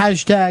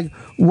 Hashtag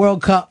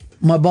World Cup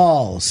my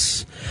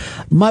balls.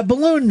 My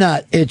balloon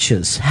nut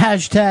itches.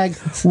 Hashtag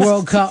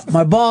World Cup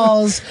my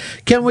balls.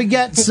 Can we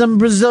get some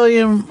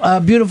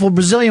beautiful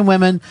Brazilian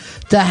women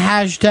to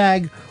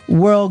hashtag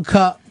World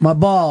Cup my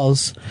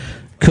balls?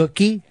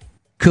 Cookie.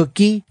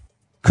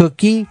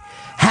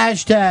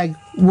 Hashtag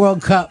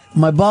World Cup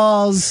my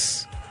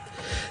balls.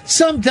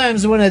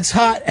 Sometimes when it's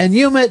hot and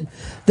humid,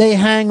 they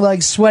hang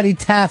like sweaty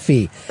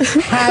taffy.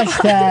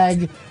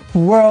 Hashtag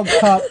World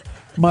Cup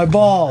my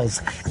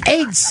balls.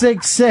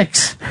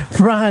 866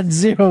 Ron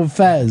Zero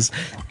Fez.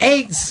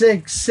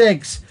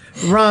 866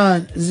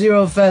 Ron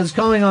Zero Fez.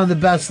 Calling on the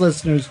best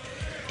listeners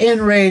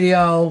in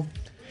radio.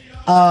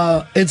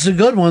 It's a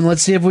good one.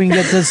 Let's see if we can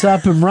get this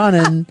up and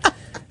running.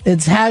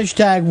 It's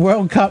hashtag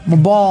World Cup my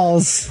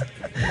balls.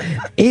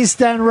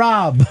 East End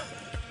Rob.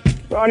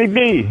 Ronnie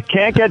B,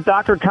 can't get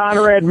Dr.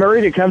 Conrad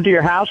Murray to come to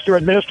your house to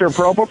administer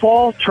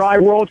propofol? Try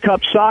World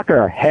Cup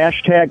Soccer.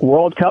 Hashtag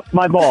World Cup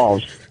my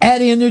balls.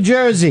 Eddie in New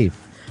Jersey.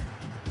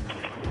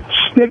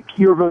 Stick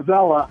your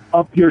Vivella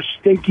up your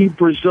stinky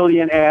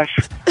Brazilian ash.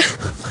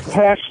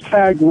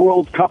 Hashtag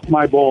World Cup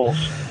my balls.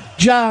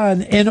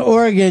 John in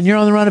Oregon, you're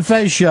on the Ron and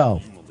Fez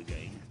show.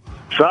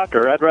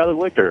 Soccer, I'd rather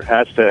liquor.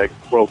 Hashtag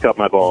World Cup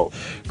my balls.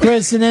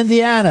 Chris in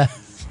Indiana.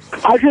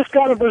 I just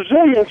got a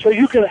Brazilian, so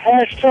you can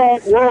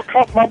hashtag World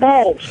Cup my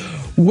balls.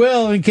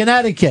 Will in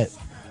Connecticut.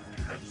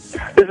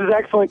 This is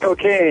excellent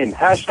cocaine.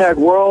 Hashtag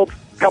World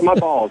Cup my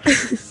balls.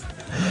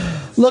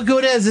 Look who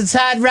it is. It's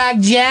Hard Rock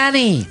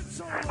Johnny.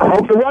 I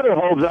hope the weather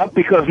holds up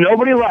because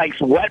nobody likes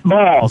wet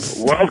balls.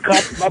 World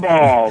Cup my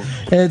balls.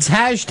 It's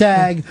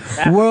hashtag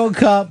World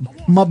Cup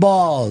my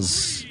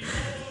balls.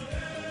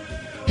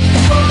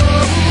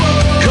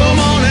 Come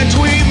on and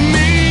tweet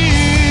me.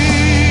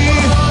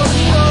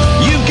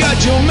 You've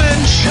got your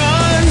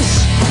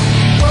mentions.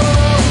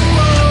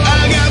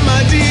 I got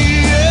my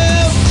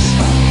DMs.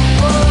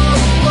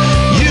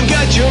 You've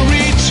got your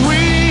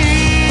retweets.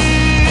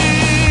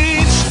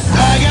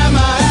 I got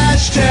my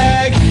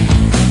hashtag.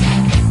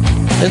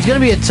 It's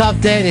going to be a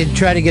tough day to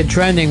try to get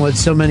trending with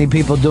so many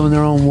people doing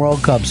their own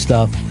World Cup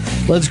stuff.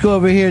 Let's go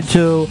over here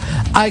to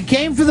I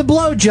came for the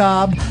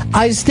blowjob.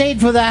 I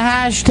stayed for the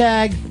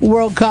hashtag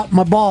World Cup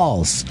my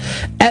balls.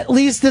 At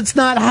least it's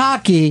not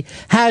hockey.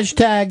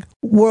 Hashtag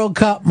World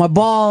Cup my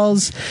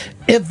balls.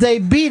 If they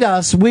beat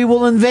us, we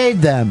will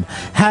invade them.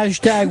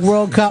 Hashtag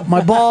World Cup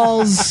my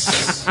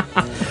balls.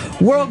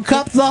 World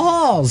Cup the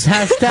halls.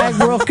 Hashtag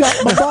World Cup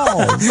my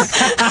balls.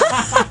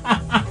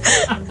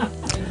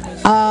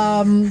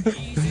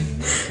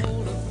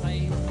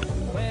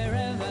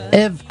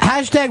 If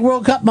hashtag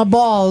World Cup my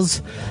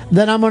balls,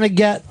 then I'm going to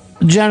get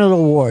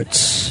genital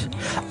warts.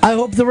 I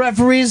hope the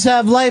referees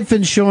have life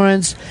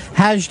insurance.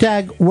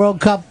 Hashtag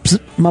World Cup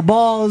my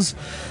balls.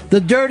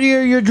 The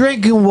dirtier your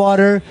drinking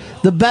water,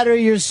 the better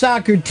your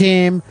soccer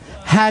team.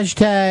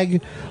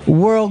 Hashtag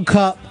World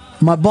Cup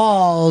my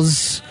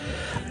balls.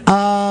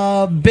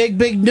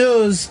 Big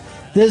news.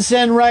 This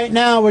end right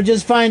now. We're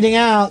just finding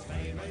out.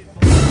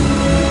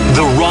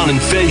 The Ron and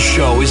Fez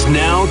show is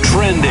now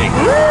trending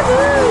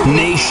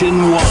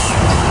nationwide.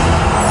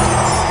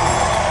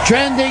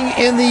 Trending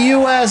in the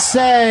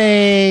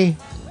USA.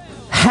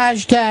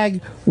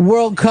 Hashtag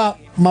World Cup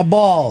my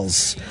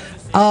balls.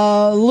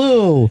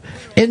 Lou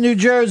in New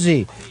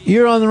Jersey,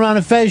 you're on the Ron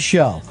and Fez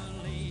show.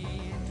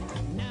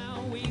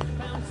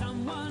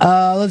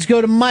 Let's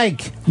go to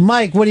Mike.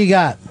 Mike, what do you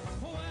got?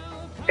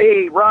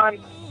 Hey, Ron.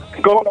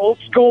 Going old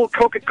school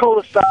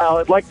Coca-Cola style.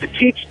 I'd like to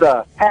teach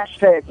the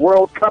hashtag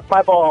World Cup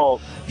my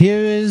balls. Here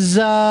is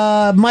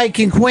Mike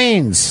in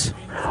Queens.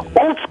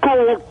 Old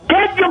school,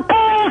 get your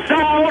balls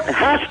out.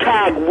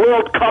 Hashtag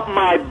World Cup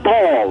my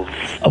balls.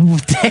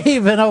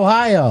 Dave in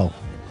Ohio.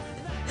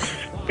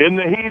 In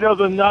the heat of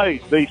the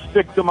night, they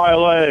stick to my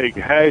leg.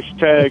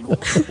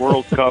 Hashtag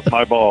World Cup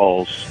my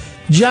balls.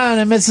 John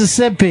in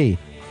Mississippi.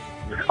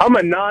 I'm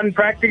a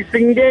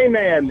non-practicing gay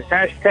man.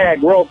 Hashtag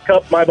World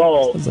Cup my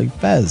balls. It's like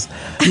Fez.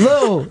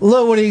 Lou,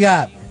 what do you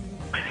got?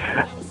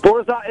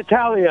 Forza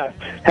Italia.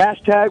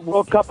 Hashtag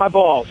World Cup my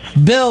balls.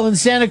 Bill in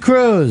Santa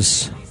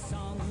Cruz.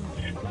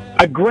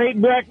 A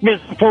great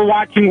breakfast before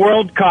watching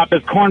World Cup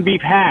is corned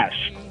beef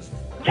hash.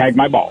 Tag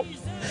my balls.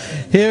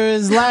 Here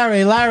is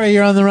Larry. Larry,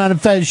 you're on the Ron and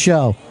Fez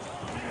show.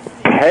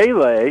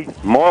 Pele,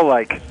 more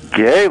like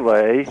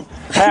Gayle.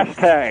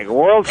 Hashtag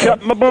World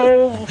Cup my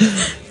balls.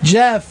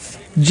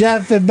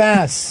 Jeff in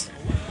Mass.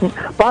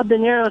 Bob De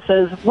Niro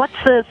says, what's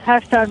this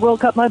hashtag World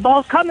Cup my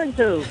balls coming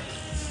to?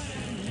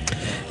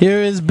 Here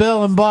is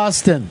Bill in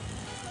Boston.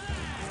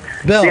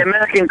 Bill. The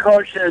American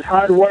coach says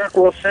hard work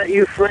will set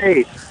you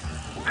free.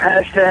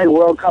 Hashtag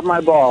World Cup my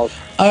balls.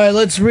 All right,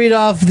 let's read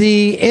off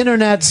the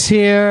internets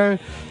here.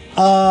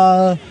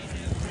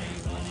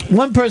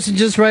 One person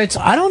just writes,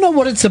 I don't know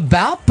what it's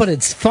about, but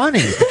it's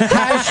funny.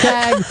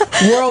 Hashtag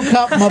World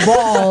Cup my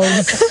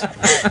balls.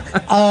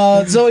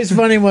 It's always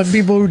funny when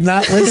people who are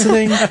not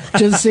listening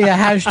just see a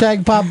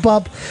hashtag pop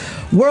up.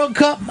 World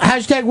Cup,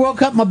 hashtag World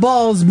Cup my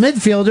balls,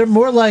 midfielder,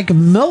 more like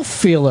MILF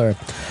feeler.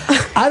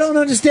 I don't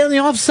understand the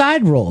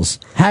offside rules.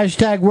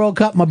 Hashtag World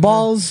Cup my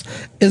balls.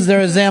 Is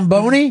there a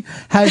Zamboni?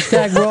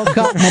 Hashtag World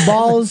Cup my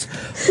balls.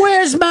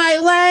 Where's my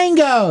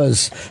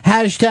Langos?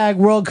 Hashtag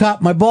World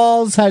Cup my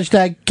balls.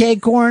 Hashtag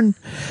K-corn.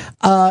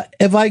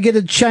 If I get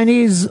a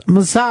Chinese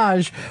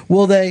massage,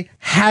 will they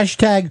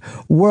hashtag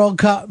World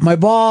Cup my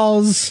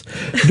balls?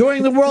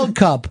 During the World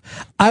Cup,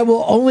 I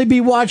will only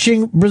be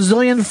watching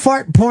Brazilian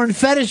fart porn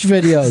fetish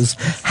videos.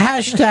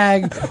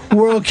 Hashtag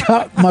World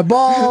Cup my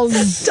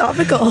balls.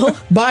 Topical.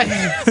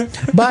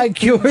 By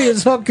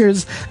curious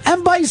hookers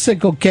and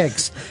bicycle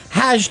kicks.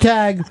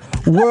 Hashtag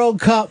World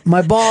Cup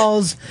my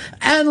balls.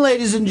 And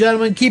ladies and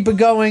gentlemen, keep it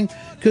going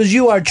because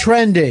you are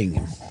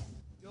trending.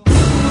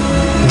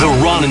 The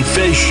Ron and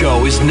Fez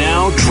show is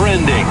now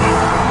trending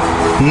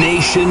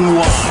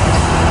nationwide.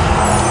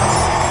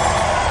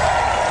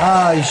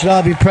 You should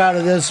all be proud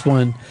of this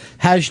one.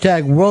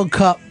 Hashtag World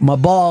Cup my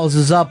balls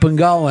is up and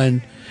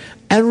going.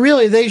 And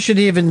really, they should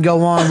even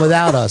go on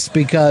without us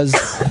because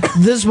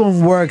this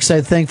one works,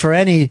 I think, for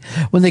any...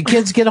 When the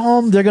kids get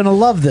home, they're going to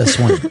love this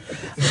one.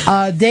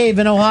 Dave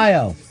in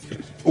Ohio.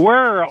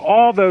 Where are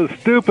all those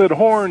stupid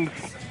horns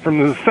from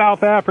the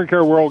South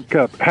Africa World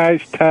Cup?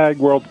 Hashtag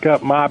World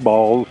Cup my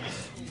balls.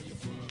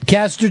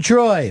 Castor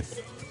Troy.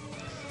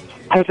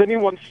 Has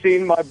anyone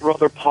seen my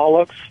brother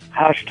Pollux?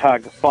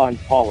 Hashtag find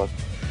Pollux.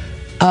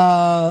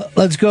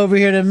 Let's go over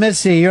here to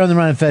Missy. You're on the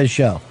Ron and Fez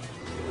show.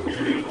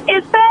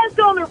 Is Fez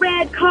going to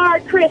red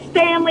card Chris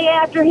Stanley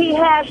after he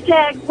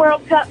hashtag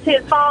World Cups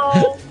his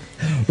balls?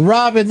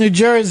 Rob in New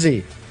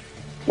Jersey.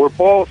 Where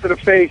balls to the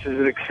face is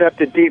an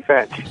accepted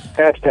defense.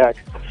 Hashtag.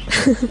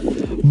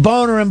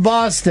 Boner in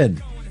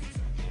Boston.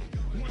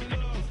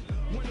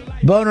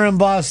 Boner in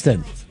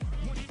Boston.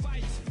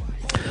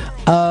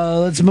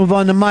 Let's move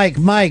on to Mike.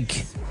 Mike.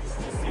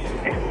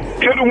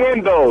 To the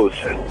windows,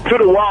 to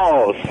the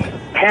walls.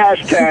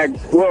 Hashtag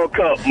World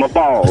Cup my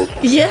balls.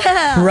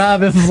 Yeah.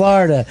 Rob in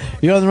Florida.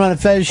 You're on the Ron and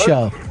Fez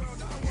show.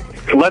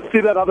 Let's see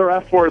that other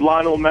F word,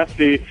 Lionel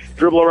Messi,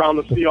 dribble around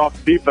the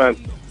Seahawks defense.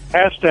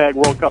 Hashtag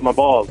World Cup my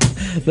balls.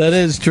 That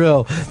is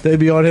true. They'd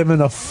be on him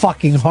in a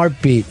fucking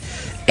heartbeat.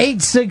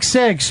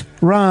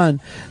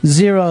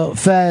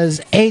 866-RON-0-FEZ.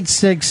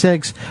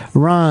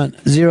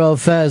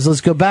 866-RON-0-FEZ.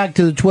 Let's go back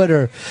to the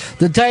Twitter.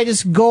 The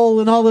tightest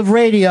goal in all of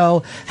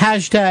radio.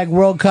 Hashtag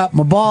World Cup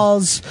my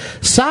balls.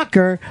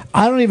 Soccer,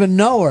 I don't even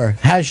know her.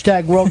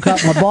 Hashtag World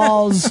Cup my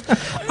balls.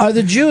 Are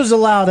the Jews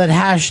allowed at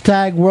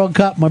hashtag World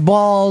Cup my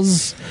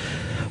balls?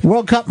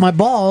 World Cup my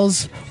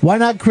balls? Why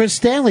not Chris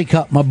Stanley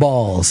Cup my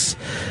balls?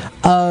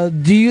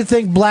 Do you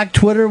think Black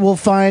Twitter will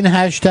find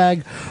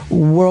hashtag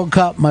World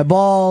Cup my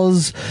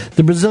balls?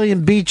 The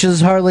Brazilian beaches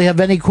hardly have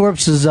any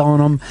corpses on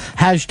them.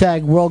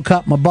 Hashtag World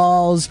Cup my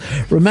balls.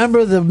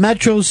 Remember the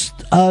Metro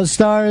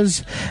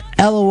stars?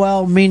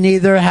 LOL, me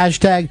neither.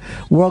 Hashtag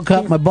World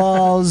Cup my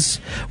balls.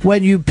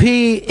 When you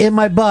pee in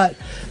my butt,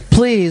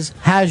 please,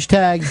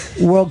 hashtag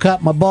World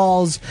Cup my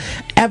balls.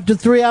 After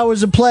 3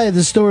 hours of play,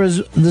 the score is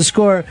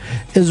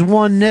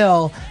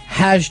 1-0.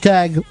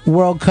 Hashtag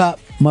World Cup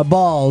my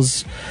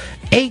balls.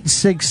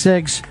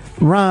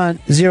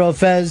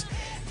 866-RON-0-FEZ.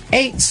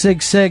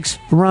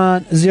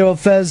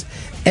 866-RON-0-FEZ.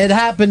 It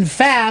happened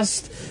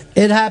fast.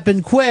 It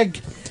happened quick.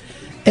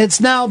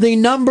 It's now the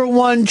number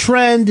one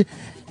trend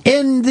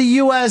in the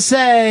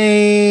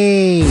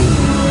USA.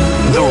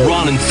 The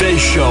Ron and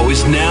Fez show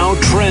is now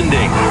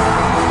trending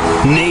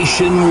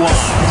nationwide.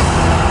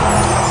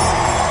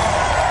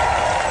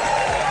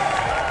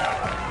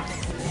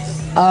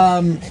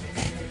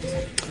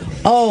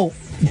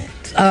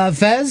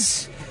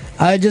 Fez,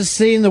 I just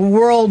seen the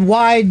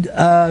worldwide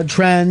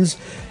trends.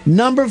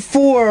 Number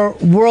 4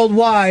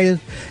 worldwide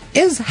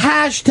is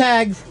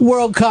hashtag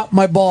World Cup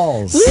my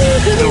balls.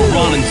 The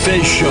Ron and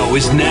Fez show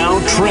is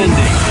now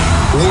trending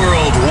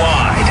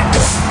worldwide.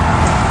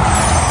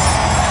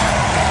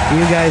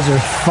 You guys are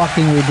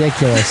fucking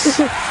ridiculous.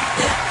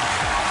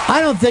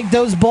 I don't think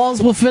those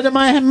balls will fit in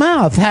my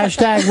mouth.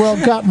 Hashtag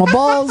World Cup my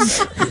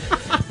balls.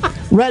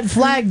 Red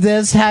flag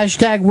this.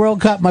 Hashtag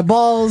World Cup my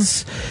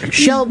balls.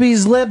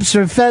 Shelby's lips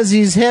or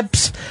Fezzy's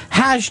hips.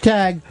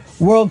 Hashtag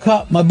World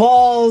Cup my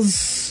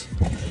balls.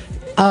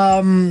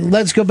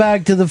 Let's go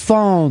back to the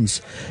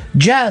phones.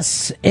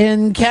 Jess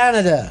in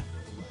Canada.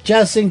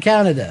 Jess in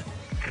Canada.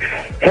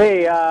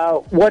 Hey,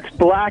 what's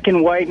black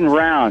and white and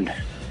round?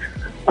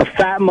 A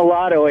fat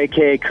mulatto,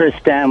 a.k.a. Chris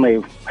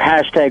Stanley.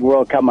 Hashtag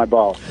World Cup my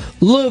balls.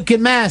 Luke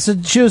in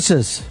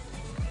Massachusetts.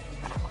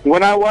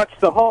 When I watch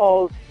the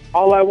Halls,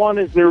 all I want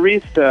is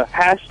Narista.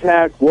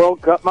 Hashtag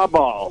World Cup my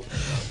balls.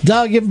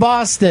 Doug in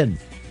Boston.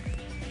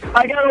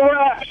 I got a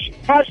rash.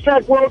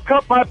 Hashtag World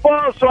Cup my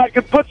balls so I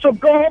can put some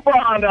gold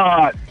bond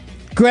on.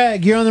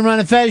 Greg, you're on the Ron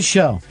and Fez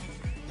show.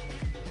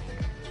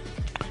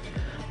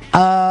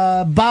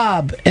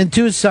 Bob in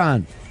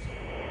Tucson.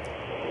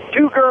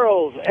 2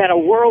 girls and a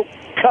World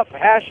Cup.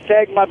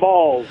 Hashtag my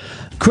balls.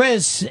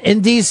 Chris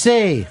in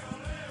D.C.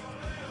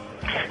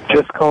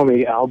 Just call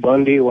me Al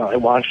Bundy while I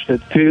watch the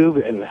tube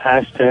and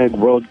hashtag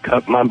World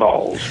Cup my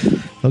balls.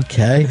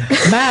 Okay.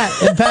 Matt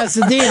in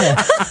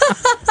Pasadena.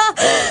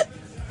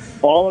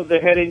 All of the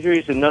head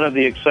injuries and none of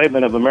the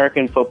excitement of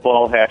American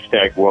football.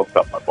 Hashtag World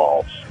Cup my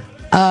balls.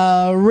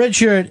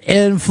 Richard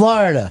in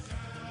Florida.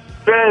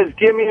 Fez,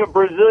 give me a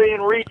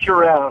Brazilian reach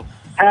around.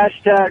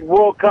 Hashtag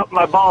World Cup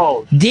my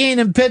balls. Dean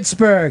in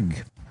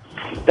Pittsburgh.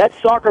 That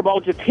soccer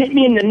ball just hit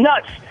me in the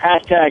nuts.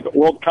 Hashtag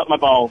World Cup my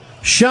balls.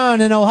 Sean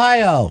in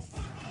Ohio.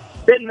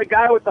 Didn't the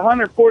guy with the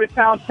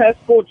 140-pound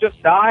testicle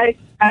just die?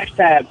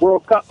 Hashtag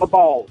World Cup my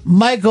balls.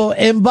 Michael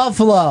in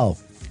Buffalo.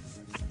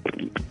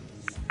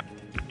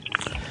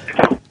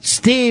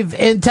 Steve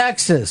in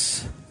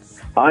Texas.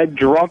 I'm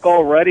drunk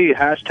already.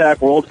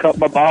 Hashtag World Cup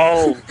my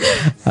balls.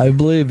 I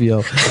believe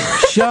you.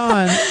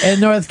 Sean in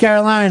North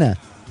Carolina.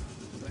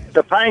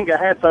 Topanga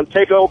had some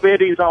tickle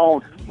bitties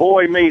on.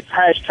 Boy meets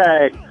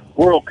hashtag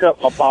World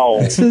Cup my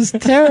balls. This is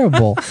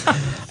terrible.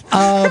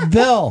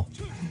 Bill.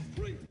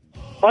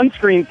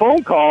 Unscreened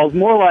phone calls,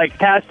 more like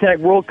hashtag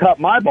World Cup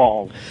my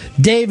balls.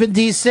 Dave in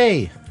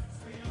D.C.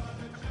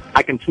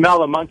 I can smell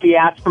the monkey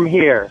ass from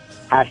here.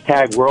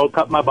 Hashtag World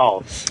Cup my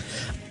balls.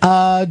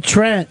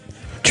 Trent.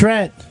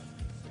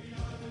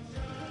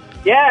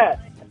 Yeah.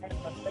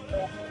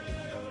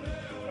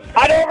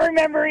 I don't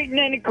remember eating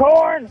any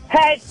corn.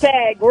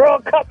 Hashtag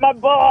World Cup my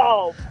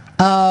balls.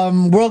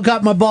 World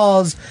Cup My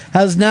Balls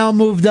has now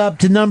moved up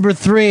to number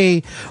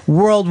 3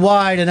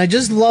 worldwide. And I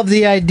just love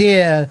the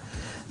idea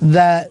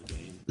that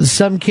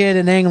some kid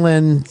in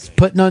England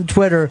putting on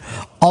Twitter,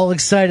 all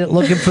excited,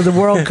 looking for the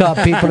World Cup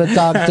people to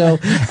talk to,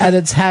 and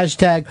it's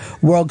hashtag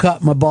World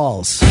Cup My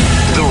Balls.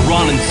 The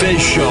Ron and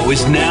Fez show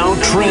is now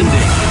trending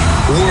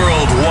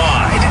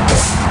worldwide.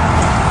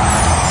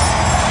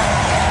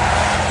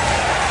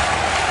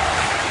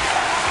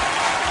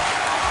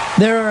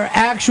 There are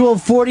actual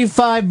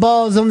 45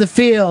 balls on the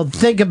field.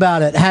 Think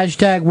about it.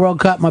 Hashtag World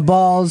Cup My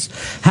Balls.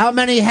 How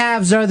many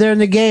halves are there in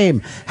the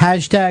game?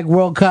 Hashtag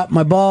World Cup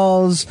My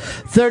Balls.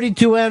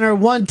 32 enter.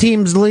 One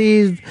team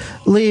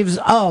leaves.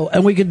 Oh,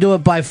 and we can do it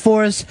by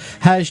force.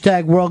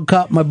 Hashtag World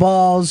Cup My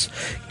Balls.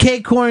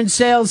 K-Corn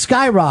sales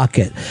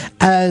skyrocket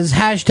as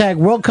hashtag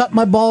World Cup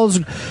My Balls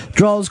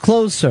draws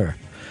closer.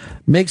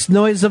 Makes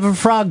noise of a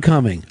frog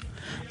coming.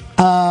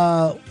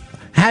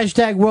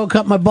 Hashtag World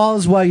Cup My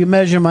Balls while you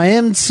measure my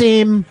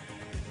inseam.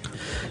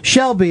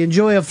 Shelby,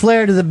 enjoy a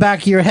flare to the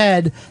back of your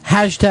head.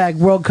 Hashtag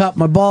World Cup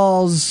My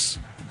Balls.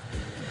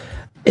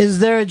 Is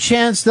there a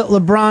chance that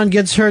LeBron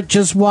gets hurt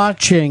just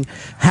watching?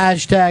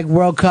 Hashtag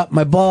World Cup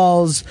My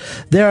Balls.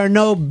 There are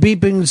no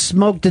beeping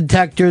smoke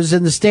detectors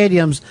in the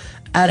stadiums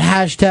at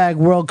hashtag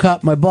World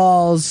Cup My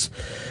Balls.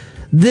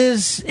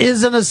 This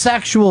isn't a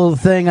sexual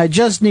thing. I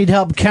just need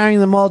help carrying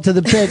them all to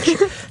the pitch.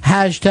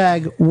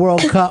 Hashtag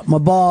World Cup My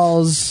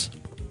Balls.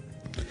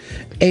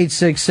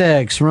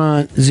 866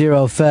 Ron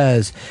Zero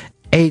Fez.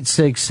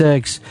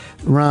 866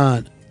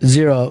 Ron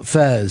Zero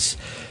Fez.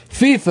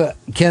 FIFA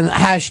can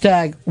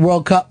hashtag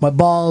World Cup My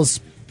Balls.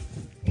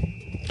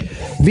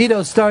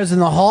 Vito stars in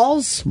the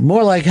halls.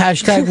 More like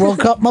hashtag World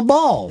Cup My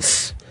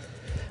Balls.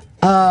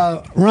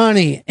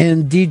 Ronnie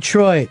in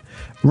Detroit.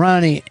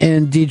 Ronnie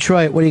in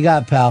Detroit. What do you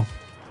got, pal?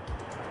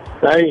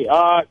 Hey,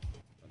 how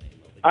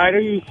do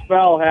you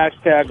spell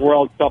hashtag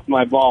World Cup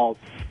My Balls?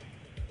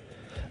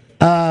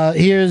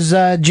 Here's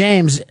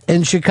James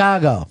in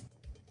Chicago.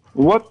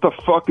 What the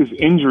fuck is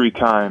injury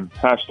time?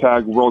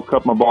 Hashtag World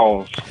Cup My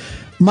Balls.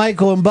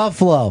 Michael in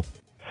Buffalo.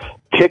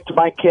 Kicked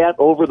my cat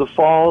over the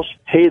falls.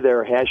 Hey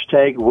there,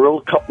 hashtag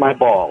World Cup My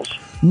Balls.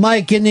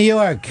 Mike in New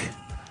York.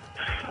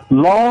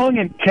 Long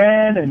and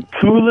tan and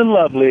cool and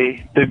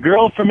lovely, the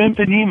girl from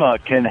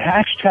Ipanema can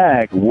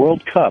hashtag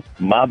World Cup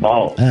My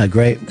Balls.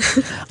 Great.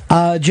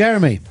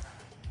 Jeremy.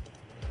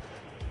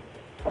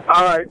 All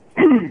right.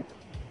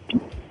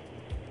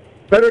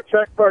 Better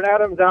check for an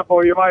Adam's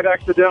apple. You might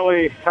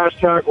accidentally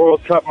hashtag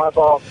World Cup My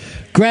Balls.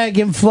 Greg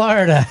in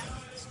Florida.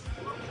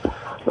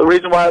 The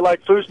reason why I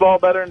like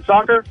foosball better than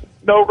soccer?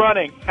 No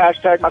running.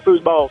 Hashtag my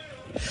foosballs.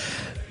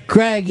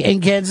 Greg in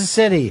Kansas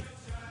City.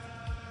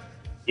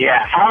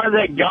 Yeah, how are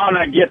they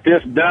gonna get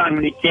this done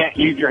when you can't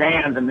use your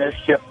hands and this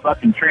shit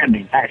fucking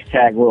trending?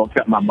 Hashtag World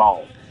Cup My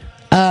Balls.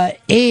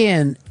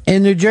 Ian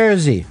in New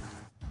Jersey.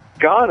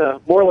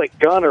 Ghana, more like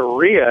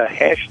gonorrhea.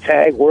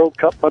 Hashtag World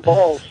Cup My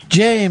Balls.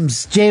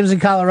 James in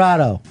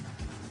Colorado.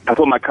 I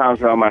put my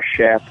condoms on my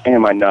shaft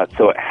and my nuts,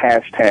 so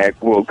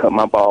hashtag World Cup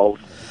My Balls.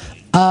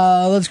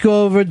 Let's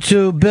go over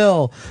to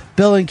Bill.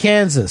 Bill in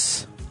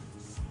Kansas.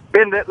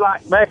 Bend it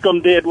like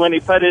Beckham did when he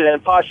put it in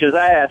Pasha's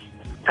ass.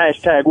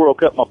 Hashtag World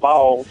Cup My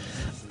Balls.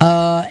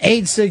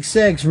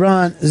 866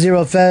 Ron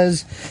Zero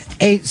Fez.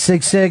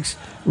 866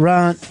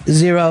 Ron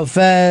Zero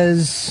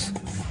Fez.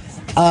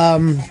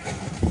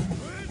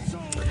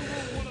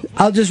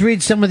 I'll just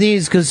read some of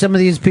these because some of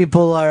these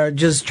people are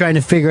just trying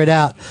to figure it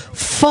out.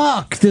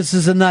 Fuck, this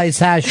is a nice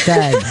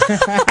hashtag.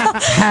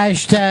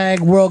 Hashtag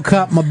World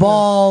Cup My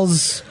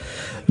Balls.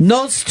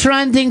 Nos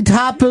trending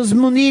tapas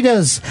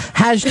munidas.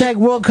 Hashtag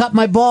World Cup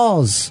My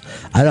Balls.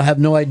 I don't have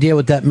no idea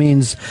what that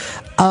means.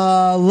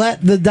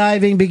 Let the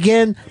diving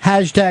begin.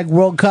 Hashtag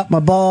World Cup My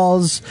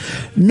Balls.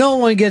 No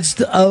one gets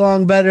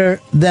along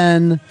better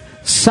than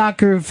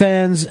soccer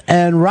fans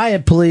and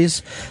riot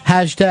police.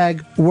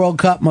 Hashtag World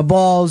Cup My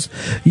Balls.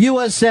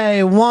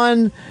 USA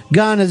 1,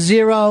 Ghana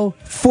 0,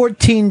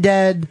 14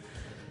 dead.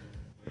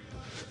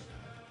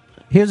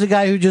 Here's a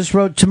guy who just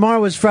wrote,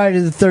 tomorrow is Friday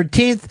the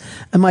 13th,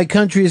 and my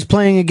country is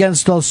playing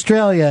against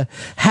Australia.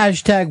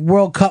 Hashtag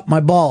World Cup My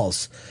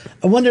Balls.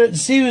 I wonder,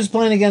 see who's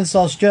playing against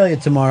Australia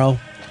tomorrow.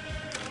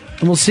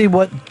 And we'll see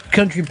what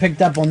country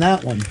picked up on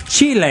that one.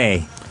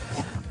 Chile.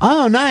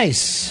 Oh,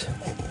 nice.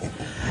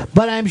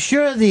 But I'm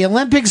sure the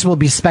Olympics will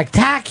be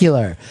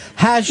spectacular.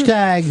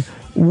 Hashtag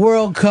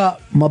World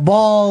Cup My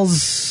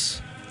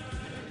Balls.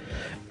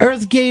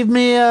 Earth gave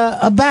me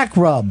a back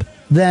rub.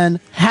 Then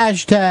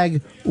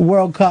hashtag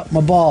World Cup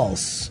My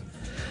Balls.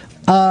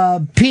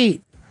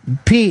 Pete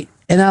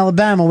in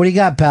Alabama. What do you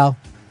got, pal?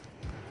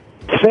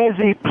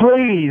 Fezzy,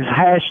 please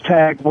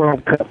hashtag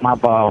World Cup My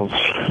Balls.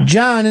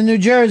 John in New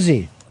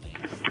Jersey.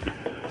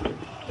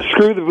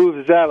 Screw the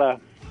Vuvuzela.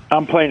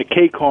 I'm playing a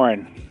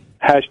K-Corn.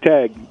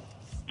 Hashtag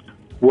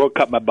World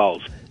Cup My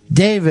Balls.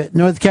 David,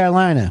 North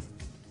Carolina.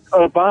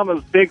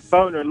 Obama's big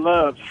boner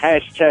loves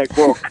hashtag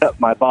World Cup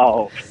My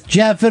Balls.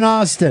 Jeff in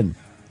Austin.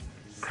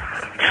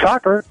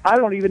 Soccer, I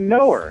don't even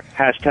know her.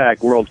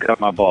 Hashtag World Cup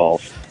My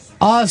Balls.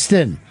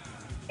 Austin.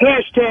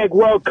 Hashtag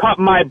World Cup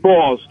my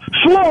balls.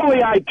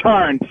 Slowly I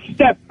turn,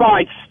 step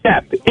by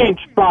step, inch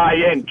by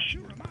inch.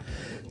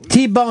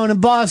 T-Bone in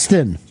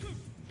Boston.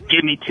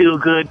 Give me 2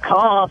 good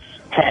coughs.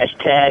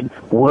 Hashtag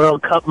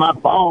World Cup my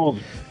balls.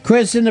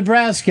 Chris in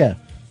Nebraska.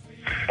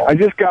 I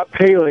just got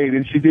Pele,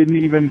 and she didn't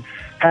even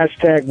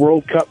hashtag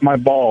World Cup my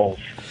balls.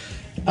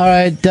 All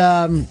right,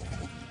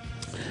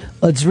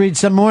 let's read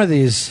some more of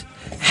these.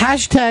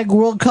 Hashtag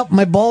World Cup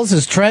my balls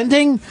is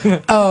trending?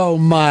 Oh,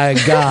 my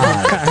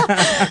God.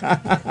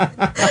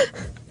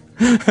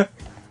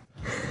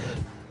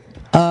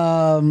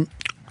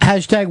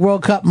 Hashtag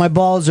World Cup my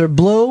balls are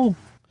blue.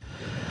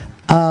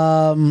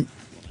 Come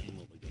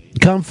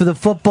for the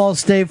football,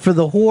 stay for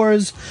the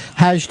whores.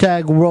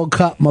 Hashtag World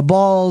Cup my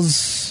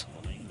balls.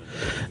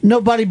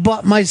 Nobody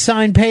bought my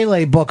signed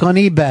Pele book on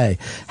eBay.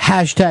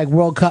 Hashtag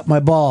World Cup my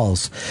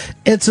balls.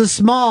 It's a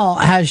small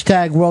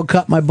hashtag World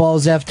Cup my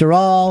balls after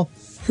all.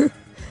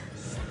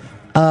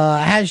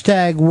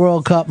 Hashtag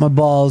World Cup my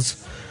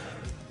balls.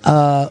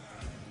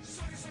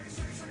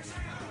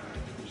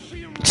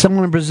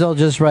 Someone in Brazil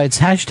just writes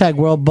hashtag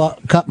World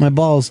Cup my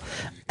balls,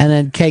 and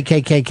then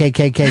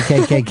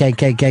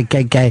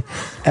KKKKKKKKKKKKKK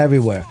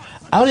everywhere.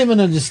 I don't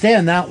even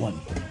understand that one.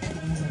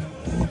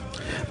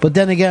 But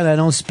then again, I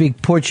don't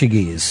speak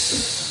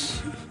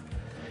Portuguese.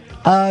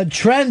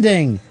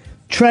 Trending.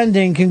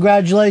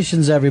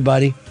 Congratulations,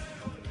 everybody.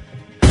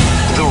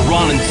 The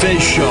Ron and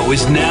Fez show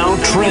is now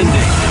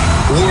trending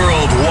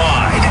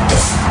worldwide.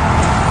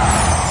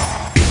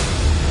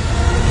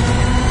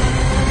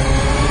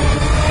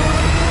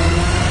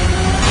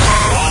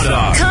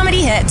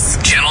 Comedy hits.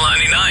 Channel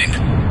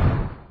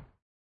 99.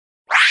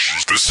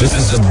 This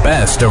is the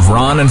best of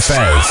Ron and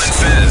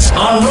Fez.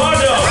 On Raw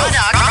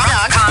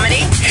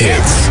Comedy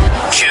Hits.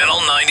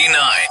 Channel 99.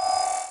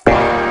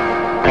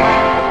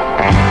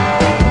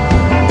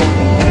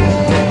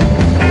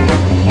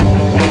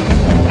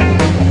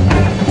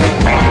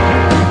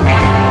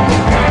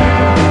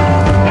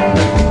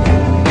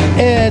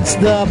 It's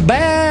the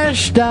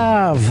best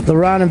of the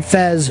Ron and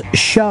Fez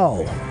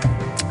show.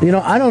 You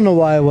know, I don't know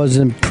why I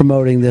wasn't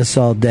promoting this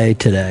all day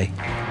today.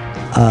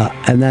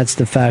 And that's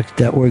the fact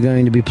that we're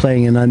going to be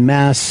playing an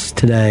Unmasked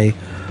today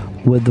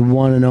with the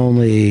one and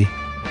only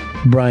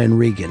Brian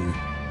Regan,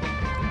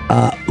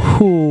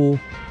 who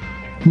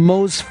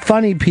most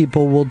funny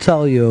people will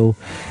tell you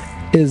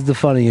is the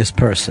funniest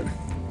person.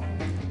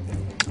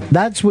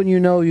 That's when you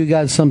know you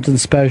got something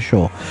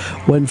special.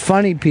 When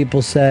funny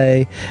people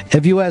say,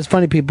 if you ask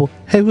funny people,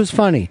 hey, who's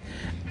funny?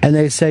 And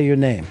they say your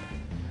name.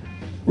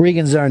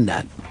 Regan's earned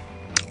that.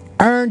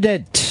 Earned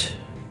it.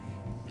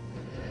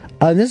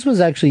 This was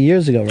actually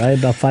years ago, right?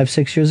 About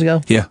 5-6 years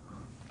ago? Yeah.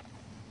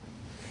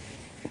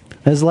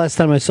 That's the last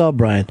time I saw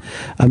Brian.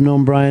 I've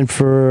known Brian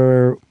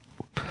for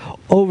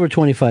over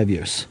 25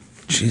 years.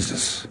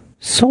 Jesus.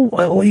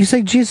 So, you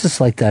say Jesus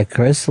like that,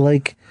 Chris?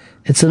 Like,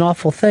 it's an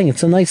awful thing.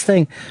 It's a nice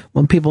thing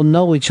when people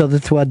know each other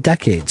throughout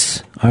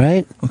decades. All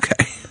right?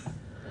 Okay.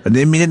 I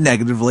didn't mean it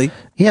negatively.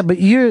 Yeah, but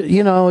you're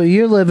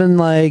living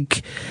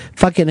like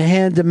fucking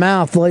hand to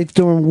mouth, life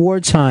during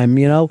wartime,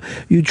 you know?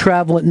 You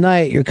travel at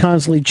night. You're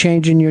constantly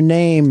changing your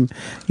name,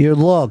 your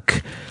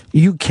look.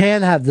 You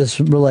can have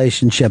this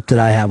relationship that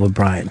I have with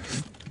Brian.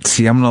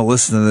 See, I'm going to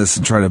listen to this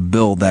and try to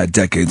build that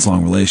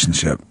decades-long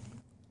relationship.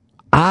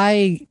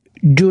 I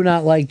do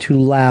not like to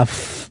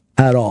laugh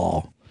at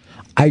all.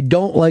 I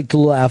don't like to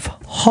laugh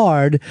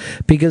hard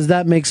because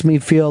that makes me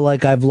feel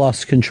like I've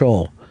lost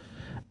control.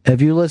 If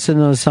you listen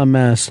to this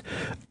Unmasked,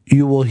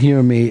 you will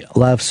hear me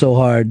laugh so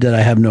hard that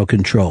I have no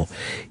control.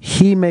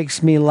 He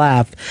makes me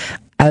laugh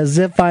as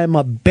if I'm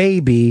a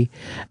baby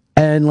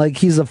and like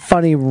he's a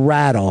funny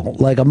rattle,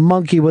 like a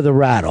monkey with a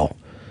rattle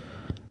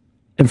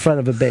in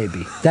front of a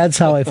baby. That's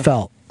how I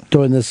felt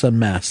during this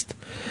Unmasked.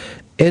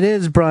 It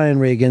is Brian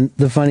Regan,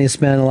 the funniest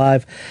man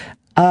alive.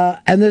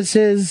 And this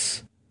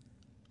is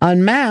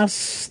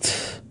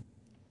Unmasked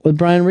with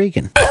Brian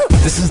Regan.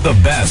 This is the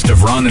best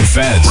of Ron and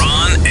Fez.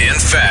 Ron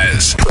and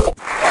Fez.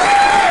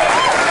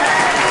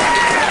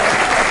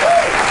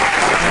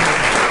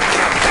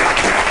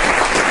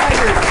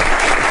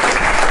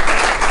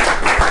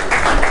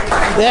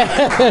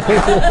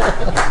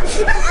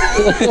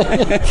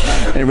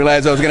 I didn't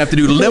realize I was going to have to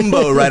do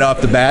limbo right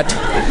off the bat.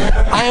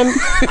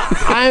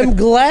 I'm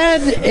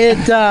glad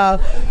it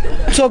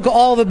took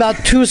all of about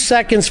 2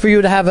 seconds for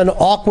you to have an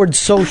awkward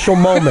social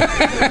moment.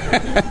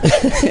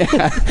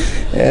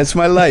 Yeah, it's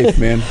my life,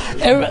 man.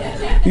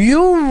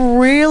 You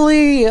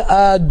really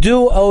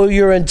do owe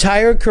your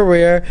entire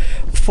career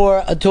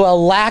to a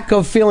lack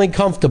of feeling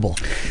comfortable.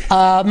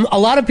 A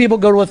lot of people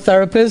go to a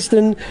therapist,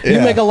 and you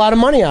make a lot of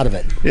money out of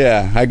it.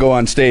 Yeah, I go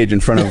on stage in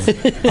front of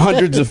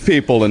hundreds of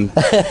people, and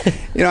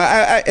you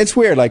know, it's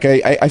weird. Like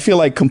I feel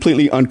like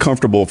completely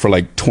uncomfortable for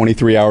like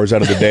 23 hours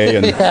out of the day,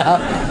 and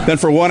then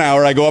for 1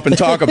 hour I go up and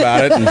talk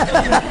about it, and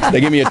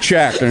they give me a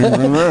check. And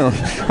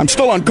I'm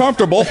still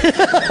uncomfortable.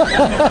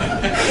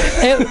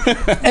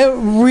 It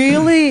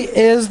really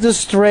is the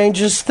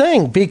strangest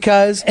thing,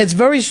 because it's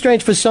very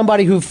strange for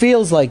somebody who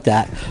feels like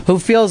that, who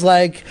feels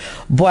like,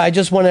 boy, I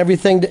just want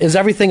everything. Is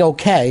everything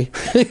okay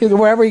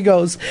wherever he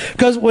goes?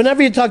 Because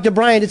whenever you talk to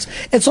Brian,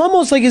 it's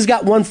almost like he's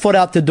got one foot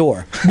out the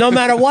door. No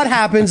matter what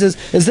happens, is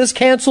this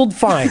canceled?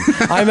 Fine,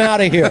 I'm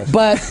out of here.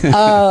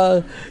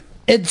 But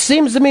it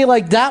seems to me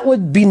like that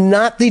would be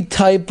not the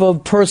type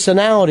of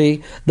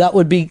personality that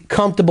would be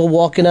comfortable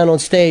walking out on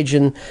stage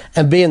and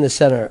being the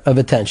center of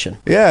attention.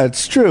 Yeah,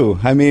 it's true.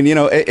 I mean,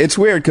 it's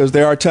weird because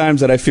there are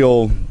times that I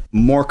feel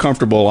more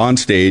comfortable on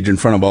stage in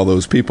front of all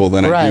those people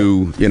than I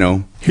do,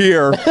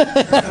 here.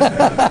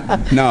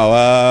 No,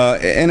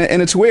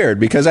 and it's weird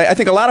because I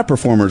think a lot of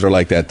performers are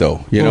like that,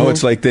 though.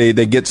 It's like they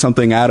get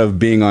something out of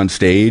being on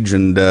stage,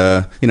 and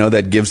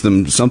that gives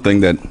them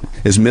something that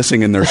is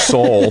missing in their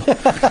soul.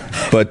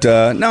 But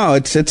no,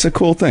 it's a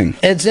cool thing.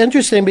 It's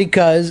interesting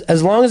because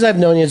as long as I've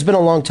known you, it's been a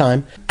long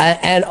time,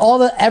 and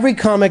every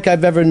comic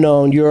I've ever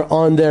known, you're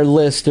on their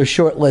list, their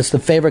short list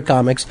of favorite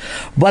comics.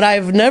 But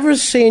I've never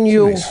seen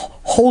you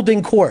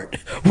holding court,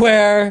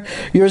 where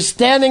you're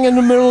standing in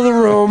the middle of the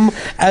room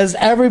as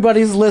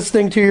everybody's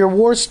listening to your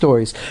war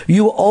stories.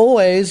 You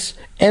always,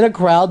 in a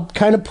crowd,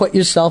 kind of put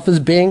yourself as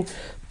being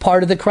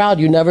part of the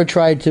crowd. You never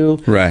tried to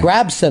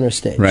grab center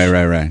stage.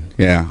 Right.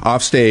 Yeah.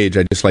 Off stage,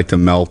 I just like to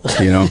melt,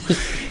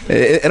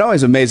 It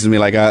always amazes me.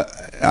 Like,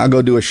 I'll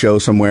go do a show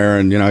somewhere,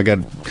 and,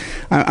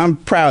 I'm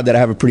proud that I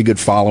have a pretty good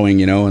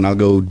following, and I'll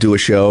go do a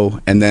show,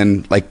 and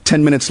then, like,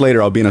 10 minutes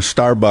later, I'll be in a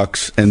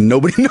Starbucks, and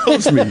nobody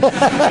knows me.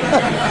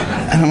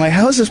 And I'm like,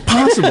 how is this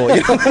possible?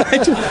 I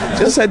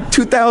just had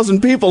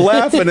 2,000 people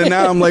laughing, and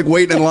now I'm, like,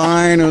 waiting in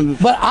line.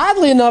 But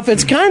oddly enough,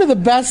 it's kind of the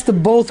best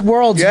of both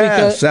worlds.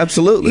 Yes, because,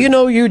 absolutely.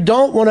 You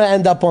don't want to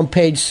end up on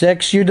page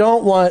 6. You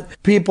don't want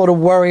people to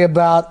worry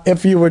about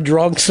if you were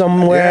drunk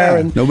somewhere. Yeah,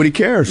 and nobody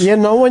cares. Yeah,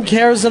 no one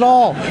cares at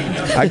all.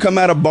 I come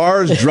out of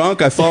bars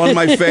drunk, I fall on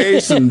my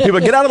face, and people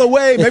get out of the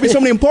way. Maybe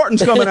somebody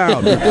important's coming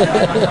out.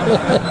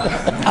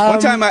 One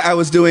time I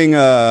was doing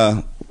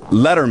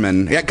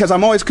Letterman, because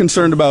I'm always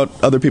concerned about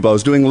other people. I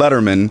was doing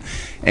Letterman,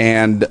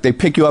 and they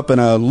pick you up in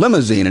a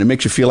limousine, and it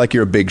makes you feel like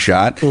you're a big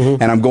shot.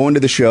 Mm-hmm. And I'm going to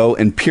the show,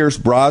 and Pierce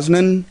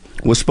Brosnan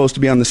was supposed to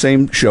be on the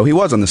same show. He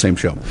was on the same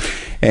show.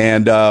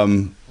 And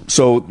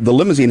so the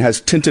limousine has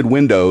tinted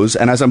windows,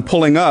 and as I'm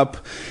pulling up,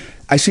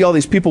 I see all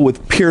these people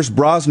with Pierce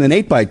Brosnan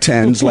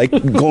 8x10s, like,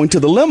 going to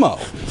the limo.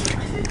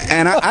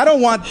 And I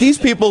don't want these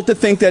people to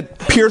think that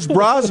Pierce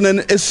Brosnan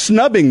is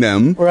snubbing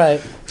them. Right.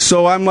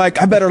 So I'm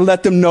like, I better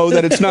let them know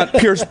that it's not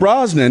Pierce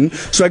Brosnan.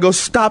 So I go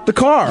stop the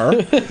car,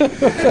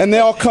 and they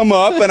all come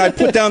up, and I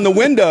put down the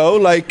window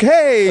like,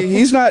 hey,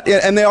 he's not.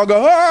 And they all go,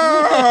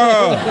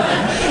 oh,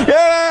 get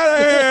out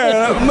of here.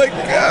 I'm like,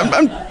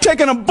 I'm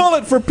taking a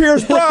bullet for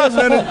Pierce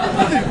Brosnan.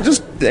 And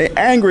just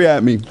angry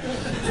at me.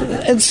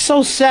 It's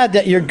so sad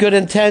that your good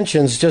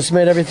intentions just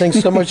made everything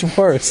so much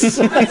worse.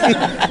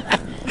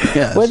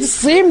 Yes. Which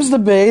seems to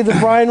be the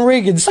Brian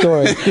Regan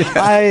story.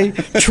 I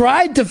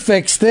tried to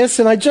fix this,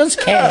 and I just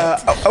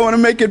can't. I want to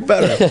make it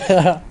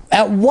better.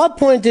 At what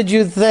point did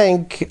you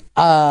think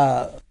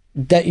that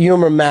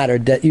humor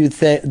mattered? That you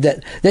think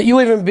that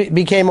you even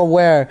became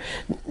aware,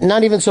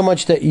 not even so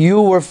much that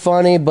you were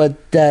funny,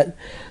 but that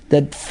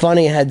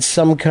funny had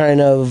some kind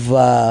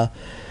of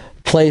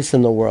place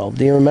in the world.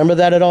 Do you remember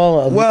that at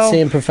all?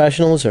 Seeing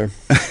professionals, or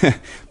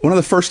one of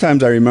the first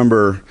times I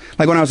remember,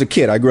 like when I was a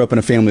kid, I grew up in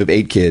a family of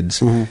 8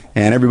 kids, and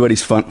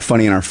everybody's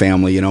funny in our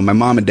family. My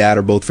mom and dad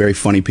are both very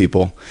funny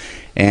people,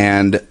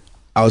 and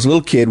I was a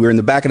little kid. We were in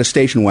the back of the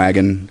station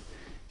wagon,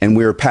 and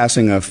we were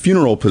passing a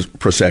funeral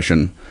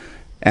procession.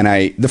 And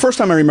the first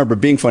time I remember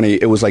being funny,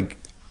 it was like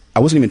I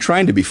wasn't even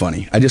trying to be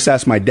funny. I just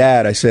asked my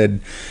dad. I said,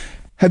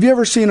 have you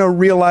ever seen a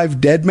real live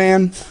dead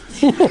man?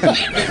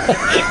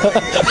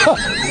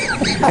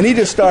 And he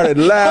just started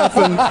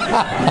laughing.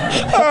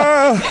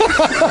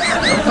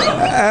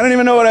 I don't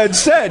even know what I'd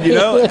said,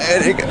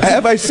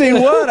 Have I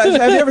seen what? I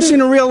said, have you ever seen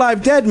a real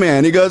live dead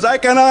man? He goes, I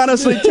can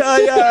honestly tell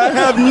you, I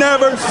have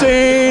never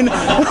seen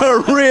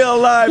a real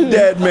live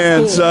dead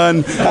man,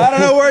 son. I don't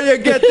know where you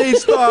get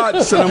these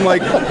thoughts. And I'm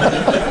like,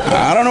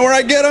 I don't know where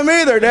I get them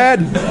either, Dad.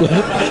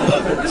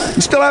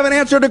 You still haven't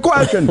answered the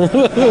question.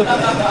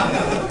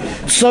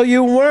 So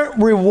you weren't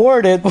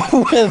rewarded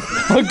with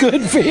a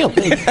good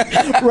feeling,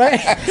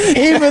 right?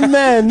 Even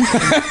then,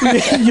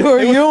 your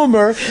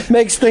humor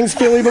makes things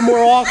feel even more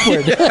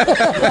awkward.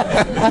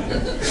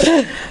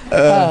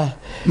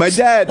 My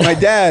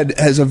dad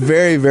has a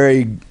very,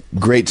 very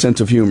great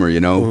sense of humor,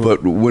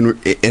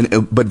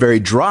 but very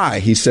dry.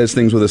 He says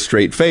things with a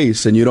straight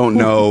face, and you don't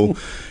know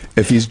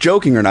if he's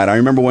joking or not. I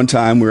remember one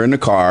time we were in the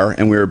car,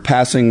 and we were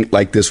passing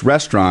like this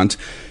restaurant,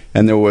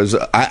 and there was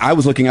I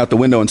was looking out the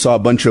window and saw a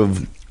bunch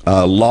of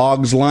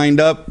logs lined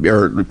up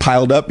or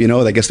piled up,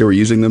 I guess they were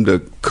using them to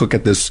cook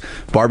at this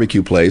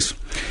barbecue place.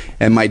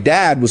 And my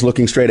dad was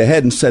looking straight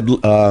ahead and said,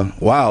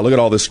 wow, look at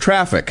all this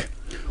traffic.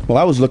 Well,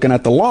 I was looking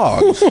at the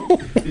logs,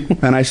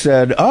 and I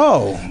said,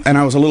 "Oh," and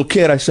I was a little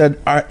kid. I said,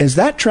 "Is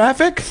that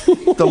traffic?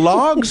 The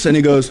logs?" And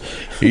he goes,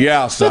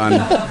 "Yeah, son.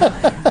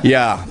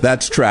 Yeah,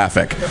 that's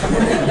traffic."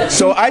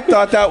 So I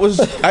thought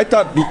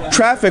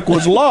traffic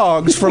was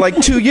logs for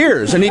like 2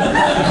 years, and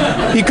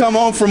he'd come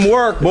home from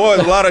work. Boy,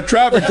 there's a lot of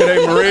traffic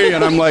today, Marie.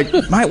 And I'm like,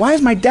 why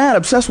is my dad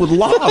obsessed with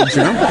logs?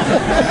 You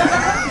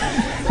know.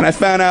 And I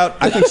found out,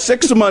 I think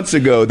 6 months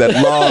ago, that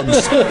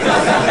logs,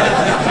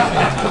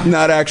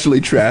 not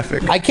actually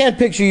traffic. I can't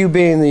picture you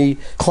being the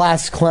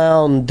class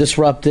clown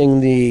disrupting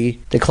the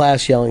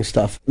class yelling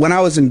stuff. When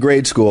I was in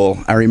grade school,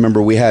 I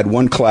remember we had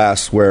one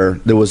class where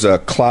there was a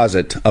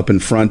closet up in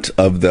front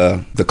of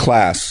the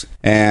class.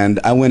 And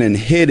I went and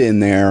hid in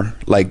there,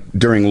 like,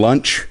 during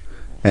lunch.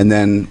 And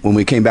then when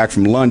we came back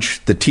from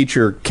lunch, the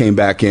teacher came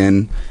back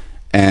in.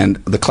 And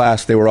the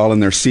class, they were all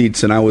in their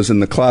seats, and I was in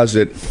the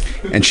closet,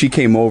 and she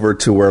came over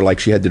to where, like,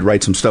 she had to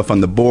write some stuff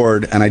on the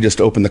board, and I just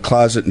opened the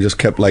closet and just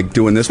kept, like,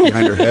 doing this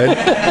behind her head,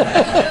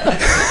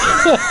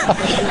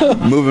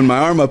 moving my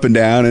arm up and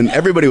down, and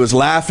everybody was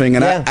laughing,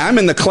 and I'm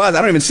in the closet.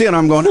 I don't even see it, and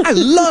I'm going, I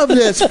love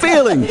this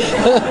feeling.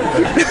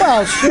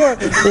 Well, sure.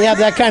 You have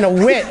that kind of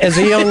wit as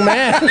a young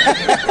man.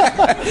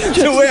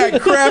 The way I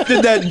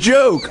crafted that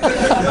joke.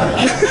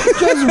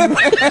 Just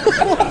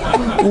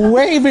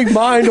waving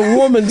behind a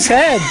woman's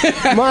head.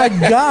 My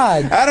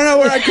God. I don't know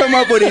where I come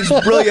up with these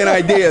brilliant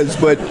ideas,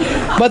 but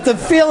the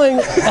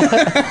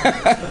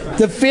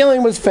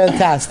feeling was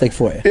fantastic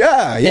for you.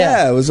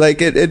 Yeah. It was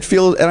like it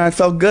feels, and I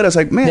felt good. I was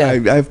like,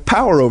 man, I have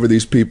power over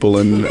these people,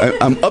 and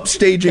I'm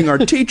upstaging our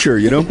teacher,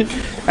 you know.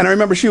 And I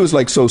remember she was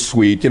like so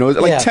sweet, you know.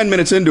 Like 10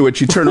 minutes into it,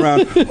 she turned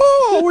around.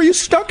 Oh, were you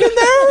stuck in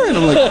there? And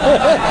I'm like,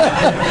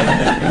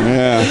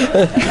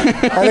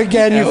 yeah. And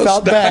again, you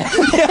felt bad.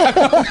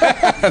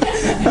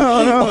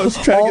 Oh no, I was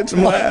trying to get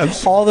some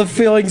laughs. All the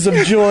feelings of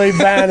joy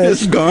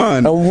vanished. It's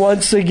gone. And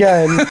once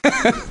again.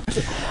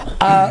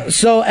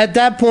 So at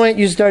that point,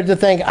 you started to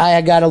think,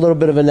 I got a little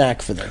bit of a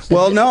knack for this.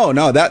 Well,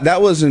 no,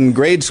 that was in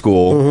grade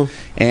school,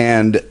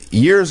 and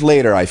years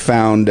later, I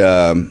found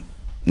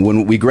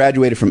when we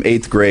graduated from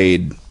 8th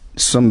grade,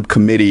 some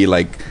committee,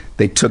 like,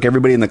 they took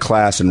everybody in the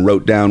class and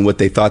wrote down what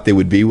they thought they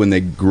would be when they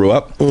grew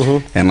up.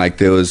 And, like,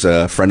 there was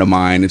a friend of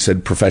mine that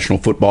said professional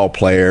football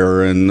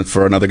player, and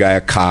for another guy,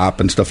 a cop,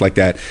 and stuff like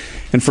that.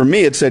 And for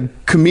me, it said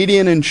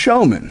comedian and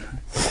showman.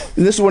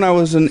 And this is when I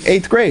was in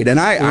 8th grade, and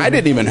I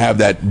didn't even have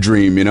that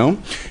dream, you know.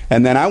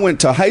 And then I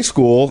went to high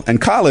school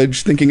and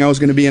college thinking I was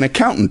going to be an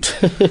accountant.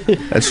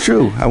 That's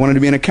true. I wanted to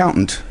be an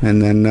accountant,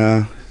 and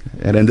then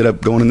it ended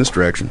up going in this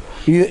direction.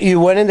 You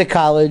went into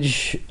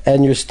college,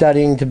 and you're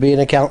studying to be an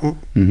accountant?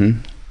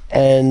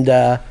 And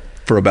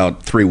for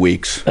about 3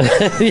 weeks.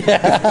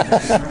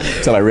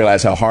 Until I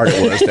realized how hard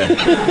it was to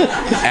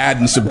add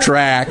and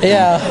subtract.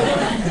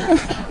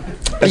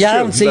 I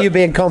don't see you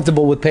being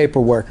comfortable with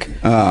paperwork.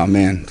 Oh,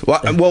 man.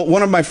 Well,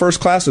 one of my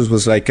first classes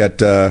was like at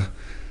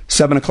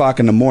 7 o'clock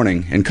in the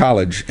morning in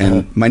college,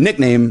 and my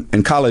nickname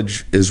in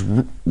college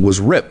was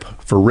Rip,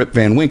 for Rip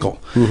Van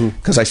Winkle,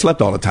 because I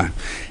slept all the time.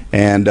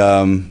 And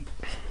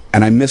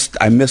I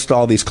missed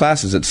all these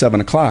classes at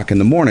 7 o'clock in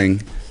the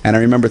morning, and I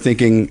remember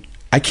thinking,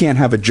 I can't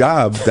have a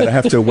job that I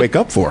have to wake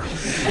up for.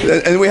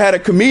 And we had a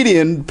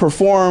comedian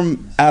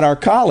perform at our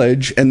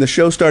college, and the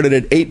show started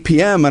at 8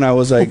 p.m., and I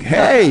was like,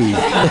 hey,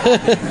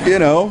 you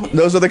know,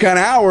 those are the kind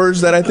of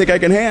hours that I think I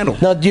can handle.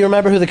 Now, do you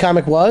remember who the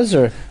comic was?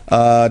 Or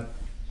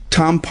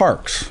Tom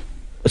Parks.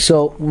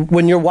 So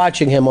when you're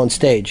watching him on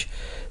stage,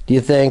 do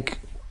you think...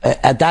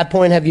 At that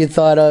point, have you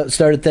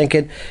started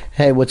thinking,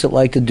 hey, what's it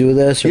like to do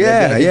this? Or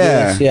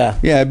Yeah,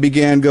 I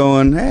began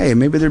going, hey,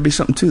 maybe there'd be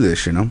something to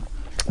this, you know?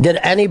 Did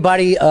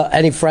anybody,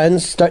 any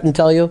friends start to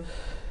tell you,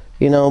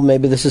 you know,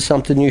 maybe this is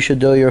something you should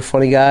do, you're a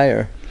funny guy,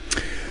 or?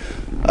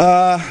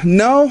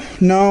 No.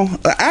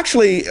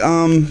 Actually,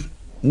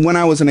 when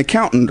I was an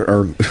accountant,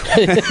 or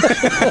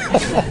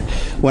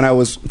when I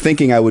was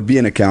thinking I would be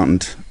an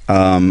accountant,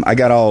 I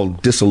got all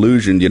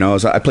disillusioned, you know.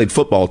 I played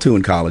football, too,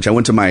 in college. I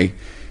went to my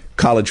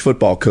college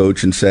football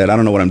coach and said, I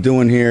don't know what I'm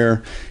doing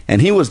here.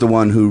 And he was the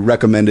one who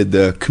recommended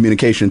the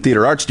Communication and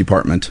Theater Arts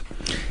Department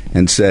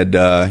and said,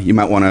 you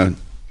might want to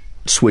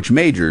switch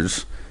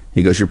majors.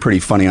 He goes, you're pretty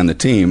funny on the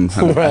team.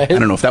 I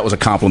don't know if that was a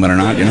compliment or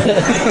not. You know?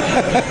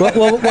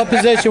 What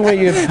position were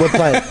you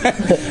playing?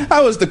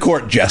 I was the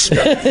court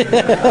jester.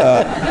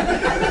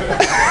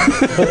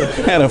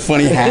 Had a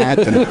funny hat.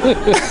 And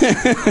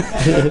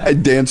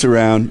I'd dance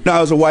around. No,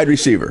 I was a wide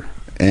receiver.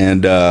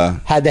 And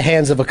had the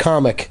hands of a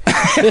comic.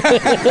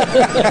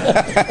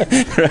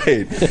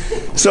 Right.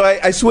 So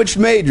I switched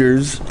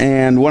majors,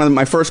 and one of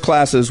my first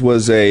classes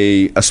was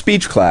a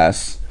speech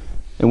class,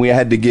 and we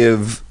had to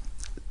give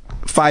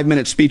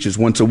 5-minute speeches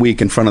once a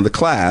week in front of the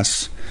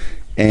class,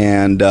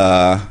 and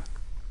my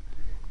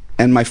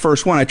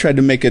first one, I tried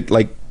to make it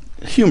like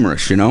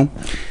humorous, you know,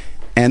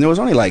 and there was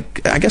only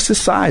like, I guess, the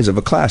size of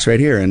a class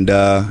right here, and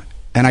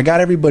And I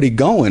got everybody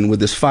going with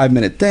this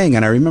 5-minute thing,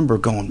 and I remember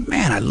going,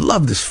 man, I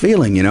love this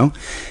feeling, you know?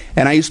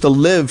 And I used to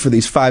live for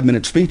these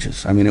 5-minute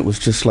speeches. I mean, it was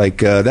just like,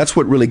 that's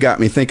what really got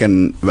me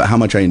thinking about how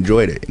much I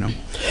enjoyed it, you know?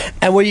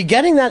 And were you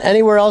getting that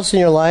anywhere else in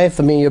your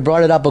life? I mean, you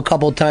brought it up a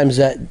couple of times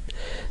that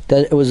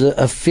it was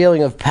a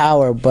feeling of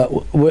power, but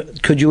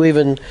could you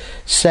even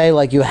say,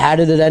 like, you had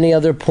it at any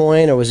other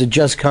point, or was it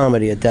just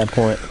comedy at that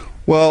point?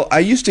 Well, I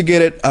used to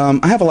get it.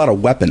 I have a lot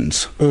of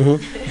weapons. Mm-hmm.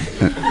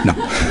 No.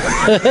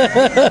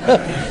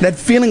 That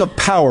feeling of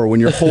power when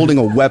you're holding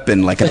a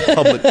weapon, like in a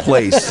public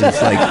place.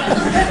 It's like,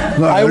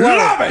 I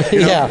love it.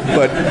 You know? Yeah.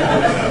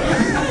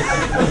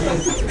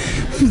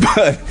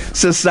 But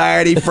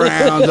society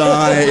frowns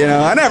on it. You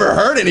know, I never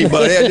hurt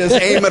anybody. I just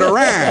aim it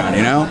around.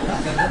 You know.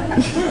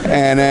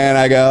 And then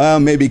I go, oh,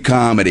 maybe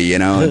comedy. You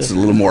know, it's a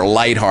little more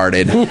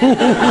lighthearted.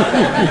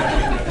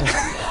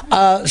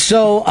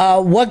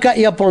 So what got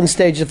you up on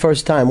stage the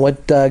first time?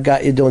 What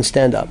got you doing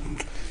stand-up?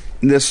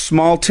 This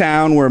small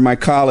town where my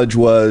college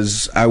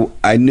was,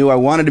 I knew I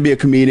wanted to be a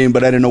comedian,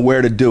 but I didn't know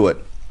where to do it.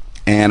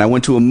 And I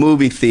went to a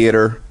movie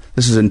theater.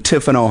 This is in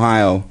Tiffin,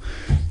 Ohio.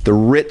 The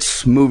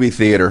Ritz movie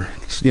theater.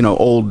 It's, you know,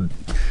 old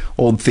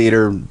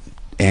theater.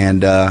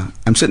 And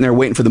I'm sitting there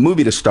waiting for the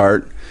movie to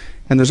start.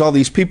 And there's all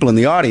these people in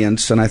the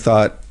audience. And I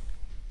thought,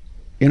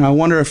 you know, I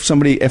wonder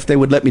if they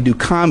would let me do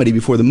comedy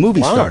before the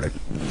movie started.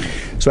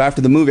 So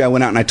after the movie, I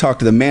went out and I talked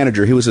to the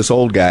manager. He was this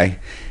old guy.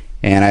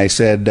 And I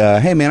said,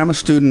 hey, man, I'm a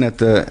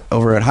student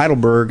over at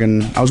Heidelberg,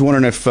 and I was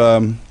wondering if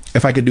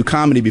I could do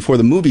comedy before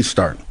the movies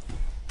start.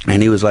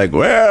 And he was like,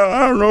 well,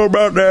 I don't know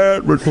about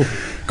that, but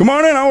come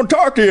on in, I want to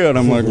talk to you. And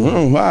I'm like,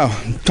 oh, wow,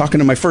 I'm talking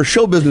to my first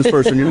show business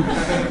person, you know.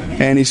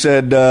 And he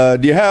said,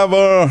 do you have,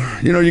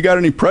 you got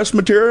any press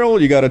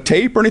material? You got a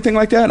tape or anything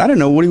like that? I didn't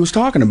know what he was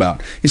talking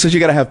about. He says,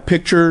 you got to have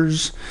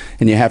pictures,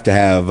 and you have to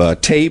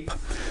have tape.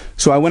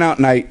 So I went out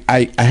and I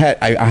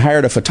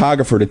hired a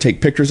photographer to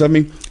take pictures of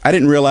me. I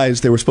didn't realize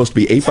they were supposed to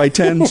be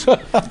 8x10s.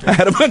 I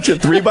had a bunch of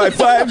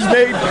 3x5s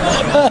made.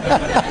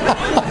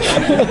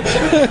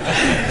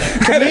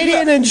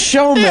 Comedian and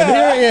showman,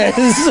 here he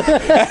is.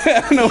 I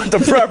don't know what the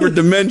proper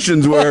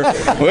dimensions were.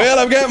 Well,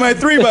 I've got my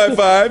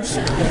 3x5s.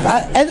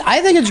 And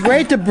I think it's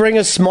great to bring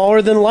a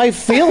smaller than life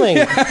feeling.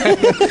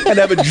 And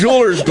have a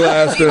jeweler's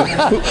glass.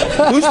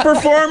 Who's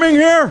performing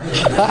here?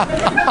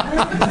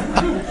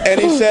 And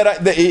he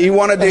said he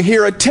wanted to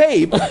hear a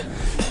tape,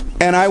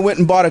 and I went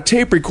and bought a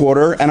tape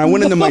recorder, and I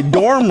went into my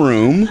dorm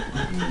room.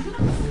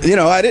 You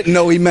know, I didn't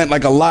know he meant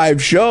like a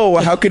live show.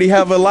 How could he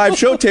have a live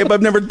show tape?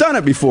 I've never done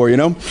it before, you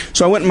know?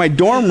 So I went in my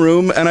dorm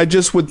room, and I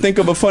just would think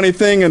of a funny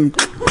thing and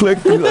click,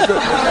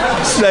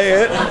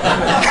 say it.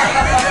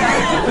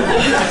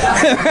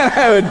 And then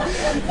I would,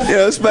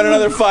 spend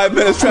another 5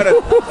 minutes trying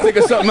to think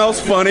of something else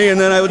funny, and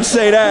then I would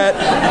say that.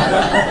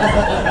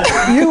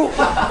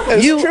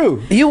 It's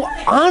true. You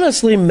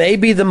honestly may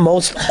be the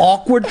most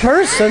awkward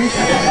person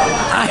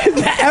I've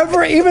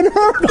ever even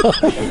heard of.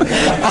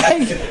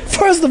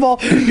 First of all,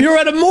 you're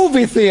at a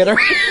movie theater.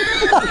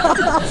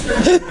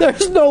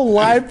 There's no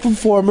live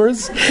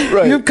performers.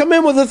 Right. You come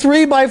in with a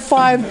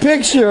 3x5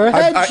 picture,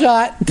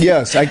 headshot.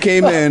 Yes, I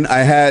came in. I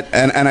had,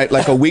 and I,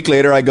 like a week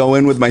later, I go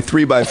in with my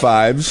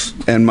 3x5s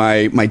and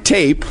my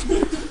tape,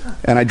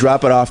 and I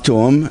drop it off to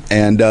him,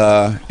 and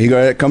he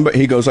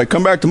goes, I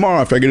come back tomorrow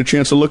after I get a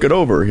chance to look it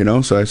over, you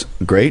know. So I said,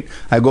 great.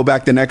 I go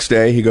back the next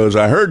day. He goes,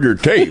 I heard your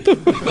tape.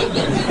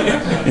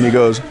 And he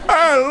goes,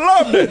 I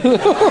loved it.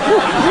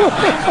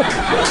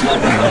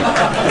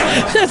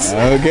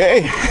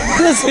 Okay.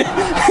 This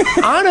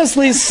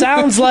honestly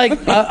sounds like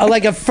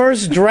a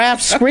first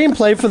draft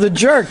screenplay for The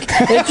Jerk.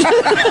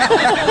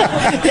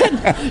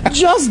 It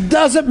just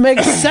doesn't make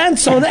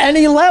sense on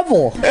any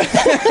level.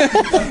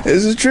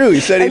 This is true. He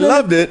said he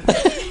loved it,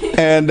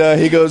 and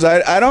he goes,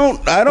 I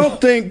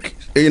don't think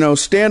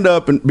stand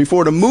up and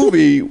before the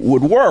movie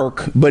would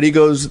work, but he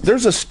goes,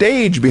 there's a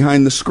stage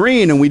behind the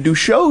screen, and we do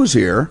shows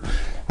here.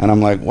 And I'm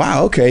like,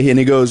 wow, okay. And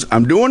he goes,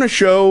 I'm doing a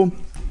show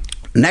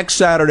next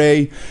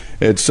Saturday.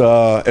 It's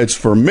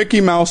for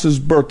Mickey Mouse's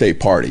birthday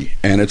party,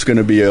 and it's going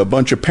to be a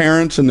bunch of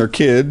parents and their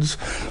kids,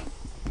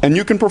 and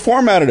you can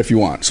perform at it if you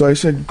want. So I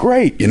said,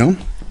 great, you know.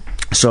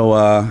 So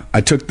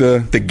I took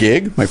the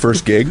gig, my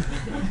first gig,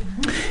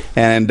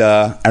 and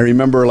I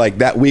remember like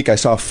that week I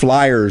saw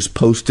flyers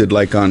posted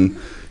like on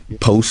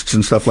posts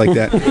and stuff like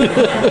that.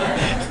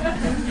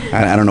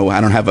 I don't know.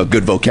 I don't have a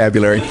good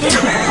vocabulary.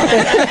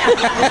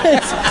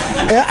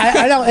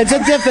 I don't.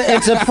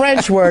 It's a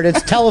French word.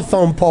 It's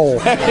telephone pole.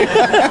 I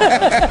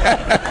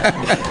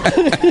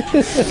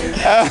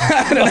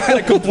don't know how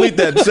to complete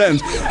that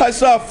sentence. I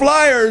saw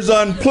flyers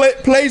on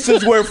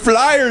places where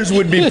flyers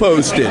would be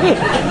posted.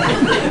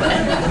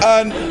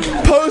 On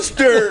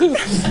poster.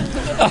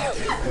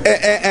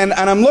 And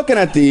I'm looking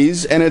at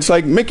these, and it's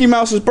like Mickey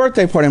Mouse's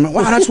birthday party. I'm like,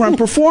 wow, that's where I'm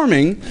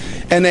performing.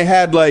 And they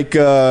had like,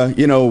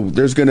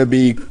 there's going to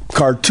be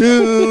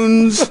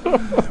cartoons,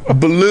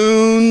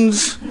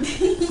 balloons,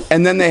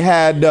 and then they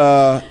had,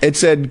 it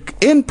said,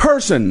 in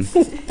person,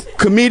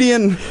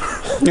 comedian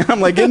And I'm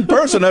like, in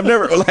person? I've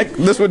never, like,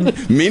 this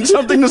would mean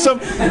something to some.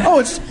 Oh,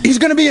 he's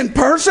going to be in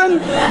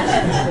person?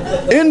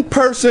 In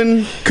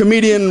person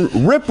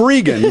comedian Rip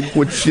Regan,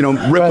 which,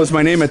 Rip was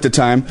my name at the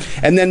time.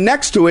 And then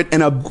next to it,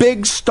 in a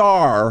big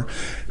star,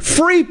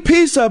 free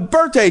piece of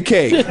birthday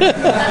cake.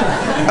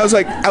 I was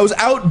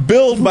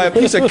outbilled by a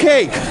piece of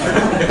cake.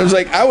 I was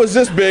like, I was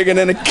this big and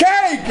then a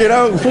cake,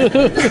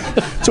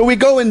 So we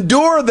go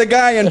endure the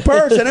guy in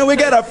person and we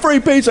get a free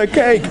piece of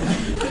cake.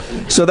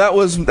 So that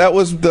was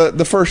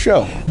the first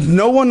show.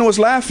 No one was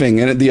laughing,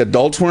 and the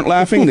adults weren't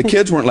laughing, the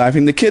kids weren't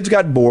laughing. The kids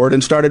got bored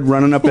and started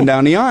running up and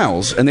down the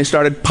aisles, and they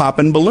started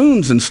popping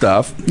balloons and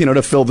stuff,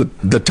 to fill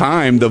the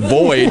time, the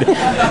void.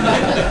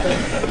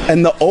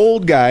 And the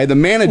old guy, the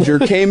manager,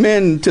 came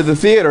into the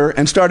theater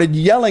and started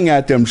yelling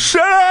at them, "Sit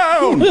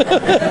down!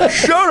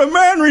 Show the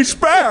man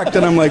respect!"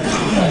 And I'm like,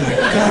 oh my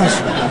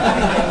gosh.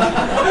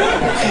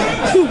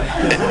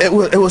 It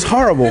was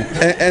horrible.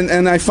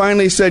 And I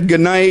finally said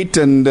goodnight,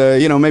 and,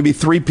 maybe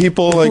 3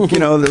 people,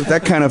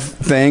 that kind of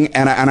thing.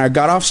 And I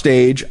got off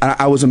stage.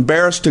 I was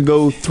embarrassed to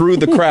go through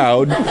the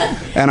crowd,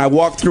 and I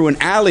walked through an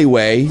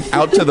alleyway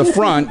out to the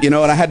front, and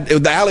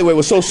the alleyway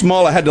was so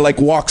small I had to,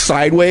 walk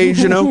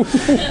sideways,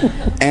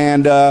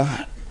 And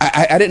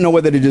I didn't know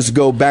whether to just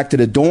go back to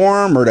the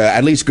dorm or to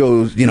at least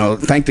go,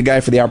 thank the guy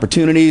for the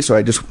opportunity. So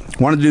I just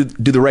wanted to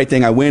do the right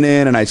thing. I went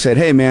in and I said,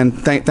 "Hey, man,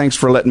 thanks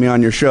for letting me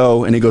on your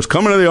show." And he goes,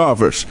 "Come into the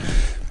office."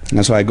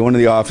 And so I go into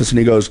the office and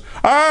he goes,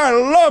 "I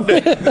loved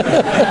it."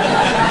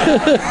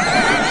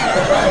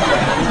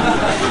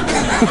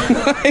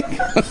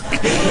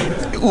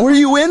 Were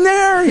you in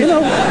there?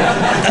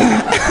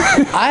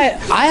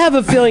 I have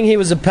a feeling he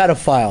was a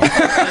pedophile.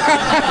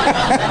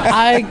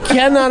 I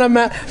cannot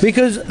imagine,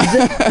 because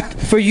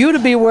for you to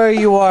be where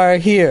you are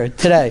here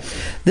today,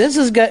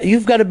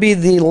 you've got to be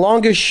the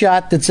longest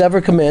shot that's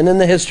ever come in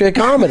the history of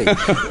comedy.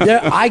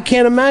 I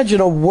can't imagine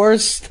a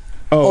worse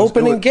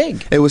opening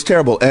gig. It was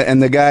terrible.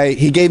 And the guy,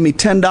 he gave me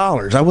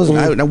 $10. I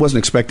wasn't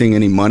expecting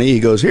any money. He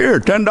goes,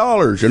 "Here,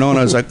 $10, And I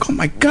was like, oh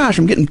my gosh,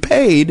 I'm getting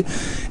paid.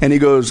 And he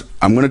goes,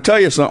 "I'm going to tell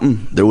you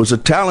something. There was a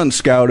talent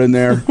scout in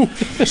there.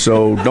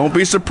 So don't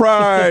be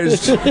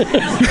surprised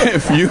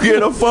if you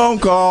get a phone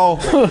call."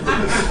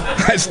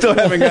 I still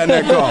haven't gotten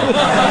that call.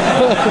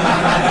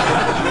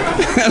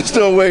 I'm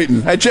still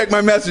waiting. I check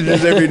my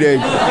messages every day.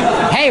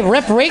 "Hey,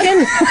 Rip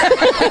Regan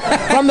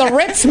from the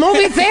Ritz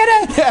movie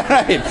theater? Yeah,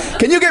 right.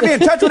 Can you get me in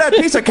touch with that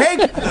piece of cake?"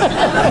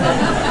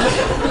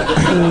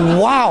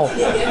 Wow.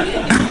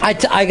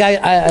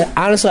 I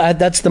honestly,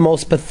 that's the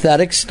most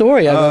pathetic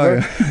story I've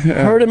ever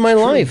heard in my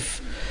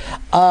life.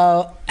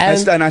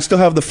 And I still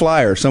have the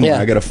flyer somewhere.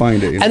 I got to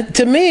find it. And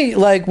to me,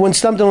 when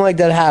something like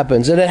that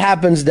happens, and it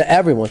happens to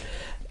everyone,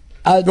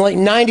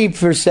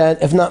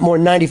 90%, if not more,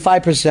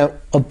 95%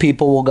 of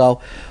people will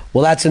go,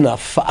 "Well, that's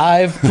enough.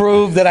 I've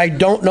proved that I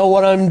don't know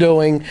what I'm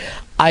doing.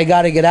 I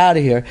got to get out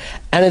of here."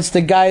 And it's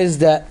the guys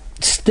that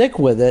stick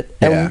with it.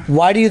 And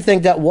why do you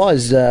think that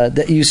was,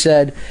 that you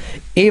said,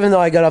 even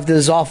though I got off to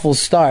this awful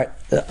start,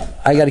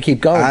 I got to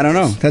keep going? I don't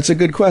know. That's a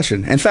good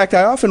question. In fact,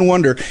 I often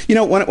wonder,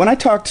 when I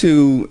talk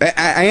to,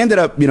 I ended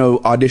up,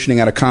 auditioning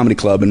at a comedy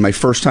club, and my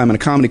first time in a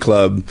comedy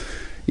club,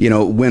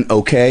 went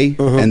okay,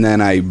 and then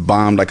I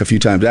bombed a few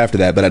times after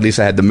that, but at least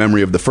I had the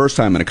memory of the first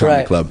time in a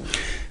comedy club.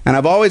 And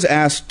I've always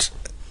asked,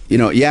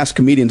 you ask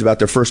comedians about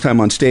their first time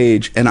on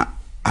stage, and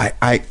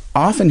I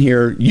often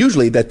hear,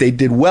 usually, that they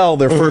did well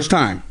their first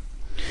time.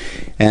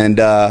 And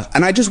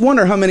I just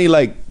wonder how many,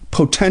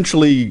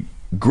 potentially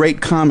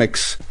great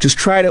comics just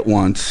tried it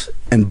once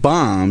and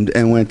bombed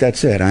and went,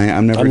 "That's it.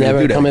 I'm never going to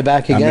do that. Coming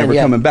back again. I'm never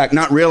coming back."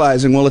 Not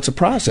realizing, well, it's a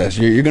process.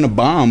 You're going to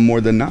bomb more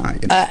than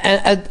not.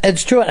 And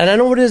it's true. And I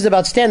know what it is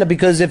about stand-up,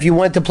 because if you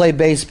went to play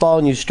baseball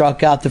and you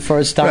struck out the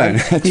first time,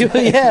 you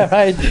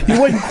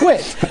wouldn't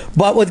quit.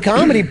 But with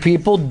comedy,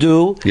 people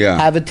do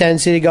have a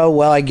tendency to go,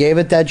 "Well, I gave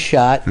it that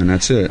shot. And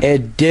that's it.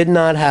 It did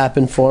not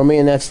happen for me,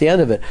 and that's the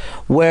end of it."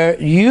 Where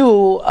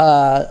you,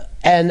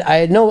 and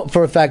I know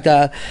for a fact,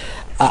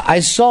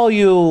 I saw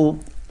you,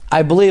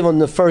 I believe, on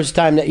the first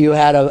time that you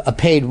had a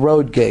paid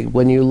road gig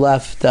when you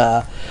left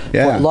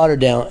Fort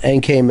Lauderdale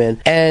and came in.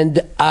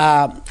 And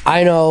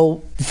I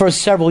know for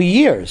several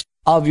years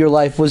of your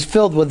life was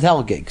filled with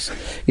hell gigs,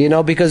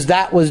 because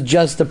that was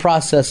just the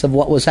process of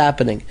what was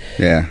happening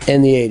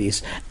in the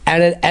 80s.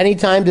 And at any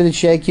time did it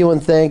shake you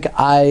and think,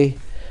 I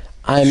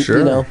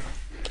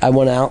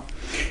went out?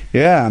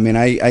 Yeah, I mean,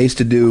 I used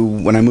to do,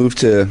 when I moved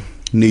to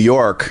New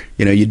York,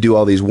 you do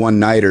all these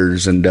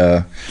one-nighters and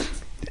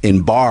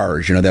in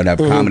bars, they'd have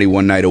comedy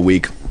one night a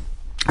week.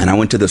 And I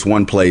went to this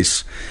one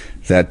place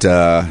that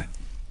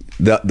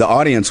the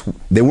audience,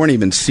 they weren't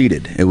even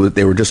seated.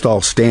 They were just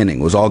all standing.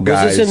 It was all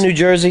guys. Was this in New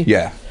Jersey?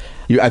 Yeah.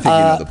 I think you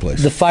know the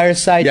place. The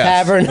Fireside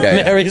Tavern,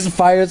 Mary's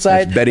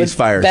Fireside. It's Betty's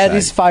Fireside.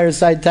 Betty's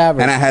Fireside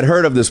Tavern. And I had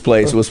heard of this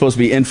place. It was supposed to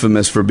be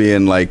infamous for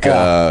being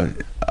a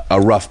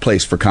rough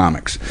place for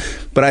comics.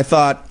 But I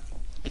thought,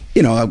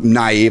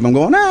 naive. I'm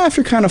going, if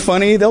you're kind of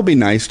funny, they'll be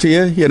nice to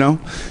you,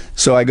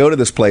 So I go to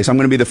this place. I'm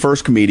going to be the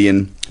first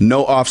comedian.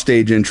 No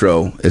offstage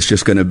intro. It's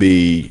just going to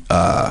be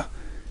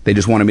They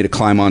just wanted me to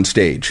climb on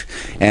stage.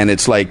 And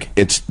it's like,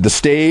 it's the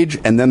stage,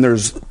 and then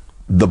there's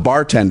the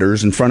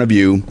bartenders in front of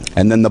you,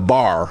 and then the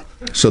bar.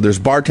 So there's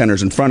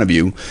bartenders in front of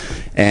you,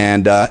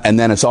 and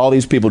then it's all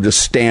these people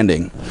just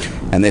standing.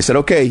 And they said,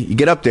 okay, you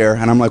get up there.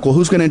 And I'm like, well,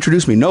 who's going to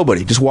introduce me?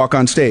 Nobody. Just walk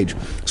on stage.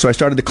 So I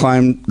started to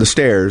climb the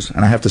stairs,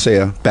 and I have to say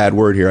a bad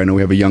word here. I know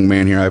we have a young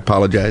man here. I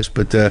apologize.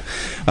 But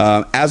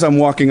as I'm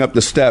walking up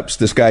the steps,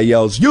 this guy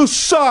yells, "You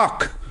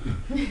suck!"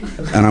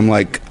 And I'm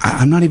like,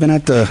 I'm not even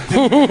at the...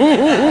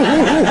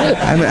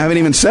 I haven't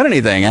even said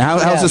anything. How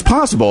is this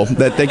possible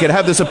that they could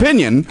have this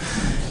opinion?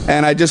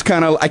 And I just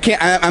kind of, I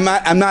can't,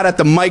 I'm not at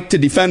the mic to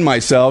defend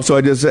myself, so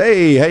I just,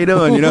 hey, how you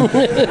doing, you know?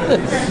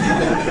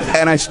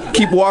 And I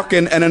keep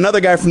walking, and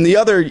another guy from the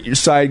other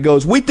side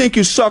goes, "We think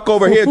you suck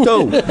over here,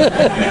 too."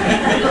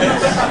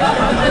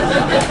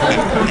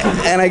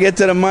 And I get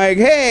to the mic,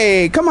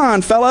 "Hey, come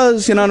on,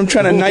 fellas," you know, and I'm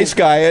trying to nice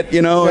guy it,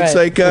 you know. Right. It's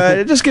like,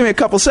 just give me a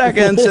couple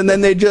seconds, and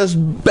then they just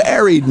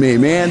buried me,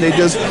 man.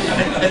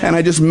 And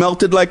I just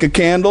melted like a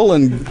candle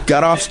and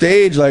got off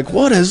stage like,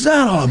 what is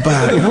that all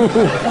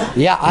about?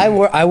 Yeah,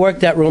 I worked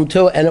that room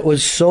too, and it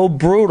was so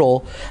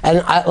brutal.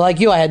 And like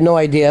you, I had no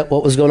idea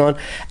what was going on,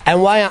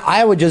 and why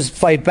I would just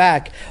fight back.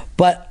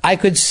 But I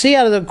could see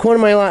out of the corner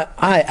of my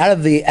eye, out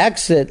of the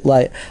exit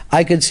light,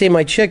 I could see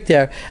my chick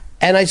there.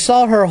 And I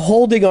saw her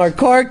holding our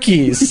car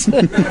keys.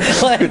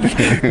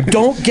 Like,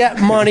 don't get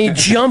money,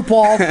 jump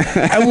off,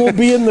 and we'll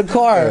be in the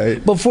car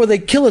before they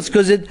kill us.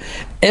 Because it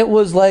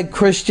was like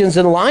Christians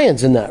and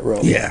lions in that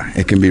room. Yeah,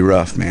 it can be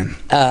rough, man.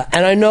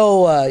 And I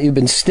know you've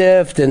been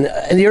stiffed, and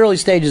in the early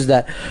stages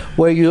that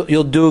where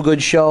you'll do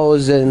good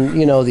shows, and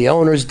you know the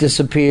owners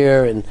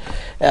disappear, and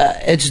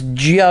it's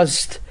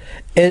just.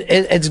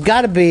 It's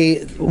got to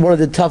be one of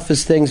the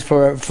toughest things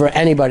for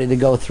anybody to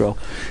go through.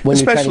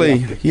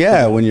 Especially,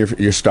 when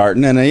you're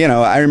starting. And, you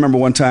know, I remember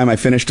one time I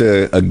finished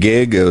a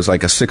gig. It was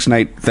like a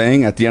 6-night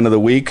thing at the end of the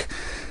week.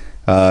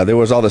 There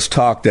was all this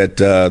talk that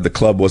the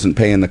club wasn't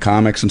paying the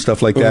comics and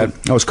stuff like that.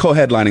 I was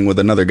co-headlining with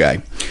another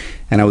guy.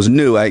 And I was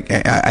new. I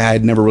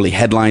had never really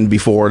headlined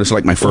before. This was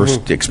like my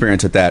first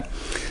experience at that.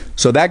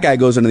 So that guy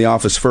goes into the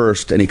office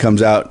first, and he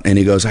comes out, and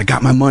he goes, "I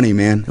got my money,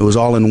 man. It was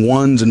all in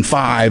 1s and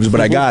 5s,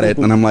 but I got it."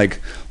 And I'm like,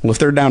 well, if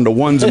they're down to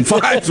 1s and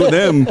 5s with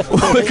him,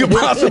 what could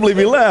possibly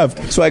be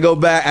left? So I go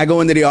back, I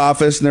go into the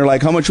office, and they're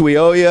like, "How much do we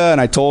owe you?"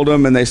 And I told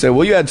them, and they said,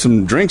 "Well, you had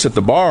some drinks at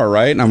the bar,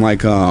 right?" And I'm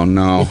like, "Oh,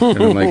 no."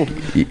 And I'm like,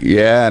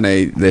 "Yeah." And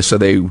they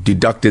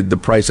deducted the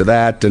price of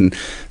that, and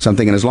so I'm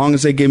thinking, as long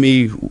as they give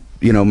me,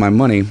 you know, my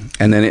money,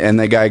 and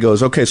the guy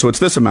goes, "Okay, so it's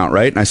this amount,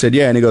 right?" And I said,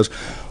 "Yeah." And he goes,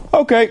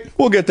 "Okay,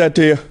 we'll get that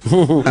to you."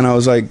 And I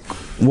was like,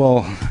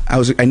 well,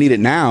 I need it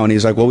now. And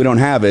he's like, well, we don't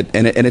have it.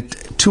 And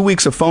it 2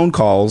 weeks of phone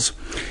calls.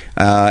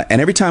 And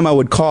every time I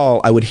would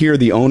call, I would hear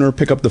the owner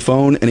pick up the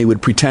phone, and he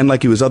would pretend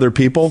like he was other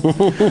people.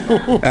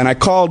 And I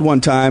called one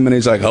time, and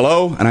he's like,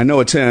 "Hello?" And I know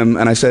it's him.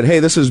 And I said, "Hey,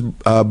 this is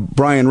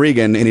Brian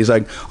Regan." And he's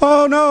like,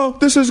 "Oh, no,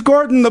 this is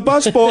Gordon, the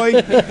busboy."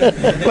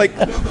 Like,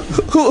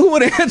 who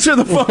would answer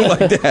the phone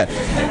like that?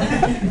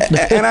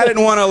 And I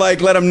didn't want to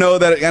like let him know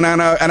that. And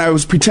I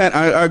was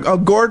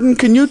Gordon,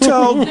 can you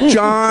tell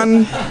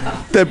John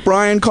that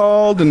Brian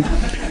called? And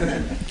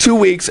 2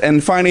 weeks,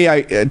 and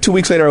finally, 2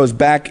 weeks later, I was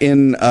back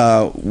in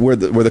where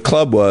the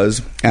club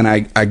was, and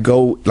I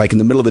go like in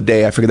the middle of the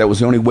day. I figured that was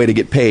the only way to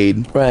get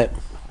paid. Right.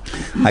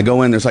 I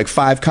go in. There's like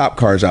 5 cop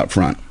cars out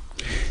front,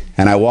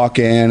 and I walk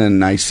in,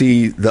 and I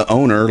see the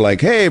owner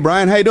like, "Hey,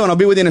 Brian, how you doing? I'll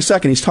be with you in a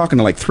second." He's talking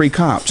to like 3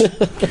 cops.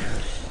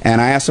 And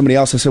I asked somebody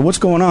else, I said, "What's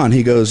going on?"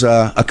 He goes,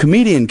 "A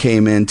comedian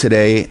came in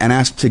today and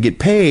asked to get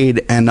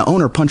paid, and the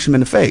owner punched him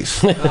in the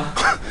face."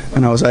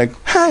 And I was like,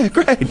 "Hey,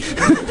 great."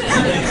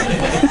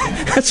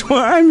 That's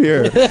why I'm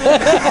here.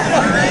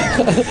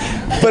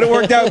 But it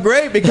worked out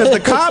great because the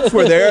cops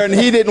were there, and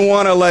he didn't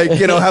want to, like,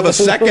 you know, have a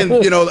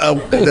second, you know.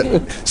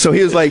 So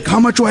he was like, "How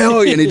much do I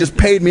owe you?" And he just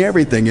paid me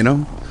everything, you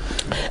know.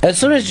 As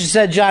soon as you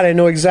said John, I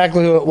knew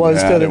exactly who it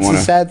was. Yeah, it's a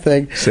sad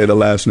thing. Say the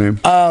last name.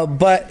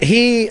 But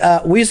we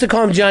used to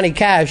call him Johnny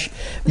Cash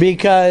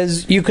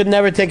because you could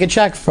never take a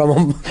check from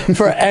him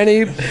for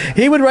any.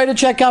 He would write a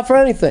check out for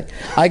anything.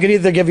 I could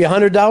either give you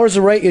 $100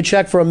 or write you a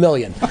check for $1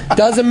 million.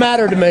 Doesn't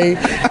matter to me.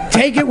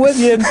 Take it with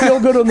you and feel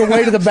good on the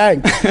way to the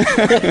bank.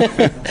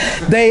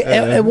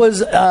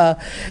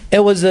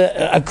 It was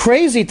a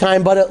crazy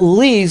time, but at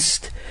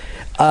least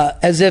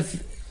as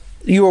if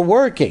you were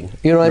working,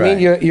 you know what I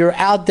mean? You're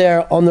out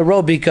there on the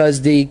road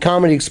because the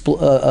comedy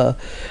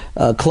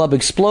club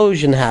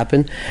explosion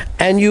happened,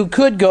 and you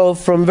could go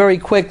from very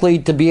quickly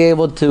to be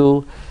able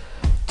to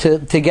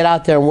get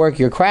out there and work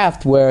your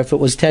craft. Where if it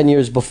was 10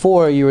 years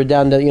before, you were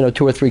down to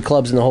 2 or 3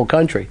 clubs in the whole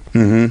country.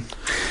 Mm-hmm.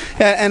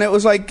 And it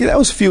was like that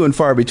was few and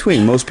far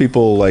between. Most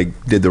people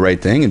like did the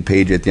right thing and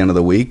paid you at the end of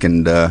the week,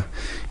 and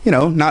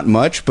not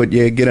much, but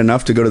you get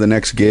enough to go to the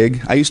next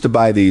gig. I used to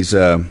buy these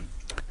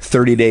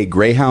 30-day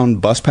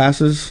Greyhound bus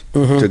passes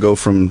to go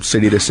from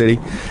city to city,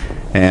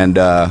 and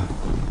I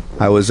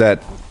was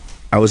at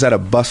a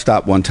bus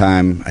stop one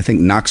time, I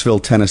think Knoxville,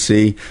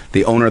 Tennessee.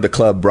 The owner of the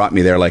club brought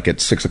me there like at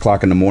 6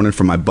 o'clock in the morning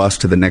for my bus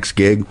to the next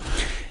gig,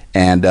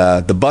 And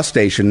the bus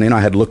station,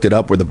 I had looked it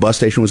up where the bus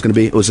station was going to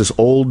be. It was this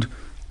old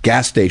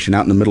gas station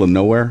out in the middle of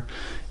nowhere.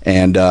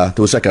 And there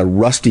was like a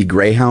rusty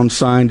Greyhound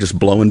sign just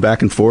blowing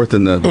back and forth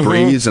in the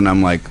breeze. And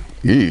I'm like,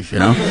 yeesh,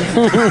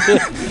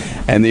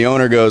 And the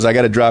owner goes, I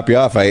got to drop you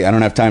off. I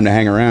don't have time to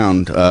hang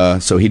around.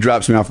 So he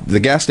drops me off. The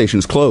gas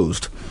station's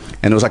closed.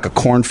 And it was like a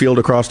cornfield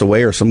across the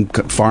way or some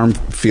farm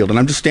field. And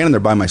I'm just standing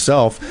there by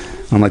myself.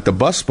 I'm like, the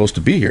bus is supposed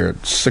to be here at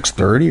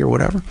 6:30 or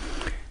whatever.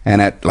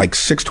 And at like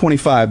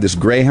 6:25, this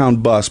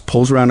Greyhound bus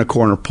pulls around the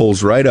corner,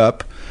 pulls right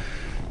up.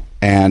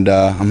 And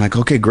I'm like,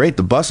 okay, great,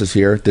 the bus is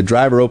here. The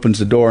driver opens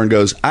the door and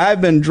goes,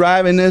 I've been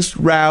driving this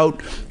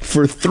route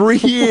for 3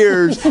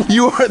 years.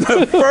 You are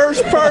the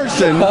first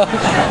person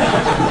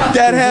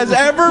that has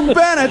ever been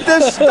at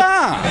this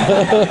stop.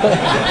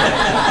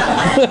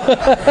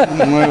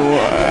 I'm like,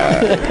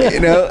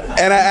 what?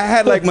 And I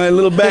had like my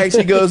little bags.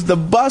 He goes, the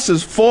bus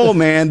is full,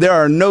 man. There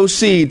are no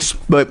seats,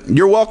 but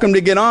you're welcome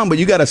to get on, but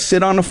you got to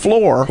sit on the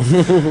floor.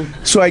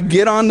 So I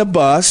get on the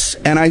bus,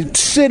 and I'm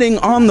sitting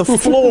on the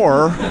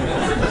floor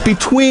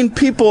between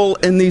people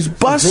in these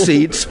bus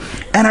seats,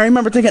 and I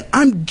remember thinking,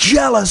 I'm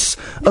jealous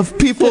of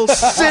people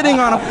sitting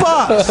on a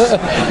bus.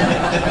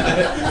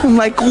 I'm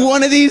like,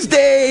 one of these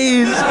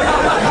days,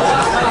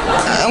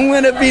 I'm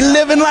going to be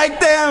living like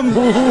them.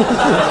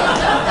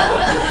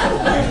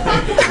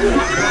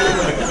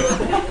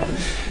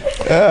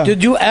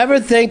 Did you ever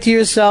think to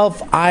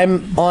yourself,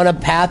 I'm on a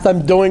path,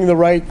 I'm doing the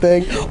right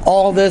thing,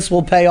 all this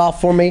will pay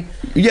off for me?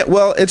 Yeah,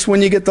 well, it's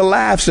when you get the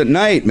laughs at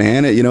night,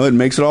 man. It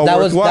makes it all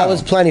worthwhile. That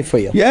was plenty for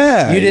you.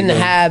 Yeah. You didn't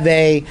have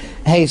hey,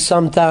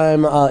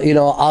 sometime,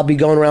 I'll be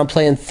going around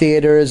playing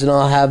theaters and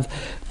I'll have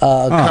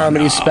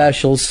comedy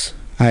specials.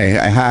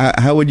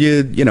 How would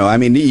you,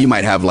 you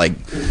might have like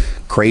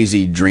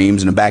crazy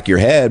dreams in the back of your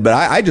head, but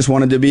I just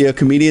wanted to be a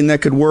comedian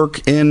that could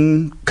work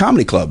in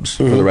comedy clubs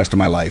for the rest of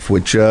my life,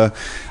 which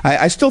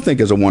I still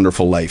think is a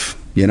wonderful life,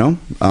 I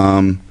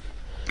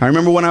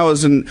remember when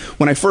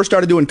I first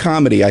started doing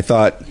comedy, I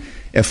thought,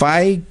 if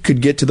I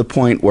could get to the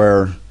point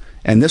where,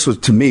 and this was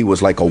to me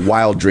was like a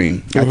wild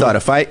dream. I thought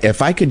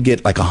if I could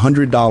get like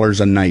 $100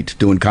 a night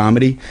doing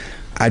comedy,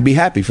 I'd be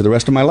happy for the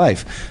rest of my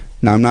life.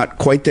 Now I'm not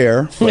quite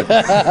there, but,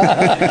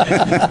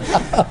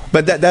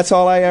 but that's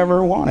all I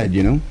ever wanted,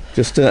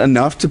 just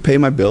enough to pay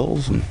my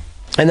bills.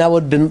 And that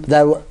would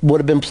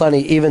have been plenty.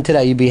 Even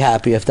today, you'd be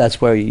happy if that's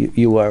where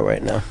you were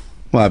right now.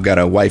 Well, I've got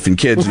a wife and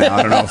kids now.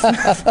 I don't know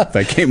if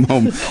I came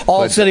home.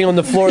 All sitting on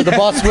the floor of the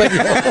bus with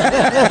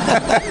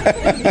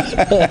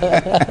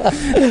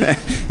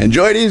you.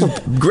 Enjoy these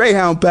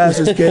Greyhound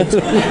passes, kids.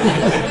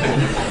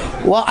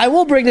 Well, I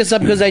will bring this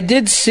up because I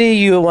did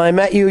see you when I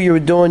met you. You were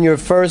doing your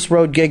first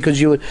road gig because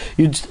you've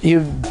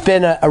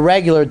been a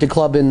regular at the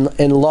club in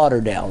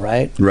Lauderdale,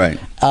 right? Right.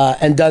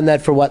 And done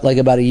that for what, like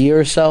about a year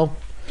or so?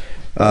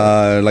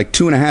 Like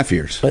 2.5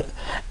 years.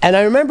 And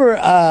I remember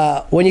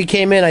when you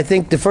came in, I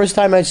think the first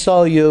time I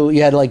saw you,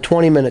 you had like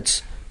 20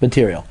 minutes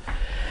material.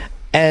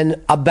 And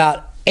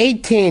about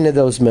 18 of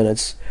those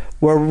minutes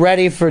were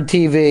ready for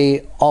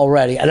TV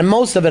already. And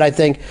most of it, I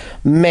think,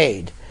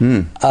 made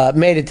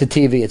it to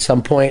TV at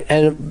some point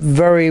and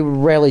very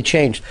rarely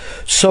changed.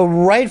 So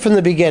right from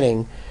the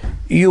beginning,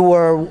 you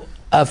were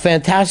a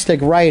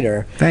fantastic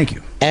writer. Thank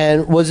you.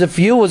 And was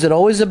it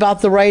always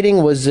about the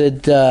writing? Was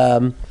it...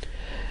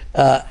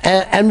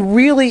 and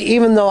really,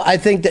 even though I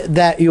think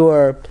that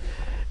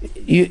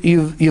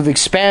you've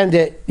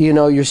expanded,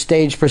 your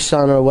stage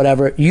persona or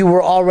whatever, you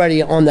were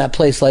already on that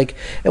place. Like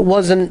it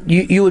wasn't,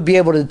 you would be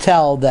able to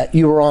tell that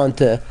you were on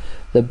to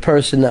the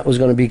person that was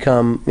going to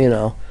become,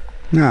 No,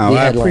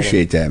 I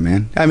appreciate that,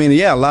 man. I mean,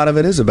 yeah, a lot of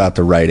it is about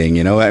the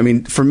writing. I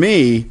mean, for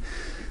me,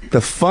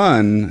 the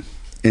fun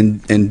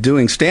in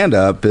doing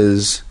stand-up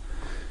is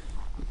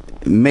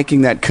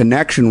making that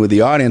connection with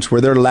the audience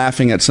where they're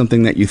laughing at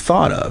something that you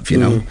thought of,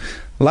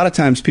 A lot of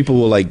times people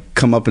will like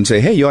come up and say,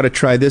 hey, you ought to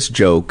try this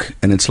joke.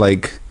 And it's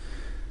like,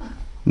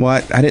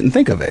 what? I didn't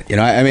think of it.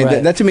 I mean,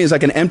 that to me is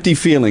like an empty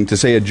feeling to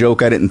say a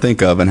joke I didn't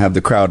think of and have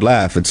the crowd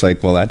laugh. It's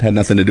like, well, that had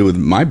nothing to do with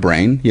my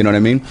brain. You know what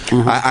I mean?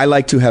 I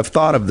like to have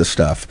thought of the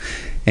stuff.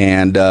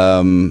 And,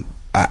 but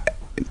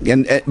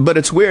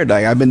it's weird.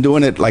 I've been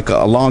doing it like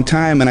a long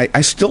time, and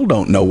I still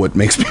don't know what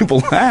makes people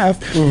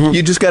laugh.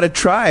 You just got to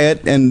try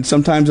it, and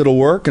sometimes it'll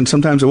work, and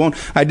sometimes it won't.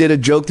 I did a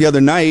joke the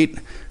other night,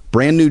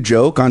 brand new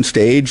joke on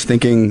stage,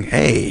 thinking,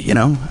 hey,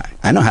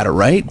 I know how to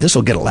write. This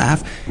will get a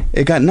laugh.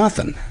 It got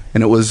nothing,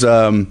 and it was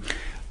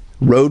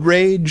road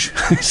rage.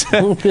 I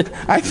said,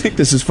 I think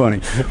this is funny,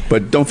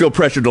 but don't feel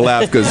pressured to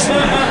laugh because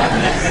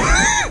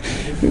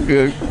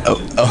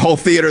a whole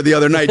theater the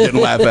other night didn't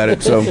laugh at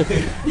it. So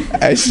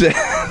I said,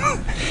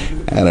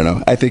 I don't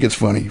know. I think it's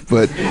funny,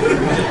 but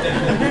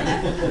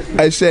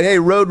I said, "Hey,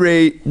 road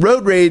rage,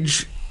 road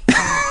rage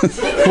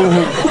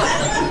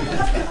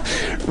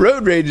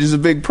is a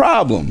big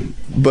problem."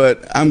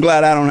 But I'm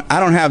glad I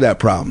don't have that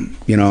problem.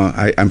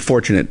 I'm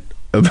fortunate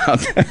about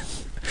that.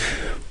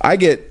 I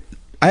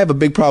have a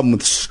big problem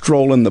with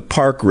stroll in the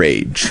park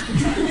rage.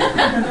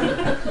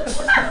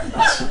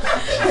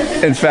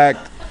 In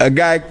fact, a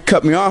guy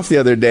cut me off the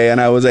other day,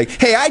 and I was like,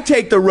 "Hey, I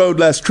take the road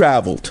less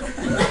traveled."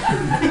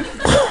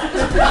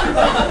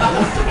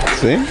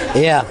 See?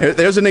 Yeah.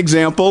 There's an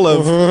example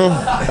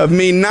of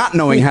me not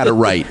knowing how to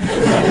write.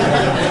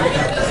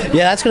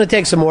 Yeah, that's going to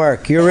take some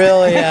work. You're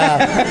really,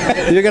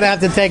 you're going to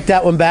have to take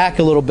that one back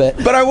a little bit.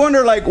 But I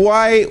wonder, like,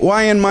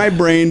 why in my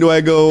brain do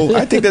I go,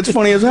 I think that's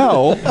funny as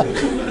hell,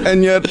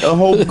 and yet a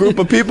whole group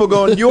of people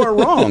going, you are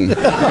wrong.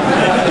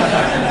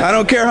 I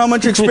don't care how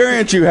much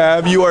experience you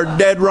have, you are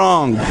dead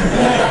wrong.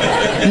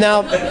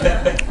 Now,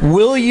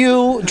 will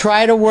you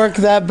try to work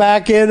that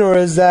back in, or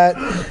is that...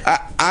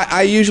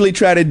 I usually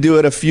try to do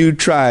it a few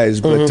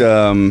tries, but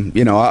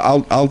you know,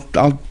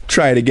 I'll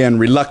try it again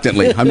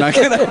reluctantly. I'm not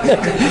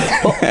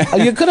gonna.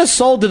 Well, you could have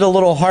sold it a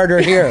little harder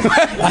here.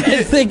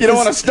 I think you don't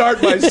want to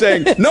start by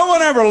saying no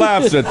one ever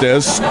laughs at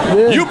this.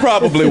 You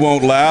probably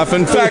won't laugh.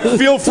 In fact,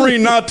 feel free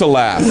not to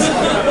laugh.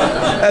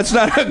 That's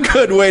not a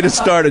good way to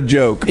start a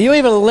joke. You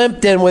even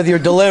limped in with your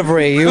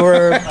delivery. You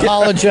were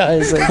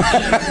apologizing.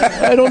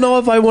 I don't know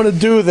if I want to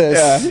do this.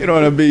 Yeah, you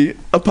don't want to be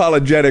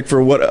apologetic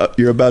for what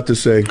you're about to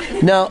say.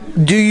 Now,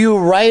 do you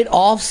write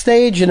off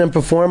stage and then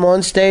perform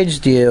on stage?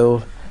 Do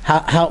you?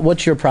 How?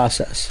 What's your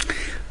process?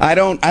 I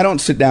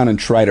don't sit down and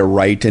try to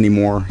write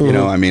anymore. You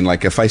know, I mean,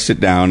 like if I sit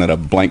down at a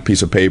blank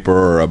piece of paper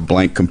or a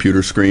blank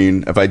computer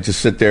screen, if I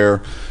just sit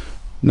there,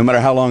 no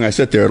matter how long I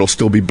sit there, it'll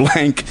still be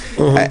blank.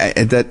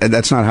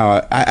 That's not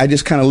how I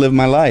just kind of live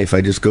my life. I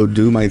just go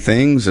do my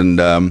things,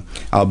 and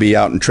I'll be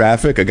out in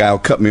traffic. A guy will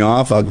cut me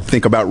off. I'll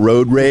think about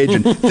road rage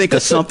and think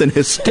of something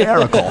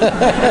hysterical.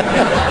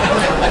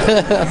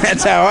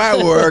 That's how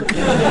I work.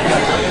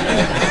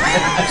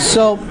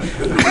 So,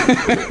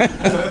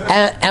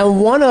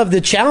 and one of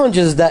the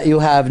challenges that you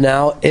have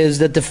now is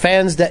that the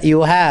fans that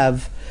you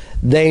have,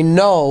 they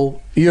know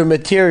your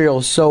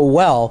material so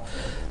well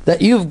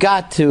that you've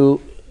got to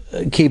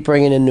keep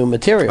bringing in new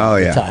material all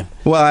the time.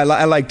 Well,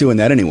 I like doing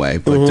that anyway.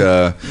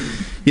 But,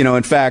 you know,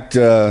 in fact,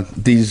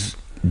 these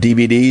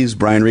DVDs,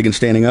 Brian Regan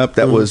Standing Up,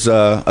 that was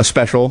a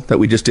special that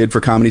we just did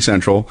for Comedy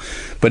Central.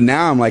 But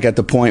now I'm like at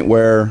the point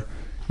where,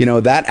 you know,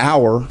 that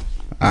hour,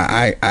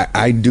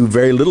 I do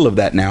very little of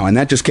that now. And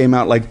that just came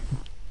out like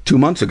 2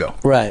 months ago.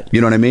 Right.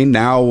 You know what I mean?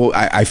 Now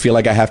I feel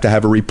like I have to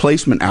have a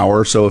replacement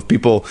hour. So if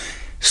people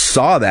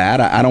saw that,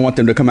 I don't want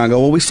them to come out and go,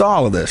 well, we saw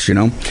all of this, you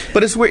know.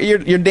 But it's where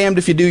you're damned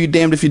if you do, you're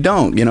damned if you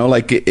don't. You know,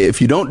 like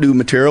if you don't do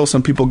material,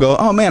 some people go,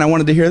 oh man, I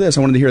wanted to hear this,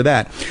 I wanted to hear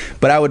that.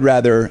 But I would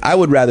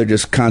rather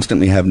just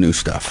constantly have new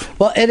stuff.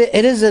 Well,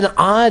 it is an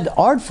odd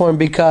art form,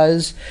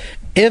 because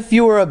if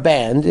you were a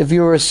band, if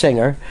you were a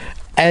singer,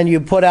 and you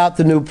put out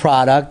the new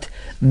product,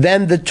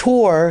 then the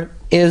tour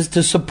is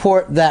to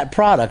support that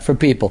product for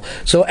people,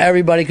 so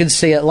everybody can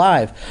see it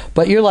live.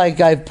 But you're like,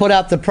 I've put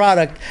out the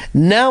product,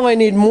 now I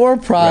need more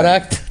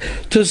product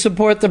to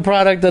support the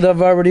product that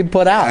I've already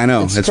put out. I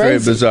know, it's very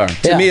bizarre.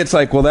 To me, it's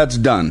like, well, that's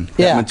done.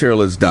 That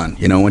material is done.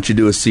 You know, once you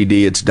do a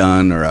CD, it's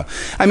done. Or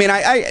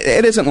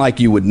it isn't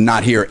like you would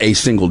not hear a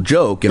single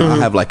joke. You know,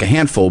 I'll have like a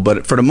handful,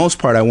 but for the most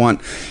part, I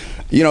want,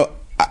 you know,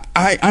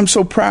 I'm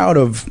so proud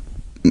of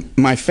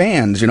my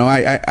fans. You know,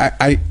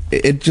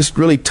 it just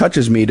really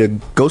touches me to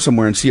go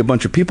somewhere and see a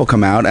bunch of people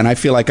come out, and I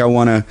feel like I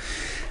want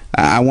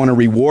to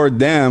reward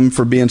them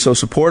for being so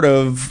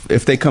supportive.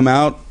 If they come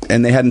out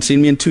and they hadn't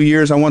seen me in 2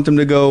 years, I want them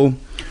to go,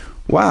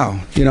 wow,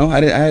 you know,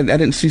 I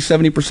didn't see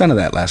 70% of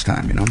that last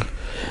time, you know.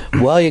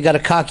 Well, you got a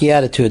cocky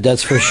attitude,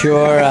 that's for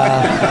sure.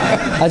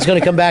 That's going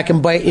to come back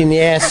and bite you in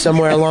the ass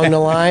somewhere along the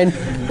line.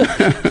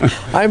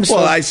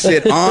 Well, I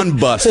sit on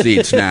bus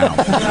seats now.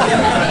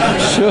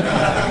 Sure.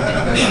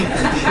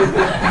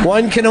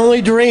 One can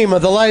only dream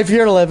of the life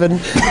you're living.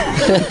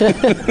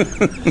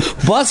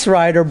 Bus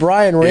rider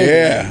Brian Regan.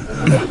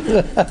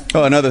 Yeah.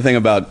 Oh, another thing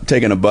about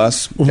taking a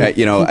bus,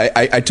 you know,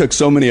 I took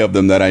so many of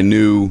them that I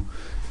knew,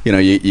 you know,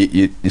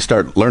 you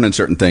start learning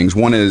certain things.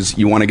 One is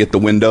you want to get the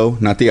window,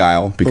 not the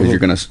aisle, because you're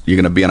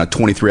gonna be on a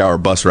 23-hour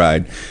bus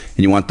ride, and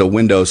you want the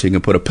window so you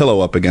can put a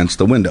pillow up against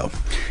the window.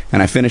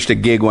 And I finished a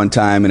gig one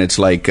time, and it's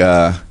like,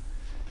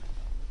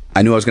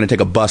 I knew I was going to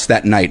take a bus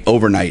that night,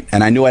 overnight,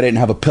 and I knew I didn't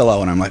have a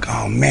pillow, and I'm like,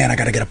 oh man, I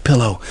got to get a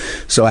pillow.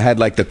 So I had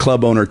like the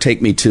club owner take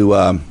me to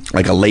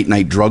like a late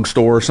night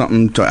drugstore or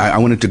something. I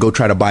wanted to go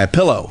try to buy a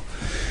pillow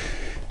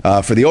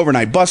for the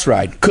overnight bus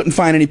ride. Couldn't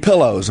find any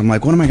pillows. I'm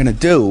like, what am I going to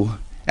do?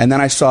 And then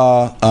I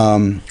saw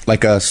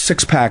like a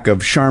 6-pack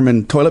of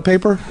Charmin toilet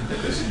paper,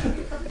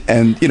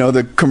 and you know,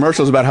 the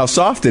commercials about how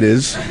soft it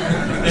is.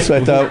 So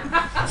I thought,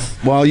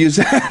 well, I'll use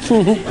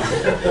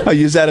that. I'll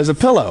use that as a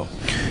pillow.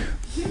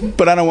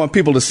 But I don't want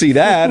people to see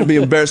that and be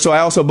embarrassed. So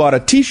I also bought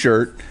a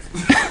T-shirt,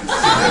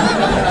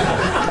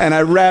 and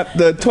I wrapped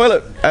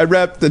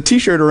the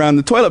T-shirt around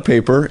the toilet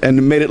paper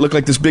and made it look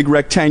like this big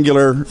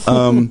rectangular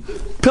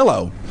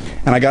pillow.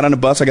 And I got on a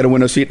bus. I got a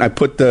window seat, and I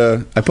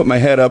put my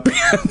head up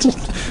against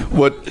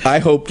what I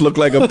hoped looked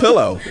like a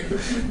pillow.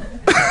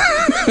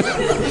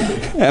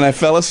 And I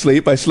fell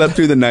asleep. I slept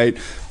through the night.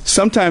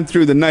 sometime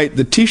through the night,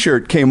 the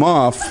T-shirt came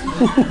off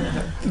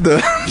the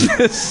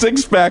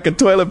 6-pack of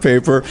toilet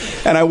paper,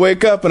 and I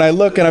wake up and I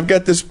look, and I've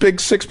got this big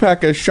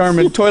 6-pack of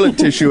Charmin toilet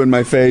tissue in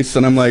my face,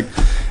 and I'm like,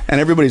 and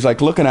everybody's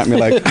like looking at me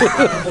like,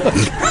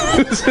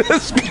 who's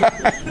this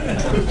guy?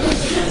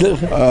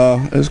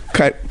 It was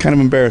kind of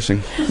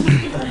embarrassing.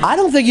 I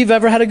don't think you've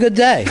ever had a good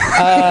day.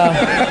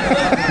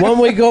 When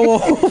we go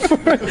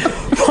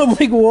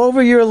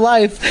over your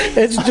life,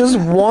 it's just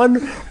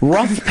one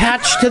rough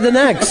patch to the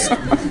next.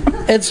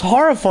 It's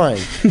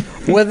horrifying.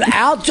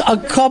 Without a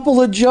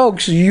couple of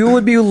jokes, you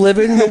would be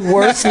living the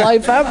worst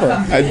life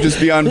ever. I'd just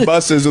be on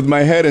buses with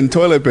my head in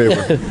toilet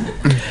paper.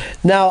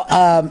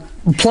 Now,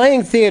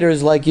 playing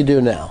theaters like you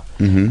do now,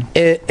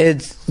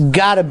 it's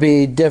got to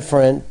be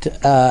different.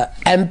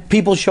 And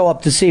people show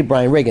up to see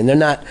Brian Regan. They're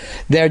not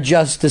there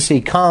just to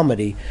see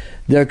comedy.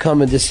 They're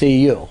coming to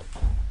see you.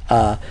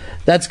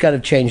 That's got to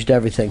have changed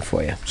everything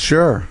for you.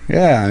 Sure.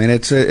 Yeah. I mean,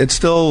 it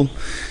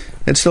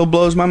still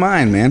blows my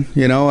mind, man.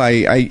 You know,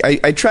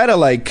 I try to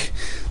like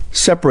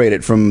separate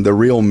it from the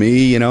real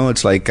me. You know,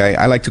 it's like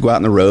I like to go out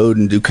on the road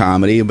and do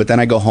comedy, but then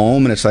I go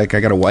home and it's like I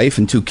got a wife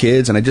and 2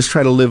 kids, and I just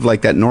try to live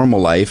like that normal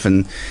life,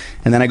 and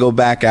then I go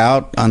back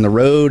out on the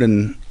road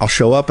and I'll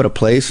show up at a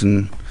place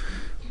and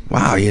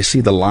wow, you see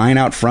the line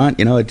out front.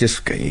 You know, it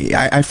just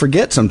I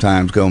forget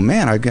sometimes. Go,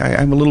 man, I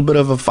have a little bit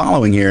of a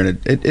following here, and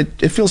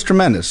it feels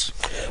tremendous.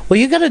 Well,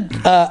 you got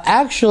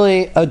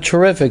actually a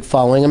terrific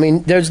following. I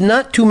mean, there's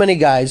not too many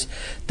guys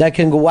that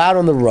can go out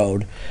on the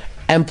road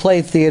and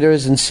play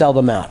theaters and sell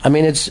them out. I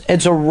mean,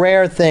 it's a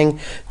rare thing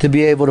to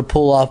be able to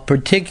pull off,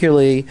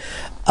 particularly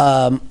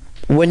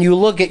when you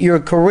look at your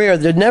career.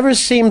 There never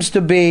seems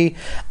to be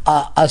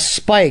a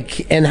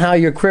spike in how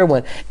your career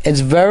went. It's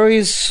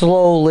very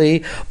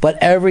slowly, but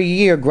every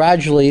year,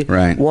 gradually,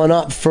 went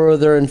up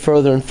further and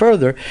further and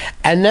further.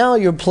 And now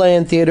you're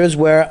playing theaters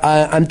where,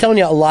 I'm telling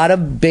you, a lot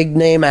of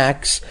big-name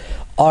acts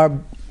are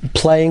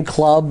playing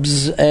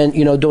clubs and,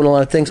 you know, doing a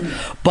lot of things.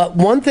 But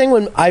one thing,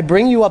 when I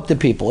bring you up to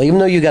people, even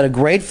though you got a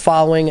great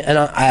following, and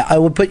I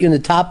would put you in the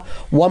top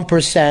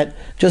 1%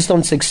 just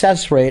on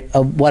success rate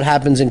of what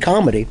happens in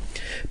comedy,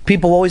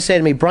 people always say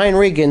to me, Brian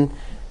Regan,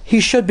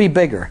 he should be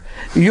bigger.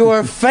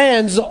 Your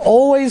fans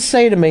always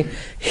say to me,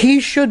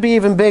 he should be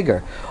even bigger.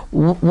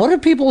 What are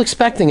people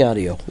expecting out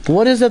of you?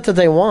 What is it that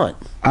they want?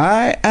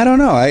 I don't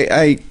know.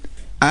 I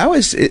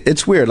always,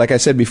 it's weird. Like I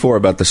said before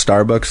about the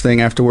Starbucks thing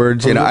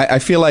afterwards, you know, I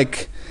feel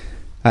like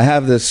I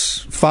have this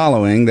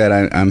following that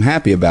I'm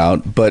happy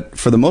about, but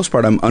for the most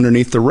part, I'm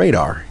underneath the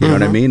radar. You know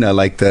what I mean?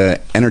 Like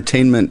the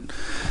entertainment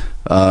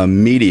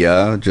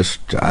media, just,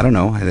 I don't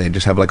know, they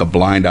just have like a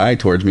blind eye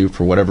towards me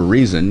for whatever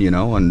reason, you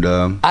know. And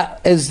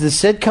is the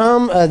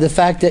sitcom, the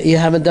fact that you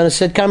haven't done a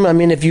sitcom, I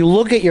mean, if you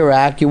look at your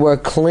act, you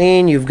work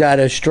clean, you've got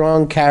a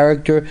strong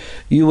character,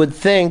 you would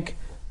think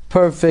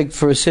perfect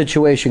for a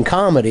situation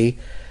comedy.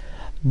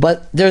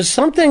 But there's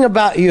something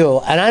about you,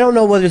 and I don't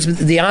know whether it's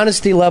the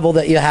honesty level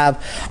that you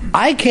have.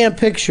 I can't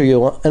picture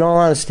you, in all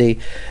honesty,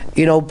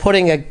 you know,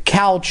 putting a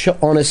couch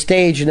on a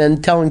stage and then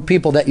telling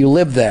people that you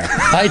live there.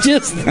 At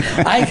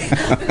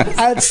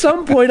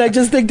some point, I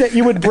just think that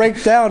you would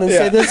break down and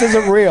say, this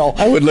isn't real.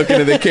 I would look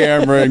into the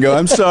camera and go,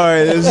 I'm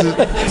sorry,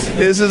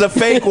 this is a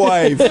fake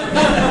wife.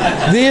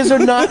 These are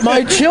not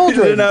my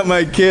children. These are not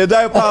my kids.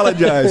 I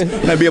apologize.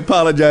 And I'd be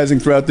apologizing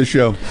throughout the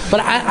show. But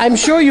I'm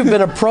sure you've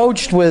been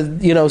approached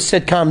with, you know,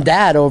 sitcom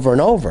dad over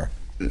and over.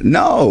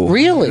 No.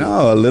 Really?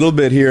 No, a little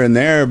bit here and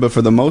there, but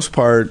for the most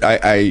part,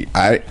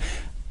 I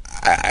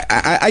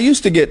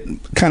used to get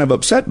kind of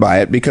upset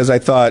by it because I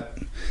thought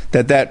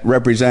that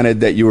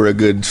represented that you were a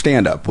good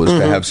stand-up, was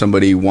to have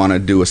somebody want to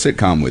do a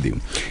sitcom with you.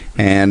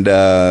 And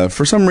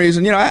for some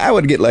reason, you know, I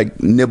would get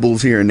like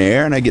nibbles here and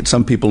there, and I get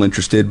some people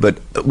interested, but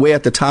way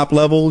at the top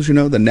levels, you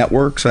know, the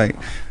networks, I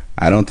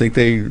don't think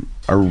they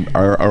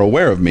are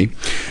aware of me.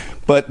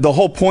 But the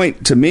whole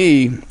point to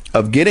me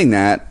of getting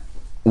that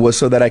was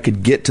so that I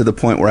could get to the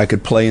point where I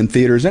could play in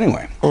theaters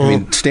anyway. I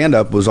mean,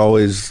 stand-up was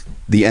always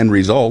the end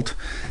result.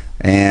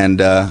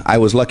 And I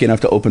was lucky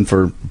enough to open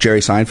for Jerry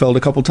Seinfeld a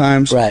couple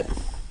times. Right.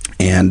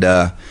 And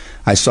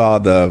I saw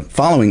the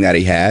following that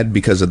he had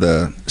because of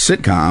the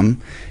sitcom.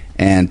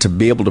 And to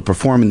be able to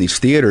perform in these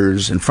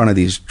theaters in front of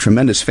these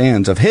tremendous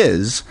fans of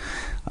his,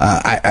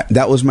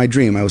 that was my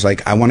dream. I was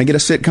like, I want to get a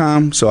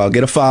sitcom, so I'll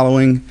get a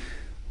following,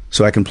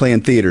 so I can play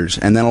in theaters.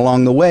 And then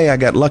along the way, I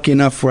got lucky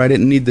enough where I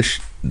didn't need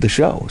the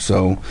show.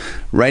 So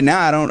right now,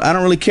 I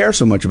don't really care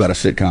so much about a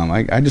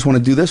sitcom. I just want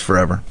to do this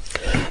forever.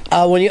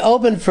 When you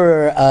opened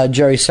for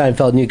Jerry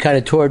Seinfeld and you kind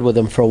of toured with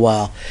him for a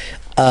while,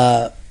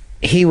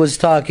 he was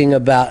talking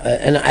about,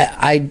 and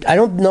I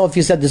don't know if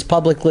you said this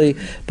publicly,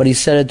 but he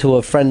said it to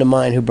a friend of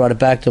mine who brought it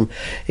back to him.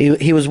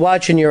 He was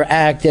watching your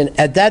act, and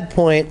at that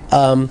point,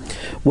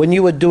 when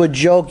you would do a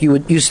joke, you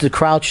would used to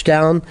crouch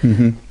down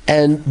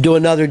and do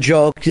another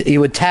joke. You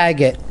would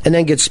tag it and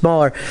then get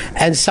smaller.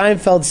 And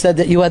Seinfeld said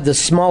that you had the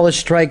smallest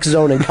strike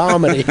zone in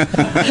comedy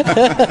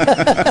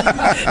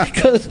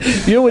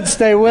because you would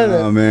stay with it.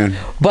 Oh, man.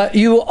 But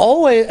you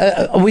always,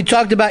 we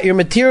talked about your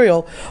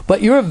material,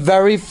 but you're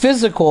very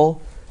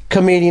physical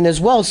comedian as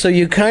well, so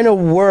you kind of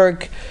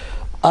work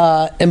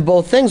in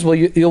both things. Well,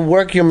 you'll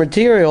work your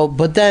material,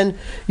 but then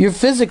you're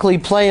physically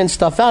playing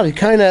stuff out. It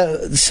kind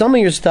of, some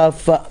of your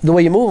stuff, the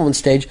way you move on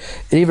stage,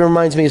 it even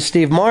reminds me of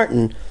Steve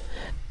Martin,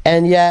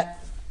 and yet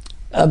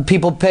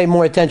people pay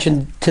more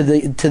attention to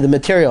the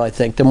material, I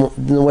think, than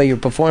the way you're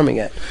performing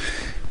it.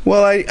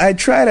 Well, I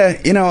try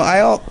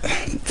to,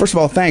 first of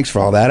all, thanks for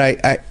all that.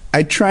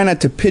 I try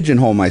not to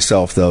pigeonhole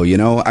myself, though,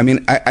 I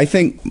mean, I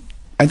think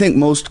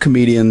most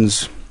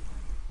comedians,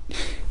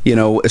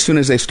 as soon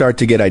as they start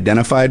to get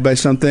identified by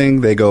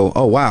something, they go,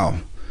 oh, wow,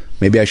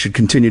 maybe I should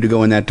continue to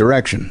go in that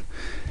direction.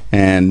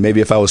 And maybe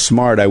if I was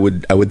smart, I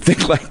would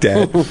think like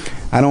that.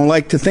 I don't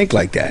like to think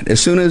like that. As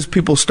soon as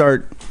people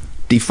start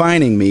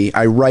defining me,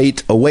 I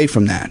write away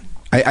from that.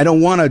 I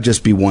don't want to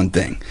just be one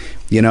thing.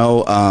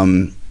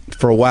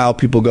 For a while,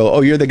 people go,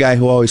 oh, you're the guy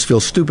who always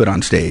feels stupid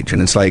on stage.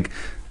 And it's like,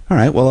 all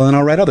right, well, then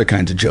I'll write other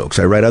kinds of jokes.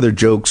 I write other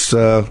jokes,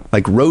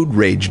 like road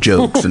rage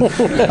jokes. And,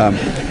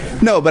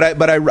 no,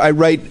 but I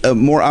write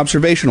more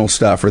observational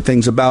stuff or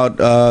things about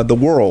the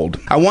world.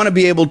 I want to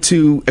be able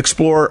to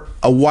explore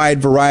a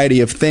wide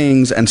variety of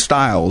things and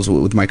styles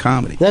with my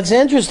comedy. That's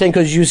interesting,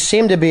 because you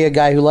seem to be a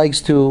guy who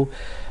likes to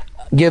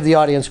give the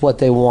audience what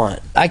they want.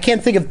 I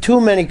can't think of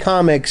too many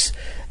comics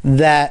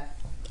that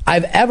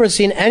I've ever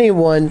seen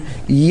anyone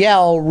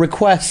yell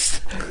requests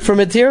for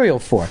material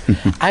for.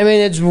 I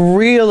mean, it's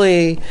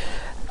really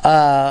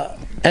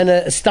an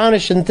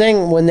astonishing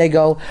thing when they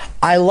go,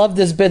 I love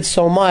this bit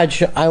so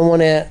much, I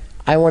want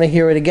to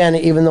hear it again,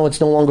 even though it's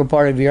no longer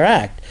part of your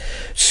act.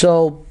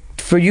 So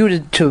for you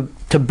to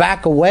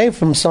back away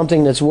from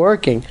something that's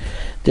working,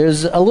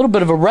 there's a little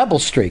bit of a rebel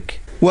streak.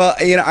 Well,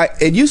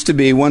 it used to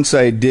be, once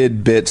I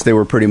did bits, they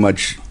were pretty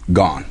much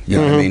gone. You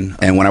know what I mean?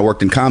 And when I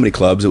worked in comedy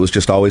clubs, it was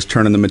just always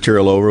turning the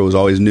material over. It was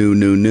always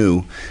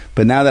new.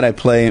 But now that I'm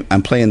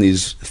playing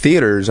these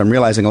theaters, I'm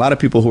realizing a lot of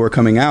people who are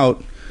coming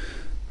out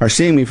are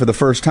seeing me for the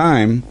first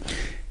time,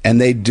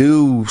 and they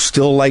do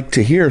still like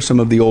to hear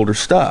some of the older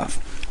stuff.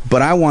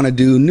 But I want to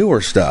do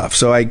newer stuff.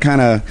 So I kind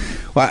of,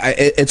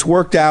 it's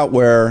worked out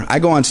where I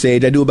go on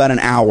stage, I do about an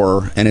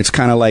hour, and it's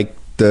kind of like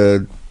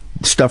the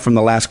stuff from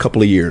the last couple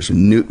of years,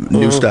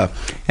 new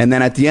stuff. And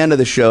then at the end of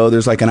the show,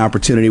 there's like an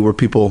opportunity where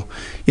people,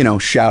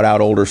 shout out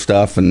older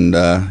stuff, and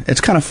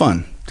it's kind of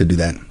fun to do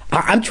that.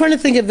 I'm trying to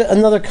think of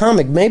another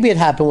comic. Maybe it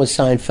happened with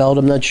Seinfeld,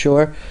 I'm not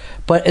sure.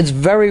 But it's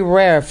very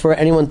rare for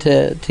anyone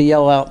to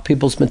yell out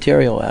people's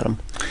material at them.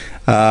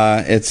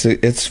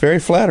 It's very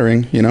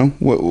flattering,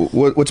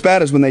 What's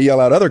bad is when they yell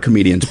out other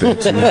comedians'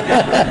 bits.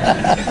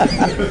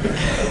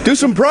 Do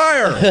some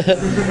Pryor!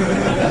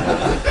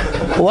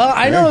 Well,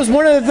 I know it's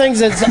one of the things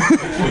that's...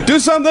 Do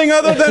something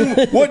other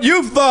than what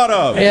you've thought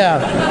of! Yeah.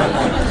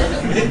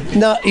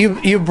 Now,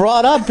 you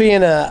brought up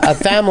being a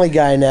family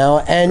guy now,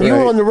 and you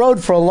were on the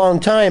road for a long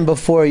time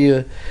before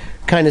you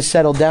kind of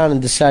settled down and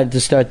decided to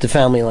start the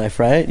family life,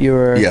 right? You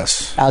were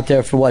out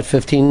there for,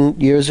 15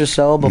 years or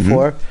so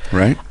before?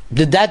 Right.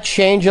 Did that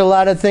change a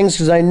lot of things?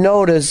 Because I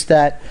noticed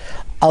that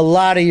a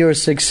lot of your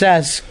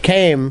success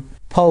came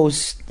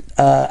post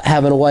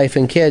having a wife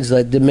and kids.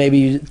 Like, did maybe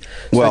you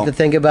start to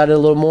think about it a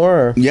little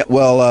more? Or? Yeah,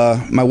 well,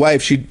 my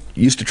wife, she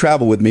used to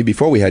travel with me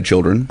before we had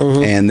children.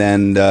 And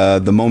then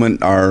the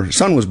moment our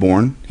son was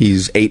born,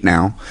 he's 8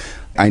 now,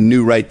 I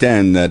knew right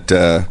then that,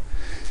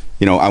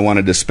 I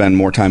wanted to spend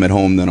more time at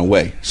home than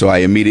away. So I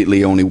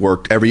immediately only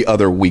worked every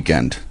other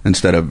weekend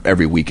instead of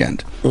every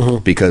weekend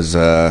because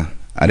I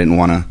didn't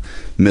want to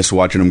miss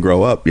watching them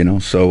grow up,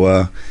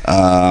 So,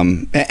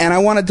 and I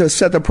wanted to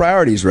set the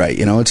priorities right.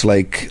 It's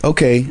like,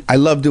 okay, I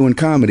love doing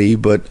comedy,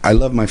 but I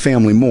love my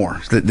family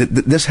more.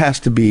 This has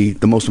to be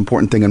the most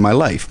important thing in my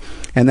life.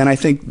 And then I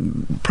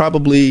think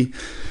probably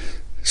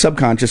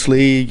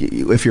subconsciously,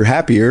 if you're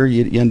happier,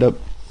 you end up,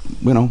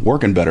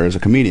 working better as a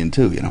comedian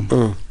too,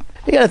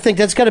 You got to think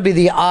that's got to be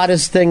the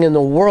oddest thing in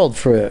the world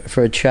for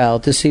a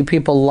child, to see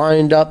people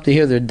lined up to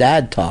hear their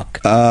dad talk.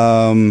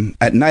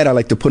 At night, I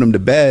like to put him to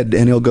bed,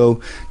 and he'll go,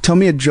 "Tell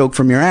me a joke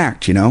from your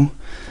act,"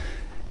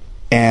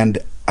 And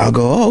I'll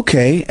go, "Oh,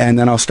 okay," and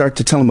then I'll start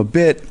to tell him a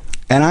bit,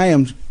 and I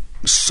am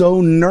so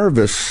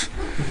nervous.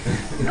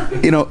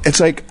 It's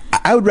like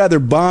I would rather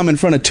bomb in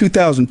front of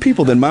 2,000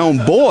 people than my own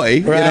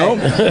boy.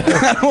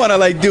 I don't want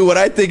to do what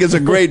I think is a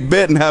great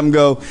bit and have him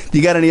go,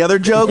 "You got any other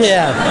jokes?"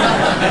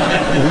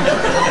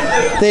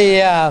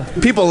 Yeah.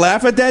 People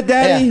laugh at that,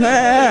 Daddy?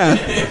 Yeah.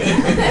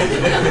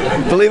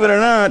 Believe it or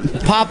not.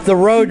 Pop the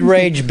road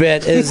rage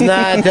bit is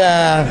not...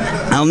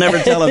 I'll never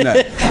tell him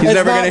that. He's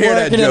never going to hear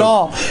that joke. At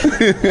all.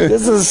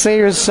 This is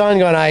your son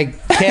going, I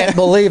can't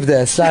believe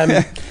this.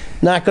 I'm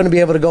not going to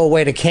be able to go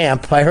away to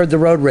camp. I heard the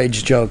road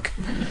rage joke.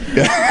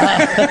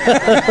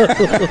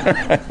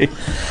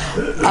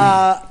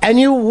 And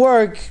you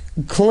work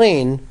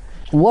clean.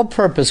 What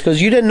purpose? Because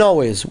you didn't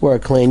always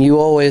work clean. You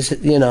always,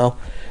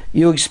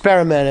 you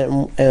experimented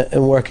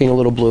in working a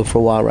little blue for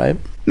a while, right?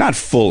 Not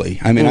fully.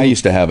 I mean, I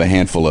used to have a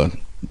handful of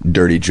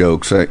dirty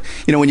jokes.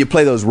 When you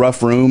play those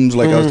rough rooms,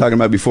 like I was talking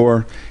about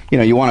before,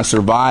 you want to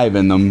survive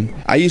in them.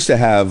 I used to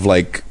have,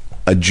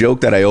 a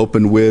joke that I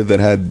opened with that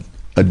had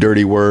a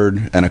dirty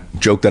word and a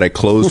joke that I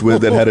closed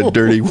with that had a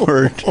dirty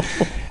word.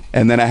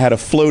 And then I had a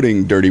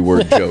floating dirty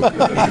word joke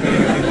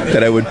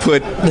that I would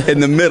put in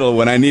the middle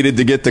when I needed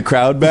to get the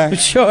crowd back.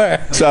 Sure.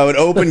 So I would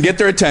open, get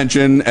their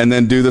attention, and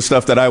then do the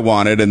stuff that I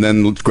wanted, and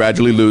then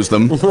gradually lose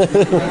them,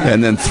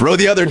 and then throw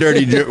the other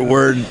dirty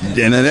word,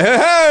 and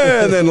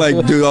then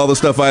like do all the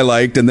stuff I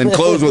liked, and then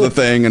close with a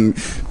thing,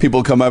 and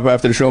people come up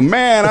after the show.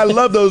 Man, I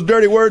love those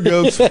dirty word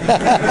jokes.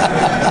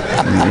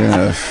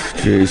 Yeah,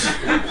 jeez.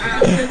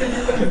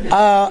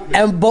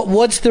 But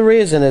what's the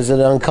reason? Is it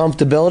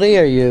uncomfortability?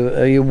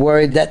 Are you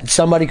worried that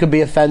somebody could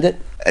be offended?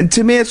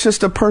 To me, it's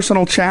just a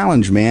personal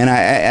challenge, man.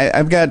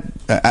 I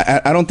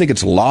don't think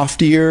it's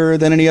loftier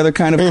than any other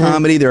kind of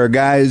comedy. There are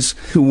guys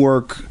who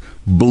work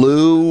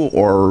blue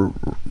or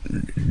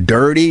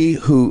dirty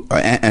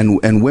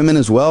and women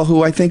as well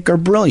who I think are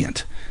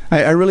brilliant.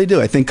 I really do.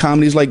 I think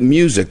comedy's like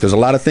music. There's a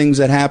lot of things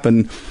that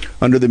happen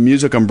under the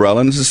music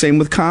umbrella, and it's the same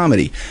with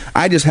comedy.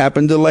 I just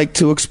happen to like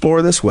to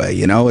explore this way,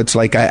 you know? It's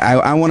like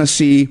I want to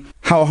see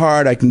how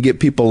hard I can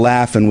get people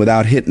laughing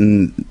without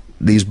hitting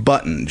these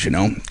buttons, you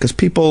know? Because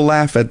people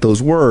laugh at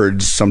those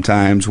words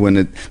sometimes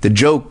when the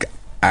joke,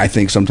 I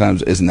think,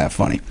 sometimes isn't that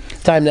funny.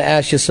 Time to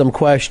ask you some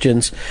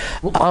questions.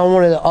 I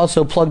want to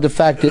also plug the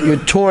fact that you're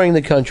touring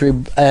the country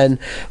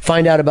and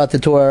find out about the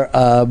tour,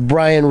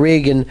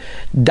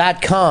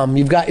 BrianRegan.com.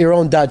 You've got your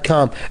own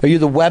 .com. Are you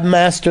the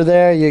webmaster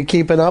there? Are you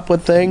keeping up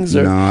with things?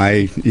 Or? No,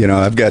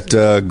 I've got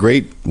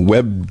great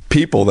web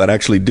people that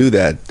actually do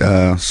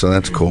that, so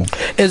that's cool.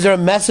 Is there a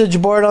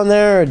message board on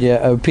there? Or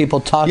are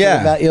people talking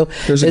about you?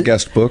 There's a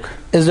guest book.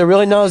 Is there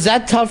really? No, is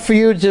that tough for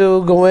you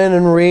to go in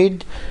and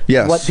read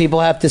what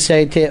people have to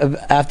say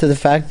after the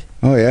fact?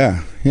 Oh,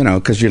 yeah. You know,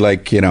 because you're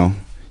like, you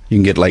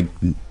can get like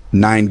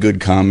 9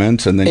 good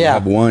comments, and then you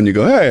have one, you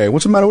go, hey,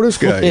 what's the matter with this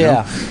guy? You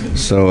know?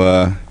 So,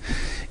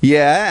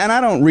 and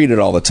I don't read it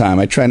all the time.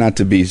 I try not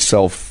to be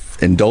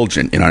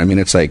self-indulgent, you know what I mean?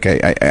 It's like,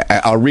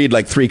 I'll read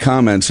like 3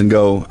 comments and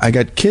go, I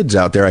got kids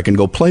out there I can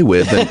go play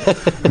with. And,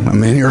 I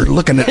mean, you're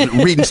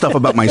reading stuff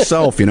about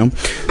myself, you know?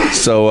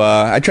 So,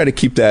 I try to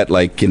keep that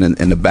like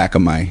in the back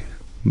of my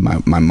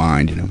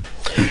mind, you know.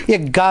 Yeah,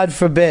 God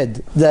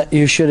forbid that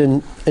you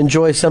shouldn't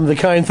enjoy some of the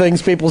kind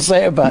things people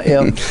say about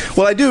you.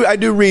 Well, I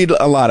do read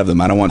a lot of them.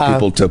 I don't want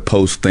people to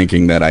post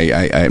thinking that I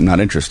am not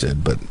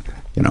interested, but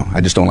you know, I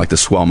just don't like to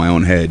swell my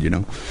own head, you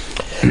know.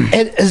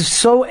 It is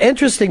so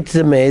interesting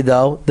to me,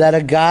 though, that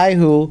a guy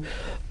who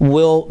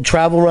will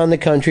travel around the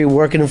country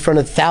working in front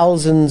of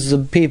thousands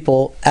of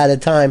people at a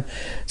time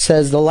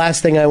says the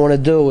last thing I want to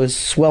do is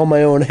swell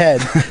my own head.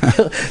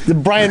 The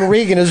Brian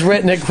Regan is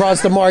written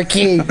across the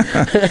marquee.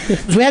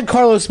 We had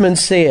Carlos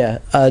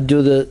Mencia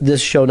do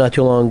this show not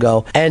too long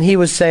ago, and he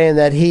was saying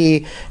that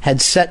he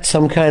had set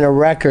some kind of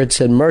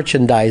records in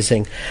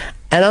merchandising.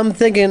 And I'm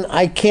thinking,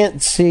 I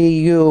can't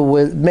see you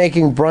with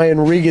making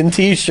Brian Regan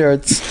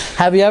T-shirts.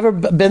 Have you ever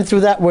been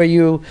through that where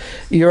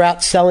you're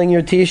out selling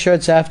your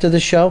T-shirts after the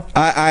show?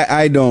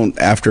 I don't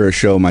after a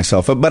show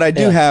myself, but I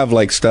do have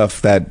like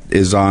stuff that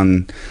is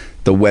on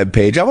the web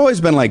page. I've always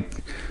been like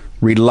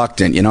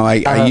reluctant, you know.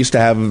 I used to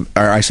have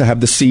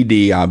the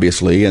CD,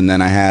 obviously, and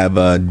then I have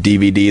a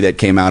DVD that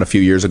came out a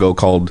few years ago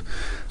called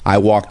I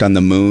Walked on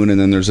the Moon, and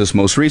then there's this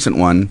most recent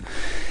one.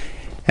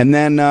 And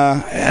then I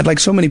had like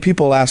so many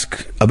people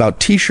ask about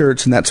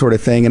T-shirts and that sort of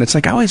thing, and it's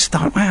like I always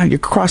thought, wow, you're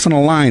crossing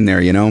a line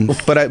there, you know.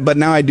 But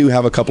now I do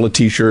have a couple of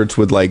T-shirts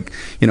with like,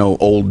 you know,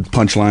 old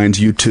punchlines,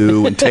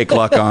 U2, and Take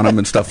Luck on them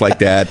and stuff like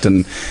that.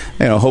 And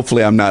you know,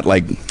 hopefully I'm not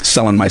like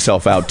selling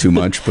myself out too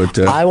much. But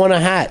I want a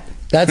hat.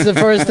 That's the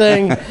first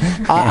thing.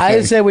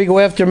 I say we go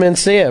after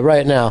Mencia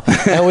right now,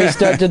 and we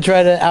start to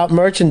try to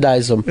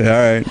out-merchandise them. All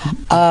right.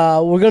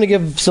 We're going to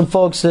give some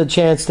folks a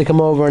chance to come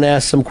over and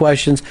ask some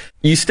questions.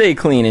 You stay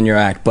clean in your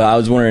act, but I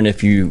was wondering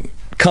if you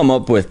come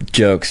up with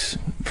jokes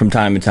from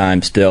time to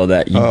time still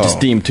that you just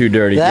deem too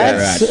dirty.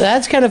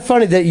 That's kind of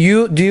funny. That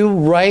you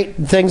write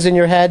things in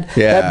your head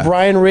that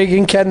Brian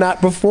Regan cannot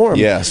perform.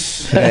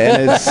 Yes,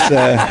 and it's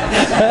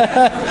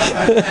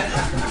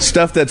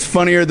stuff that's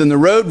funnier than the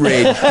road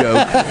rage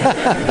joke.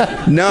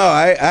 No,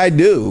 I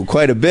do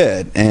quite a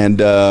bit, and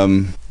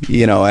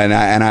you know,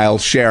 and I'll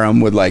share them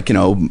with like, you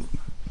know,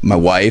 my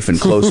wife and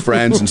close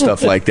friends and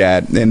stuff like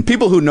that. And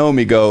people who know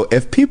me go,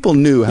 if people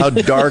knew how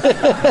dark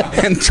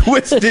and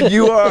twisted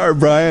you are,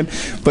 Brian.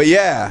 But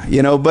yeah,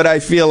 you know, but I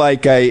feel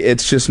like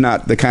it's just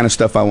not the kind of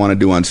stuff I want to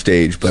do on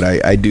stage, but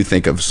I do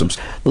think of some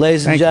stuff.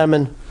 Ladies and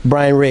gentlemen,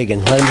 Brian Regan.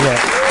 Let him hear it.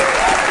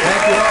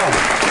 Thank you all.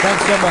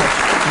 Thanks so much.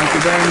 Thank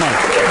you very much.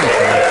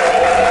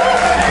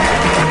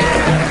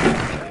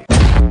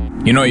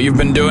 You know what you've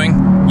been doing?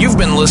 You've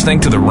been listening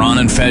to the Ron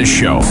and Fez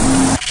Show.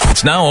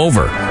 It's now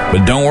over,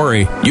 but don't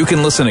worry, you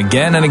can listen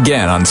again and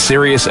again on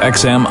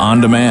SiriusXM On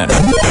Demand. Go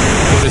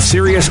to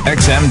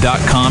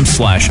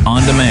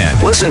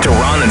SiriusXM.com/on-demand. Listen to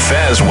Ron and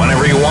Fez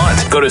whenever you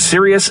want. Go to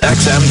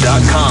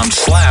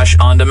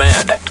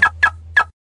SiriusXM.com/on-demand.